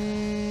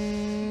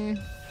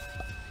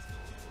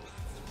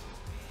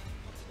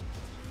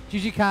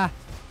 GG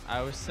I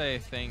always say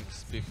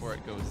thanks before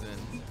it goes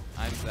in.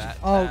 I'm that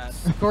Oh, bad.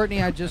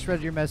 Courtney, I just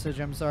read your message.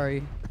 I'm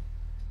sorry.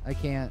 I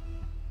can't.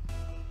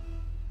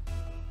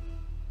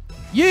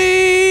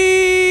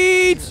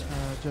 Yeet!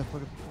 Jeff,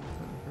 what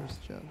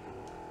first, Jeff?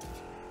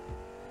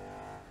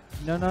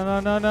 No, no, no,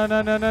 no, no,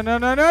 no, no, no, no,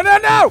 no, no, no,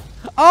 no!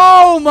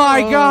 Oh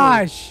my Oh.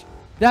 gosh!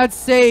 That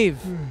save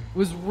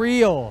was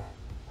real.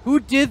 Who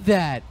did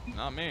that?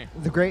 Not me.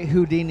 The great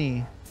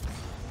Houdini.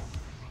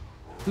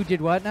 Who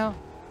did what now?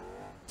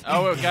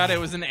 Oh, God, it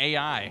was an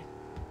AI.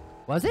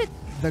 Was it?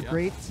 The Yeah.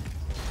 great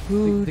The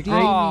Houdini.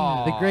 great,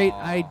 Aw. the great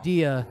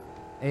idea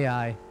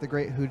AI. The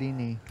great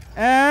Houdini.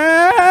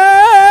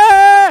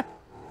 Ah!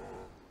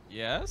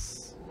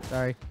 Yes?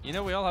 Sorry. You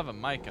know, we all have a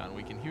mic on.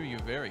 We can hear you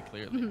very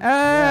clearly.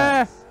 Ah!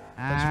 Yes.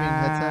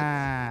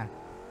 Ah.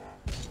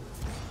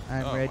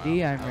 I'm Oh,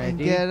 ready. wow. I'm And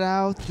ready. get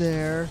out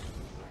there.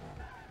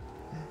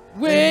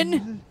 Win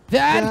And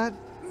that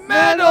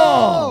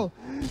medal!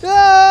 medal!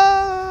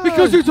 Ah!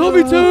 Because you told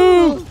me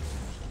to!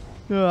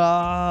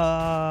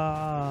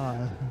 Ah.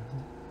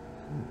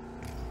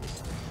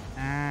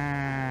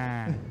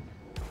 Ah.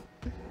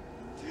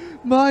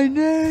 My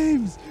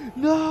name's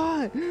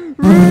not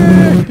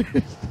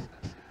Rick.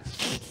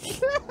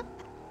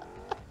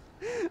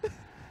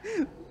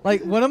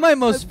 Like, one of my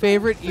most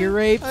favorite ear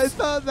rapes. I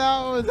thought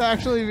that was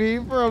actually me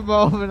for a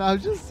moment. I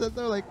was just sitting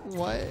there like,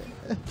 what?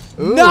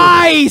 Ooh.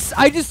 Nice!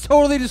 I just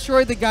totally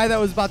destroyed the guy that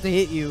was about to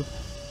hit you.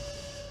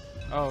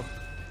 Oh,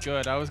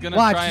 good. I was gonna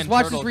Watch, try just and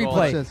watch turtle this goal. replay.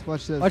 Watch this.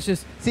 Watch this. Watch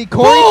this. See,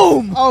 Corey.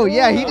 Boom! Oh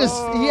yeah, he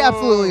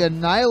absolutely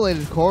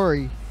annihilated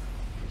Corey.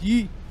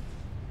 Yeet.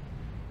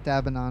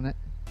 Dabbing on it.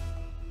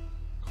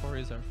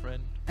 Corey's our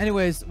friend.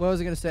 Anyways, what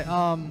was I gonna say?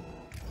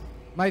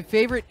 My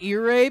favorite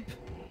ear rape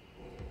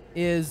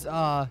is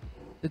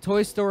the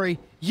Toy Story.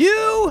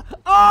 You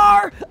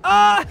are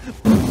I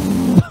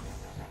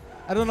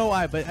don't know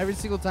why, but every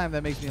single time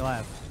that makes me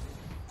laugh.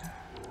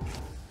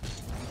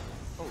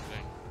 Oh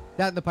dang.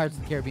 That and the Pirates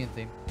of the Caribbean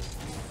theme.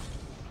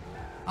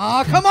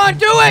 Ah, come on,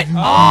 do it!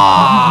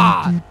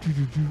 Ah!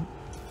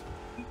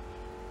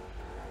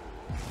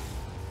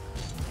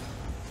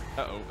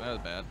 Uh-oh, that was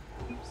bad.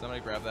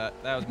 Somebody grab that.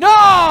 That was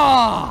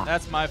No!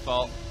 That's my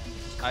fault.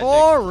 I take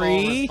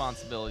Corey. full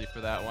responsibility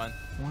for that one.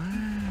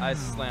 Wow. I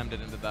slammed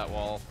it into that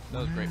wall. That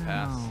was a great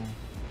pass.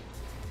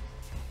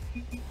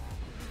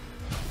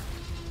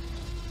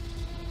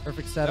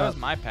 Perfect That setup.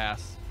 was my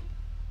pass.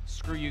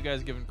 Screw you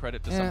guys giving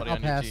credit to Eh, somebody I'll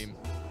on pass. your team.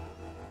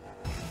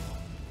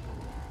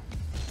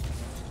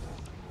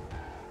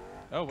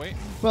 Oh, wait.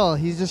 Well,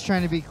 he's just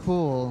trying to be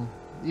cool.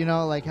 You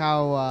know, like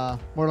how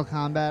Mortal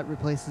Kombat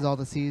replaces all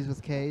the C's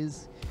with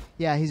K's.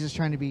 Yeah, he's just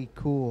trying to be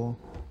cool.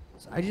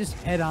 So I just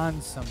head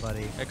on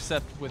somebody.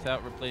 Except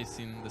without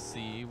replacing the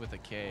C with a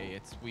K.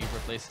 We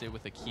replaced it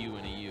with a Q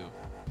and a U.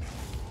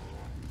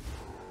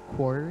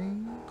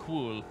 Quartering?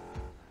 Cool.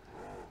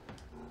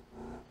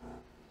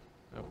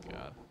 Oh,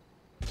 God.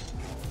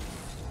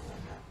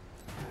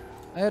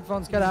 My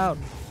headphones cut out.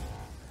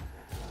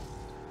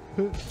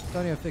 Don't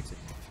even fix it.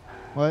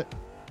 What?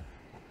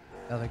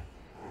 Nothing.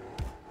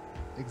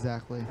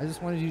 Exactly. I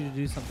just wanted you to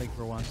do something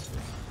for once.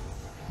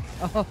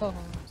 Oh,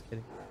 just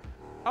kidding.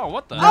 Oh,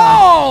 what the?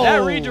 Oh!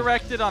 That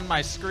redirected on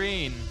my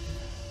screen.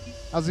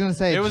 I was gonna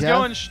say, It was Jeff,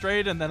 going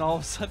straight and then all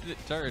of a sudden it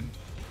turned.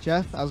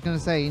 Jeff, I was gonna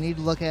say you need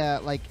to look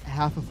at like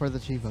half of for the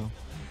Chivo.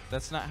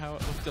 That's not how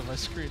it looked on my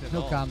screen at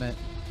No all. comment.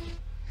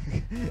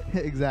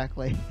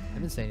 Exactly. I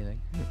didn't say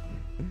anything.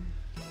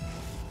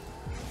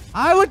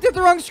 I looked at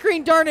the wrong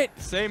screen, darn it!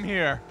 Same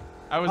here.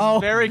 I was Oh.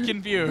 very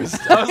confused.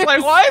 I was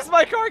like, why is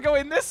my car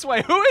going this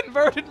way? Who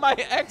inverted my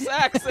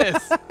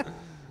x-axis?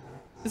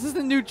 This is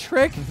the new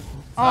trick.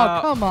 Oh,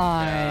 come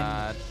on.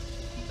 God.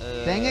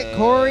 Dang it,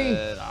 Corey.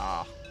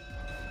 Ah.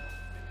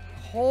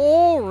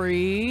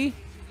 Corey.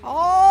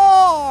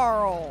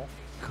 Carl.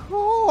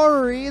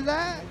 Corey,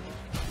 that.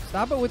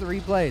 Stop it with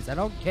replays. I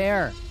don't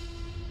care.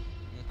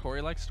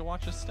 Corey likes to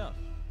watch his stuff.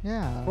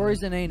 Yeah.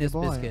 Corey's an anus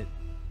boy. biscuit.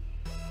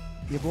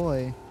 Your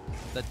boy.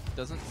 That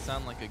doesn't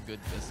sound like a good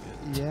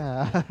biscuit.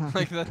 Yeah.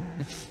 Like that.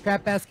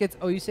 Crap baskets.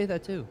 Oh, you say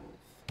that too.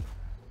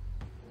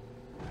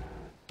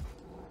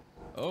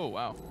 Oh,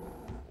 wow.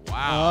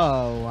 Wow.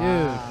 Oh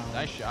wow.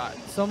 Nice shot.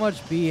 So much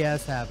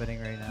BS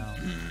happening right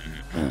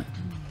now.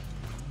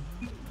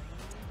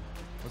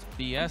 What's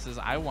BS is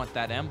I want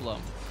that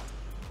emblem.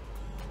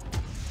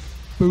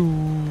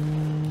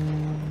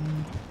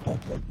 Boom.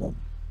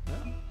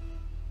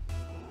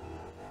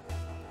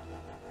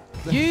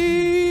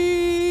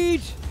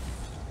 Yeet!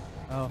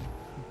 Oh,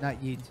 not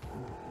yeet.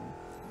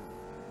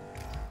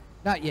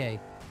 Not yay.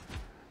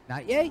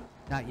 Not yay?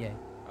 Not yay.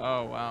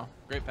 Oh, wow.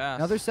 Great pass.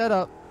 Another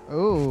setup.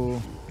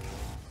 Oh.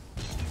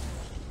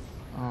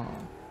 Oh.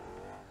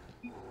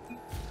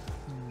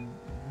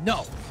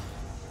 No.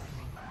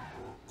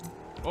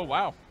 Oh,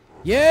 wow.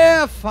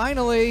 Yeah,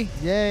 finally.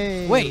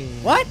 Yay. Wait,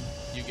 what?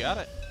 You got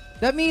it.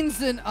 That means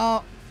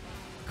that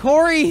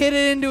Corey hit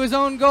it into his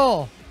own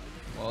goal.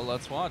 Well,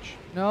 let's watch.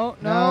 No,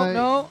 No, no,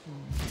 no.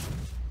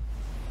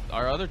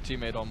 Our other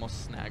teammate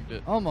almost snagged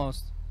it.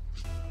 Almost.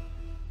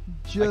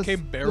 Just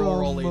came barrel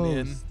rolling in.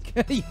 almost.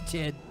 You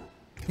did.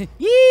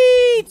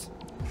 Yeet!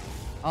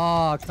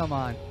 Oh, come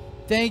on.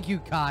 Thank you,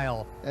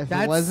 Kyle. If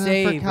that it wasn't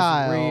save for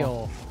Kyle, is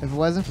real. if it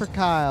wasn't for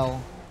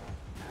Kyle,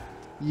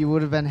 you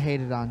would have been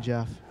hated on,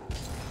 Jeff.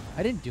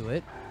 I didn't do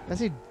it. Yes,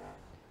 he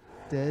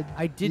did.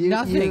 I did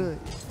nothing.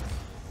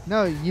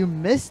 No, you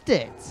missed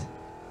it.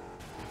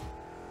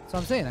 So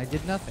I'm saying I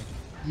did nothing.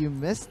 You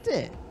missed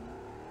it.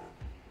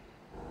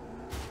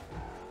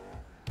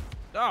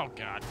 Oh,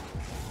 God.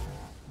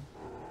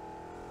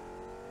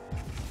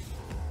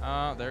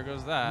 There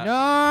goes that.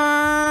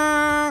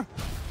 No.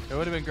 It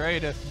would have been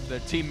great if the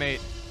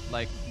teammate,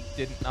 like,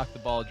 didn't knock the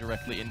ball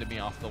directly into me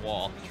off the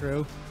wall.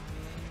 True.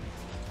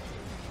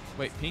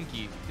 Wait,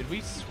 Pinky, did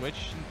we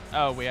switch?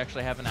 Oh, we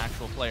actually have an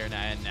actual player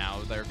now, and now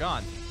they're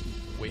gone.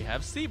 We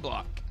have C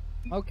Block.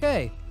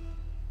 Okay.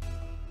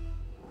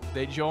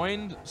 They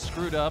joined,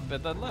 screwed up,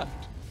 and then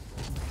left.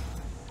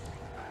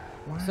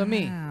 So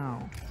me.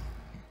 Wow.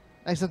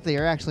 Except they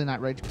are actually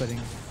not rage quitting.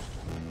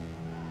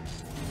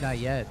 Not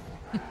yet.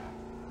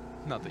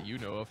 Not that you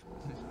know of.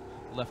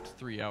 Left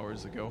 3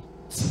 hours ago.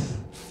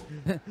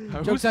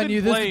 Joke's Who's on been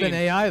you, this has been playing?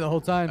 AI the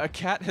whole time. A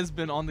cat has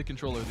been on the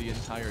controller the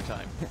entire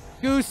time.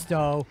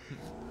 Gusto.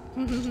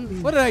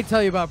 What did I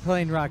tell you about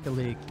playing Rocket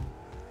League?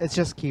 It's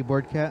just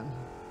keyboard cat.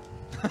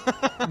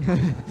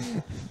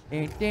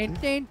 Din, din,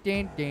 din,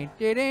 din, din,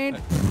 din, din.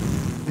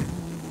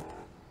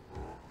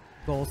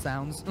 Goal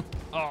sounds.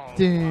 Oh.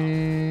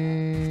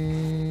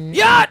 Ding.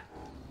 Yacht!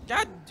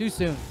 God, Too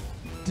soon.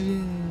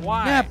 Ding.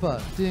 why?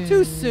 Nappa. Ding.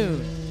 Too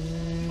soon.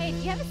 Hey, do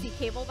you have a sea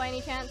cable by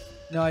any chance?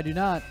 No, I do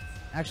not.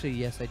 Actually,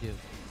 yes, I do.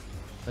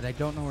 But I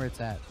don't know where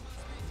it's at.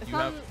 It's You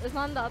on, have- it's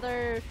on the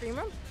other stream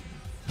room.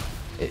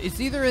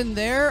 It's either in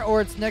there or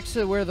it's next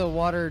to where the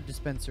water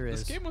dispenser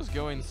is. This game was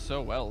going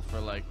so well for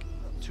like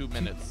 2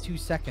 minutes. 2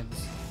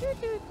 seconds.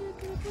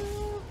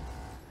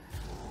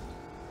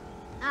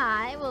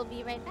 I will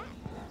be right back.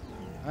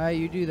 All right,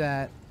 you do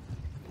that.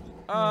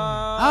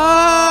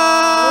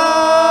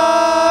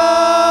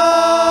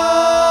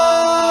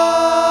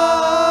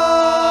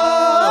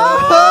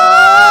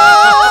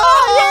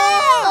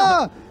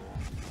 Ah!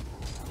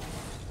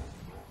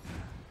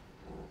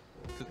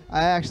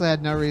 I actually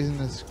had no reason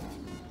to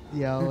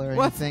yell or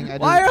What? anything.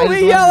 Why are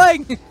we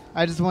yelling?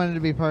 I just wanted to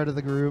be part of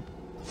the group.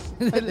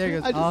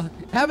 There goes. I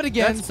just- Have it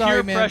again. That's Sorry,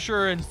 peer man.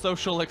 pressure and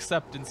social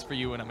acceptance for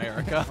you in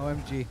America.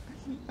 OMG.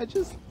 I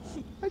just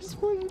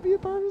wanted to be a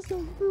part of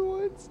something for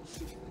once.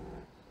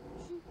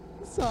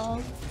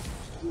 Sob.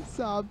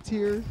 Sob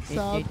tear.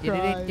 Sob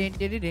cry.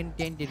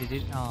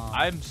 Aw.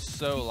 I'm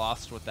so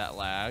lost with that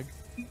lag.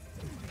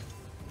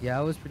 Yeah,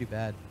 it was pretty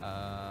bad.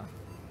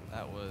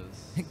 That was.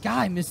 God,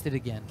 I missed it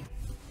again.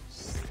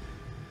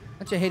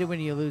 Don't you hate it when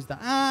you lose the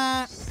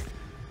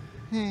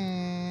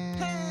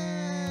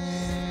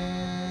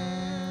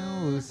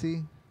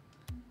Lucy.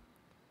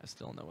 I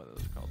still know what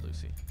those are called,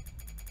 Lucy.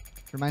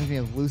 Reminds me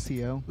of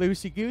Lucio.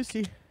 Loosey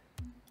goosey.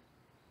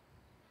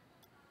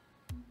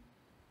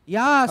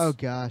 Yes. Oh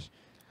gosh.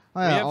 Oh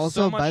We yeah, have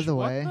also so by much- the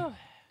what way,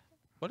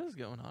 what is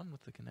going on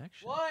with the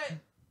connection? What?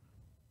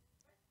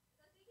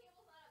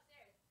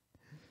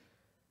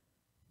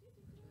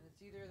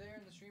 It's either there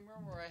in the stream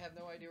room or I have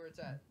no idea where it's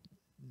at.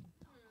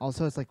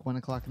 also it's like 1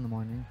 o'clock in the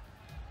morning.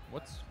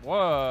 What's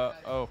what?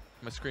 Oh,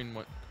 my screen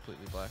went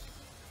completely black.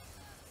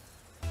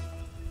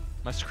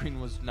 My screen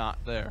was not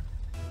there.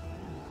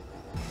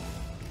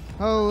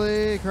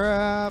 Holy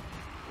crap.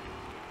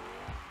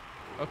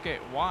 Okay,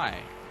 why?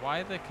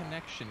 Why the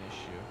connection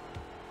issue?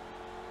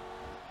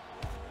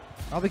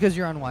 All because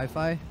you're on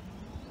Wi-Fi.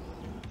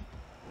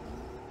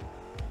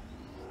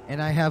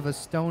 And I have a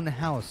stone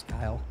house,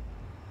 Kyle.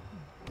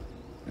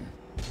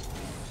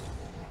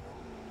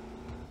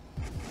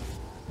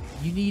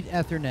 You need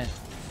Ethernet.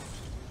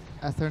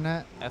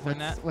 Ethernet?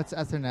 Ethernet? What's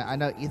Ethernet? I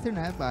know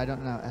Ethernet, but I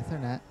don't know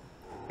Ethernet.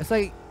 It's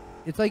like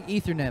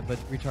Ethernet but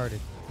retarded.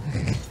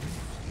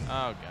 Oh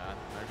god,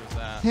 there goes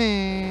that.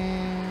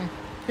 Hey.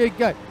 Hey,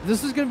 guys,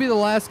 this is gonna be the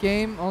last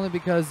game only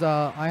because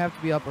I have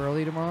to be up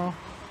early tomorrow.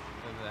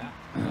 There's that.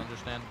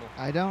 Understandable.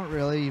 I don't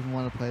really even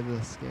want to play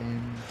this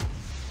game.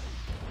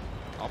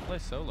 I'll play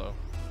solo.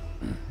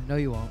 No,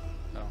 you won't.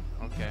 Oh,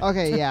 okay.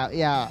 Okay,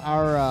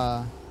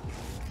 yeah.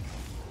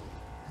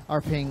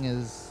 Our ping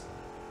is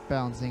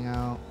balancing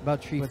out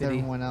About tree with fitty.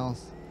 everyone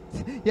else.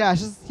 Yeah,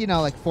 it's just,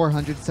 like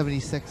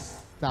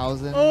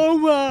 476,000. Oh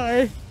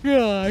my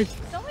gosh.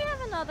 Don't we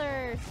have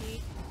another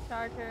seat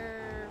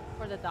charger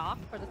for the dock,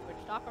 for the switch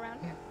dock around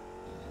here?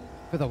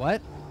 For the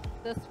what?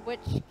 The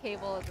switch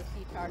cable is a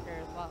C charger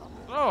as well.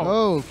 Oh.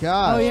 Oh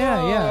gosh. Oh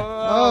yeah, yeah.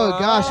 Oh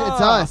gosh,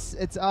 it's us.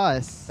 It's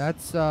us.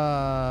 That's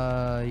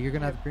you're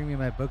gonna have to bring me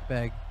my book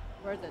bag.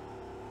 Where is it?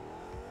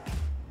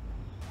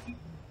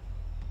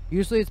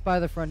 Usually it's by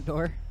the front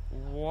door.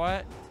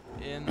 What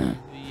in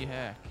the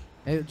heck?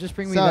 Hey, just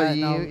bring me So that.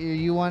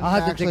 you want I'll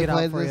to have to dig actually it out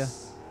play for ya.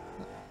 this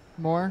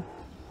more?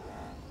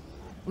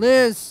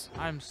 Liz.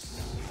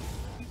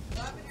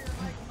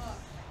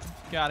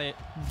 Got it.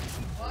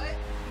 What?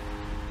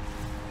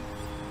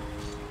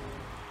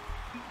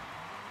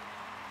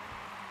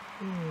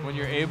 When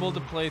you're able to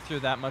play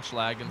through that much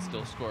lag and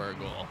still score a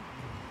goal.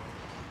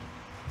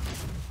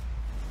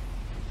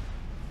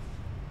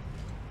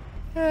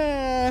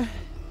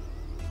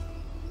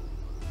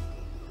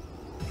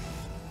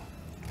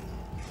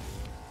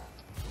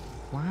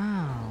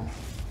 Wow.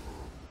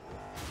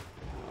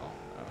 Oh,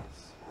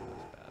 that's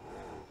bad.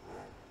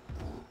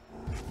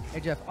 Hey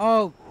Jeff.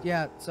 Oh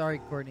yeah. Sorry,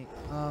 Courtney.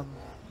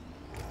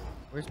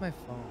 Where's my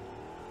phone?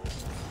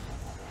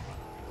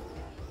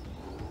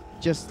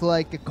 Just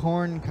like a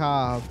corn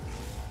cob.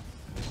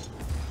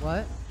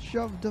 What?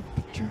 Shoved up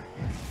a tree.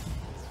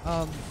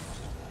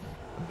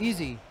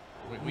 Easy.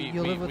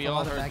 You'll live with We a all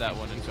lot of heard that vacuum.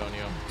 one,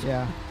 Antonio.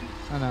 Yeah,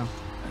 I know.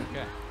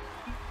 Okay.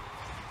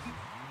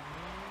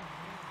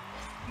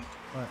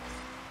 What?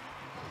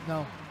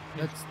 No.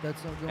 That's the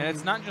And it's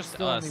only- not just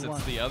still us, only it's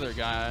one. the other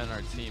guy on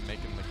our team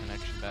making the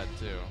connection bad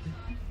too.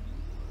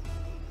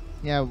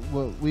 Yeah,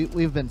 well,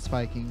 we've been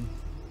spiking.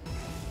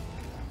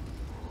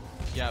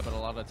 Yeah, but a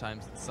lot of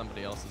times it's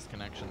somebody else's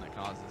connection that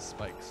causes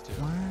spikes too.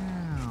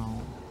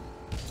 Wow.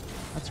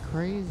 That's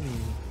crazy.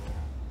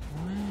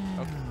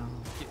 Wow. Okay.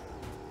 Get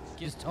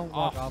Just don't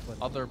walk off with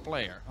it. other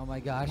player. Oh my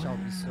gosh, I'll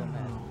be so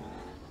mad.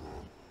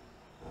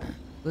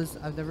 Liz,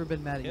 I've never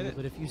been mad at Get you, it.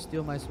 but if you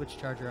steal my Switch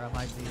charger, I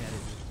might be mad at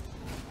you.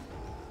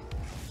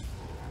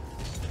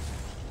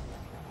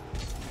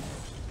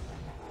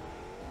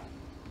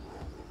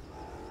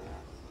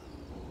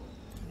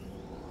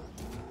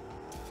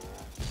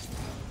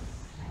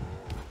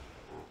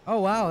 Oh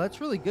wow,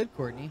 that's really good,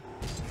 Courtney.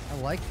 I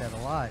like that a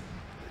lot.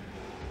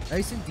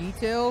 Nice and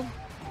detailed.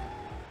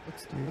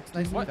 Looks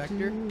nice What? and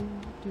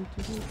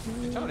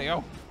vector.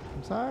 Antonio.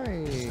 I'm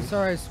sorry.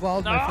 Sorry, I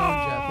swallowed my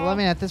phone, Jeff. Well, I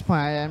mean, at this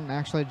point, I am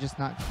actually just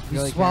not You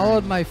really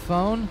swallowed caring. my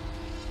phone?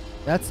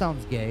 That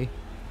sounds gay.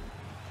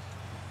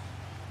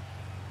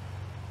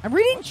 I'm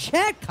reading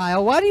chat,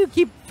 Kyle. Why do you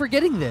keep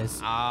forgetting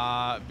this?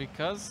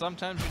 Because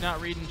sometimes you're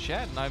not reading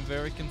chat, and I'm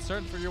very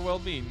concerned for your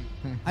well-being.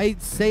 I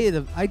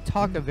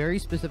talk a very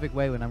specific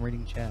way when I'm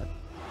reading chat.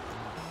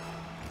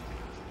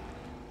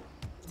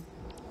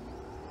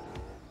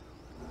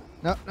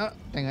 No, no,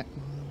 dang it.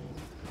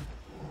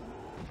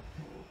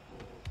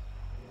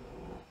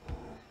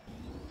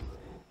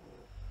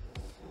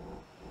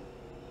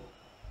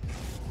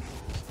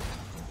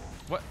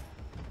 What?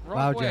 Wrong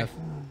Wow, way. Jeff.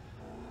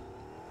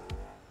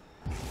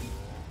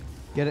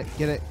 Get it,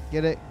 get it,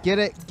 get it, get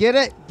it, get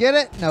it, get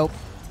it. Nope.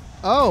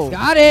 Oh.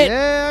 Got it.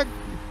 Yeah.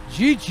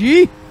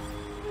 GG.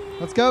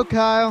 Let's go,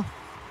 Kyle.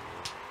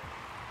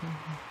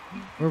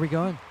 Where are we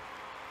going?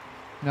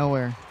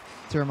 Nowhere.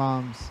 To her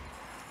mom's.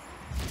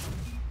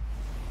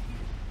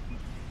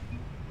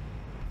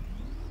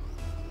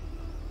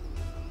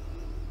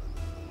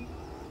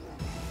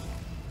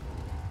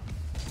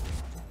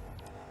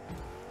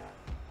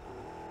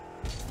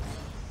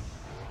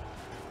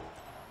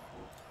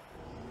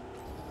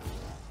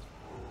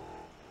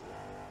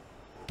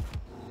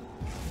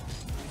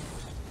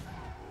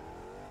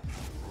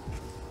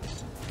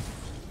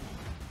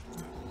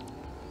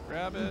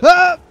 Grab it.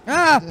 Ah!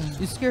 Ah!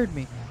 You scared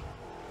me.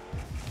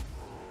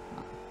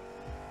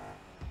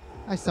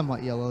 I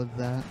somewhat yellowed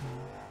that.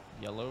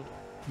 Yellowed.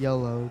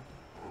 YOLO'd.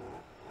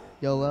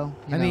 YOLO.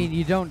 You I know. mean,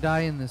 you don't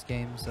die in this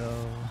game,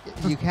 so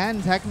you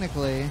can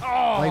technically.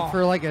 like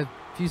for like a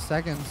few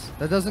seconds.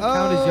 That doesn't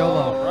count as Oh,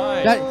 YOLO.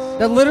 right.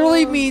 That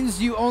literally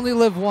means you only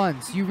live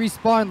once. You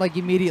respawn like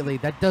immediately.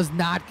 That does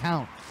not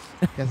count.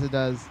 Yes, it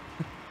does.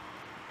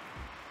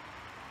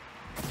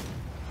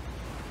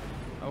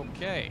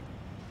 Okay.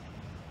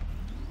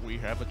 We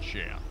have a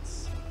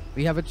chance.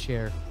 We have a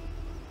chair.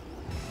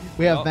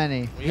 We have Well,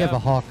 many. We have a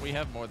hawk. We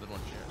have more than one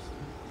chair.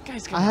 You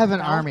guys got I a have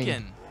an army.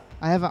 falcon.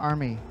 I have an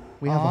army.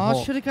 We have a Aw,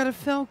 whole should have got a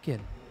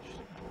falcon.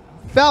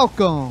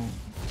 Falcon.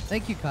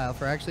 Thank you, Kyle,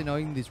 for actually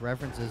knowing these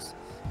references.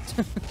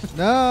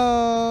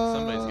 No.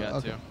 Somebody's got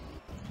Okay. to.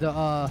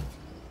 The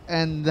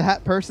And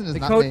that person is the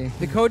not code me.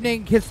 the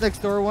codename Kids Next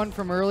Door one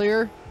from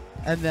earlier,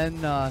 and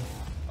then Oh,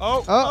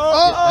 Oh, that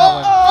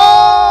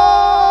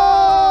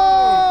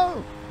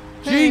oh,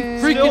 G Hey.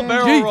 freaking still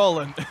barrel G.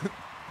 rolling.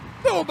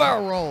 No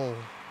barrel roll.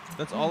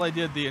 That's all I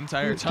did the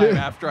entire time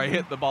after I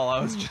hit the ball. I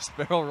was just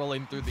barrel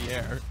rolling through the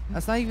air.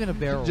 That's not even a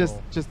barrel just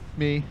roll.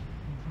 me.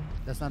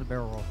 That's not a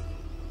barrel roll.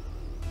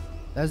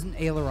 That's an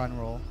aileron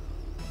roll.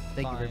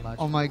 Thank you very Fine. much.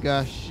 Oh my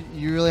gosh,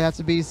 you really have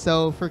to be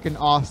so freaking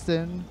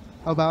Austin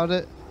about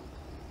it.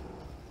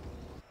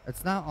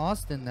 That's not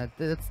Austin.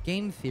 That's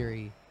game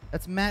theory.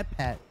 That's Matt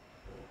Pat.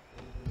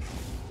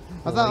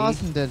 I thought Boy.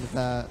 Austin did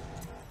that.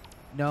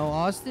 No,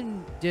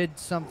 Austin did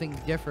something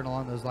different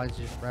along those lines.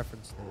 Just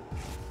referenced it.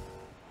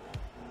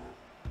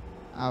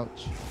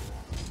 Ouch.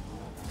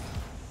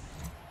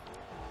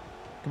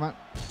 Come on.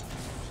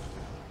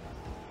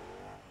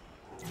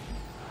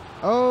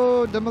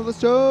 Oh,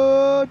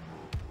 demolition!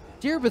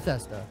 Dear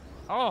Bethesda.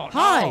 Oh,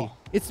 Hi, no.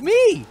 it's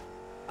me,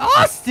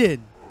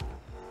 Austin.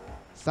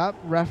 Stop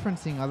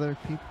referencing other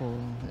people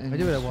in I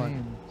do your what I want.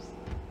 streams.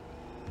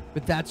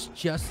 But that's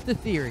just the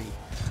theory.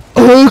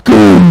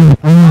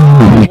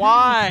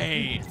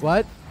 Why?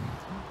 What?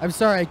 I'm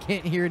sorry, I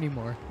can't hear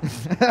anymore.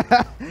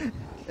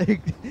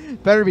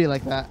 It better be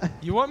like that.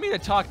 You want me to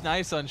talk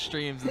nice on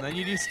streams, and then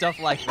you do stuff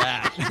like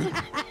that.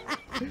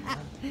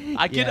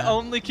 I can Yeah.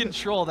 only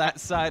control that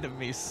side of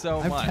me so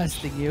I'm much.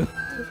 testing you.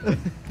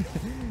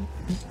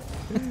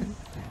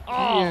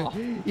 Oh,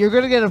 You're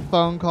gonna get a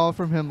phone call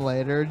from him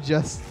later,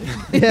 just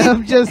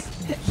him just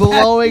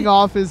blowing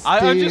off his steam.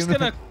 I'm just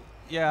gonna.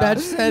 Yeah. Batch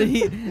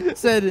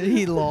said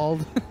he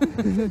lolled.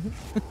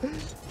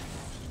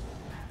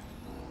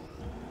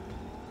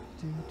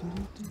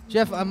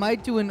 Jeff, I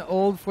might do an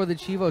old for the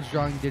Chivo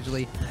drawing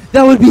digitally.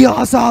 That would be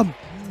awesome.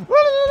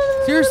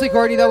 Seriously,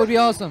 Courtney, that would be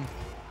awesome.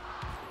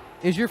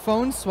 Is your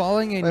phone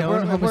swallowing a Wait, known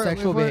where-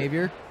 homosexual where-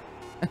 behavior?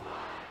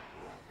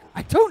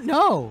 I don't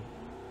know.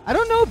 I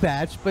don't know,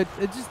 Batch, but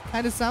it just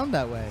kind of sound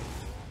that way.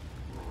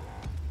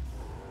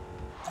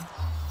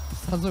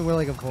 Sounds like we're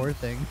like a 4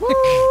 thing.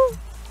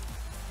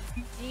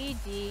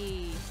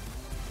 GG.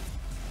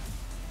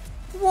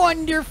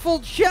 Wonderful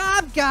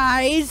job,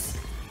 guys!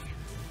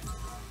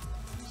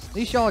 At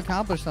least y'all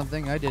accomplished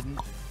something. I didn't.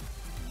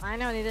 I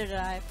know, neither did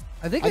I.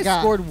 I think I I,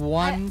 got- scored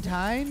one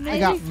time. I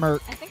got think-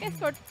 murked. I think I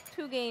scored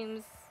 2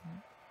 games,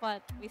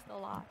 but we still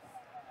lost.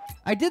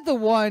 I did the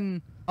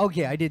one.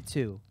 Okay, I did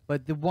 2,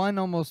 but the one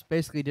almost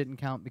basically didn't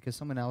count because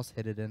someone else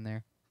hit it in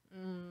there.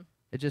 Mm.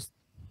 It just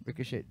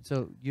ricocheted.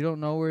 So you don't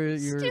know where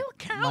your Still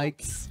Mike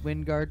counts.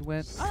 Wingard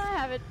went? Oh, I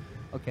have it.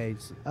 Okay,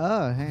 so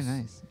Oh, hey,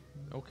 nice.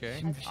 Okay.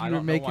 You I were don't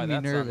know making why me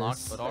that's nervous.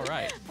 unlocked, but all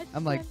right. I just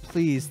I'm like, went-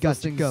 please, Got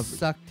those you things covered.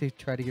 suck to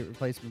try to get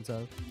replacements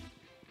of.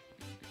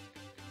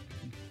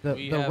 The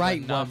We the have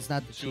right enough ones,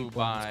 not the to cheap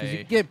ones. 'Cause you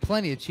buy get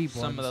plenty of cheap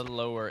Some ones. of the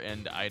lower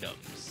end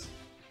items.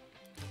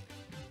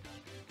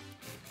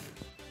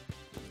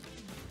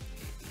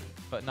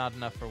 But not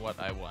enough for what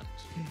I want.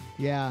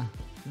 Yeah,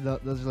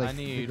 those are like I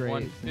the need grades.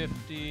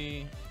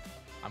 150.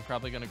 I'm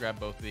probably gonna grab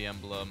both of the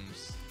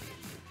emblems.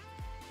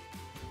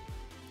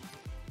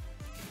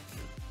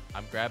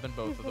 I'm grabbing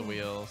both of the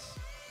wheels.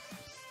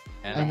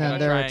 And, And I'm then gonna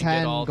there try are and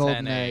 10 get all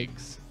golden 10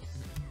 eggs.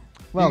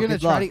 Well, You're gonna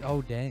good try luck. to.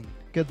 Oh dang,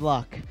 Good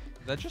luck.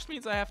 That just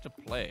means I have to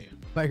play.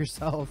 by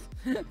yourself.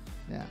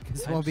 Yeah.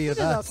 This I'm won't be This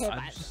with is us. okay.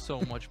 I'm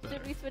so much better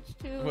Should we switch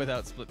to?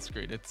 without split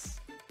screen. It's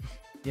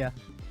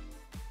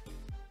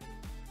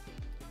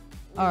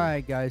All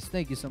right, guys.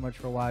 Thank you so much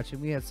for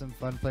watching. We had some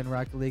fun playing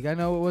Rocket League. I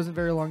know it wasn't a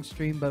very long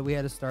stream, but we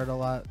had to start a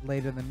lot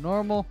later than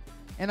normal,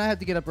 and I have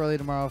to get up early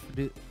tomorrow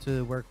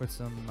to work with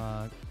some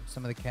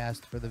of the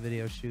cast for the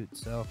video shoot.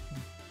 So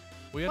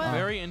we had Well- a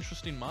very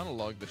interesting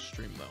monologue this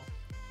stream though.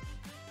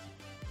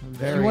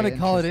 if you want to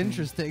call it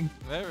interesting,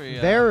 Very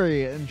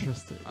Very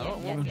interesting. I don't.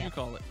 Yes, What would yes. you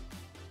call it?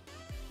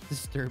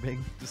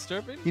 disturbing.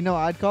 Disturbing? You know what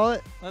I'd call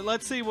it?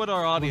 Let's see what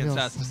our audience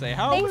has to say.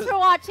 How Thanks was, for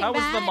watching, how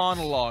was the Matt.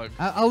 monologue?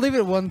 I'll leave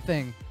it one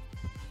thing: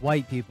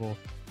 white people.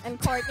 And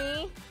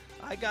Courtney,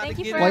 I gotta thank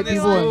you get for in White this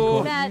people and everyone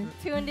room. Courtney.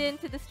 that tuned in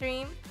to the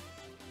stream.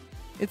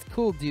 It's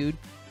cool, dude.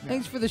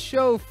 Thanks for the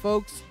show,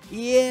 folks.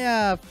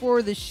 Yeah,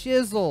 for the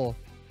shizzle.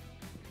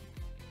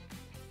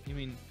 You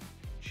mean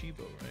Chibo,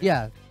 right?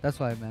 Yeah, that's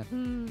what I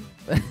meant.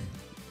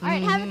 All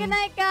right, have a good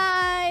night,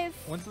 guys.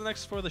 When's the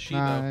next for the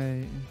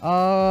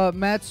Shibo?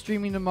 Matt's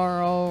streaming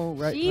tomorrow.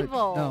 Right?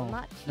 Shivo, No,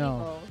 not Chivo.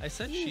 no. I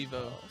said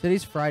Shivo.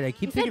 Today's Friday. I You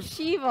keep said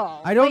thinking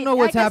Shivo. I don't Wait, know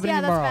what's guess, happening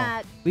yeah, tomorrow.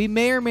 That's we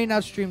may or may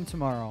not stream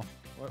tomorrow.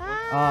 What-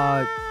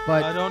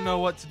 But I don't know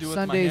what to do with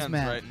Sunday's my hands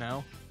Matt. right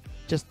now.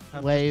 Just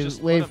I've wave,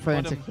 just wave put 'em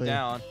frantically.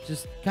 down.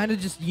 just kind of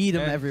just yeet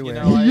them And, everywhere.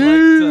 You know,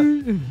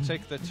 I like to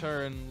take the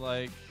turn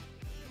like.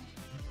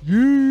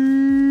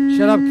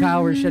 Shut up,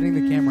 Kyle. We're shutting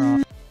the camera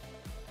off.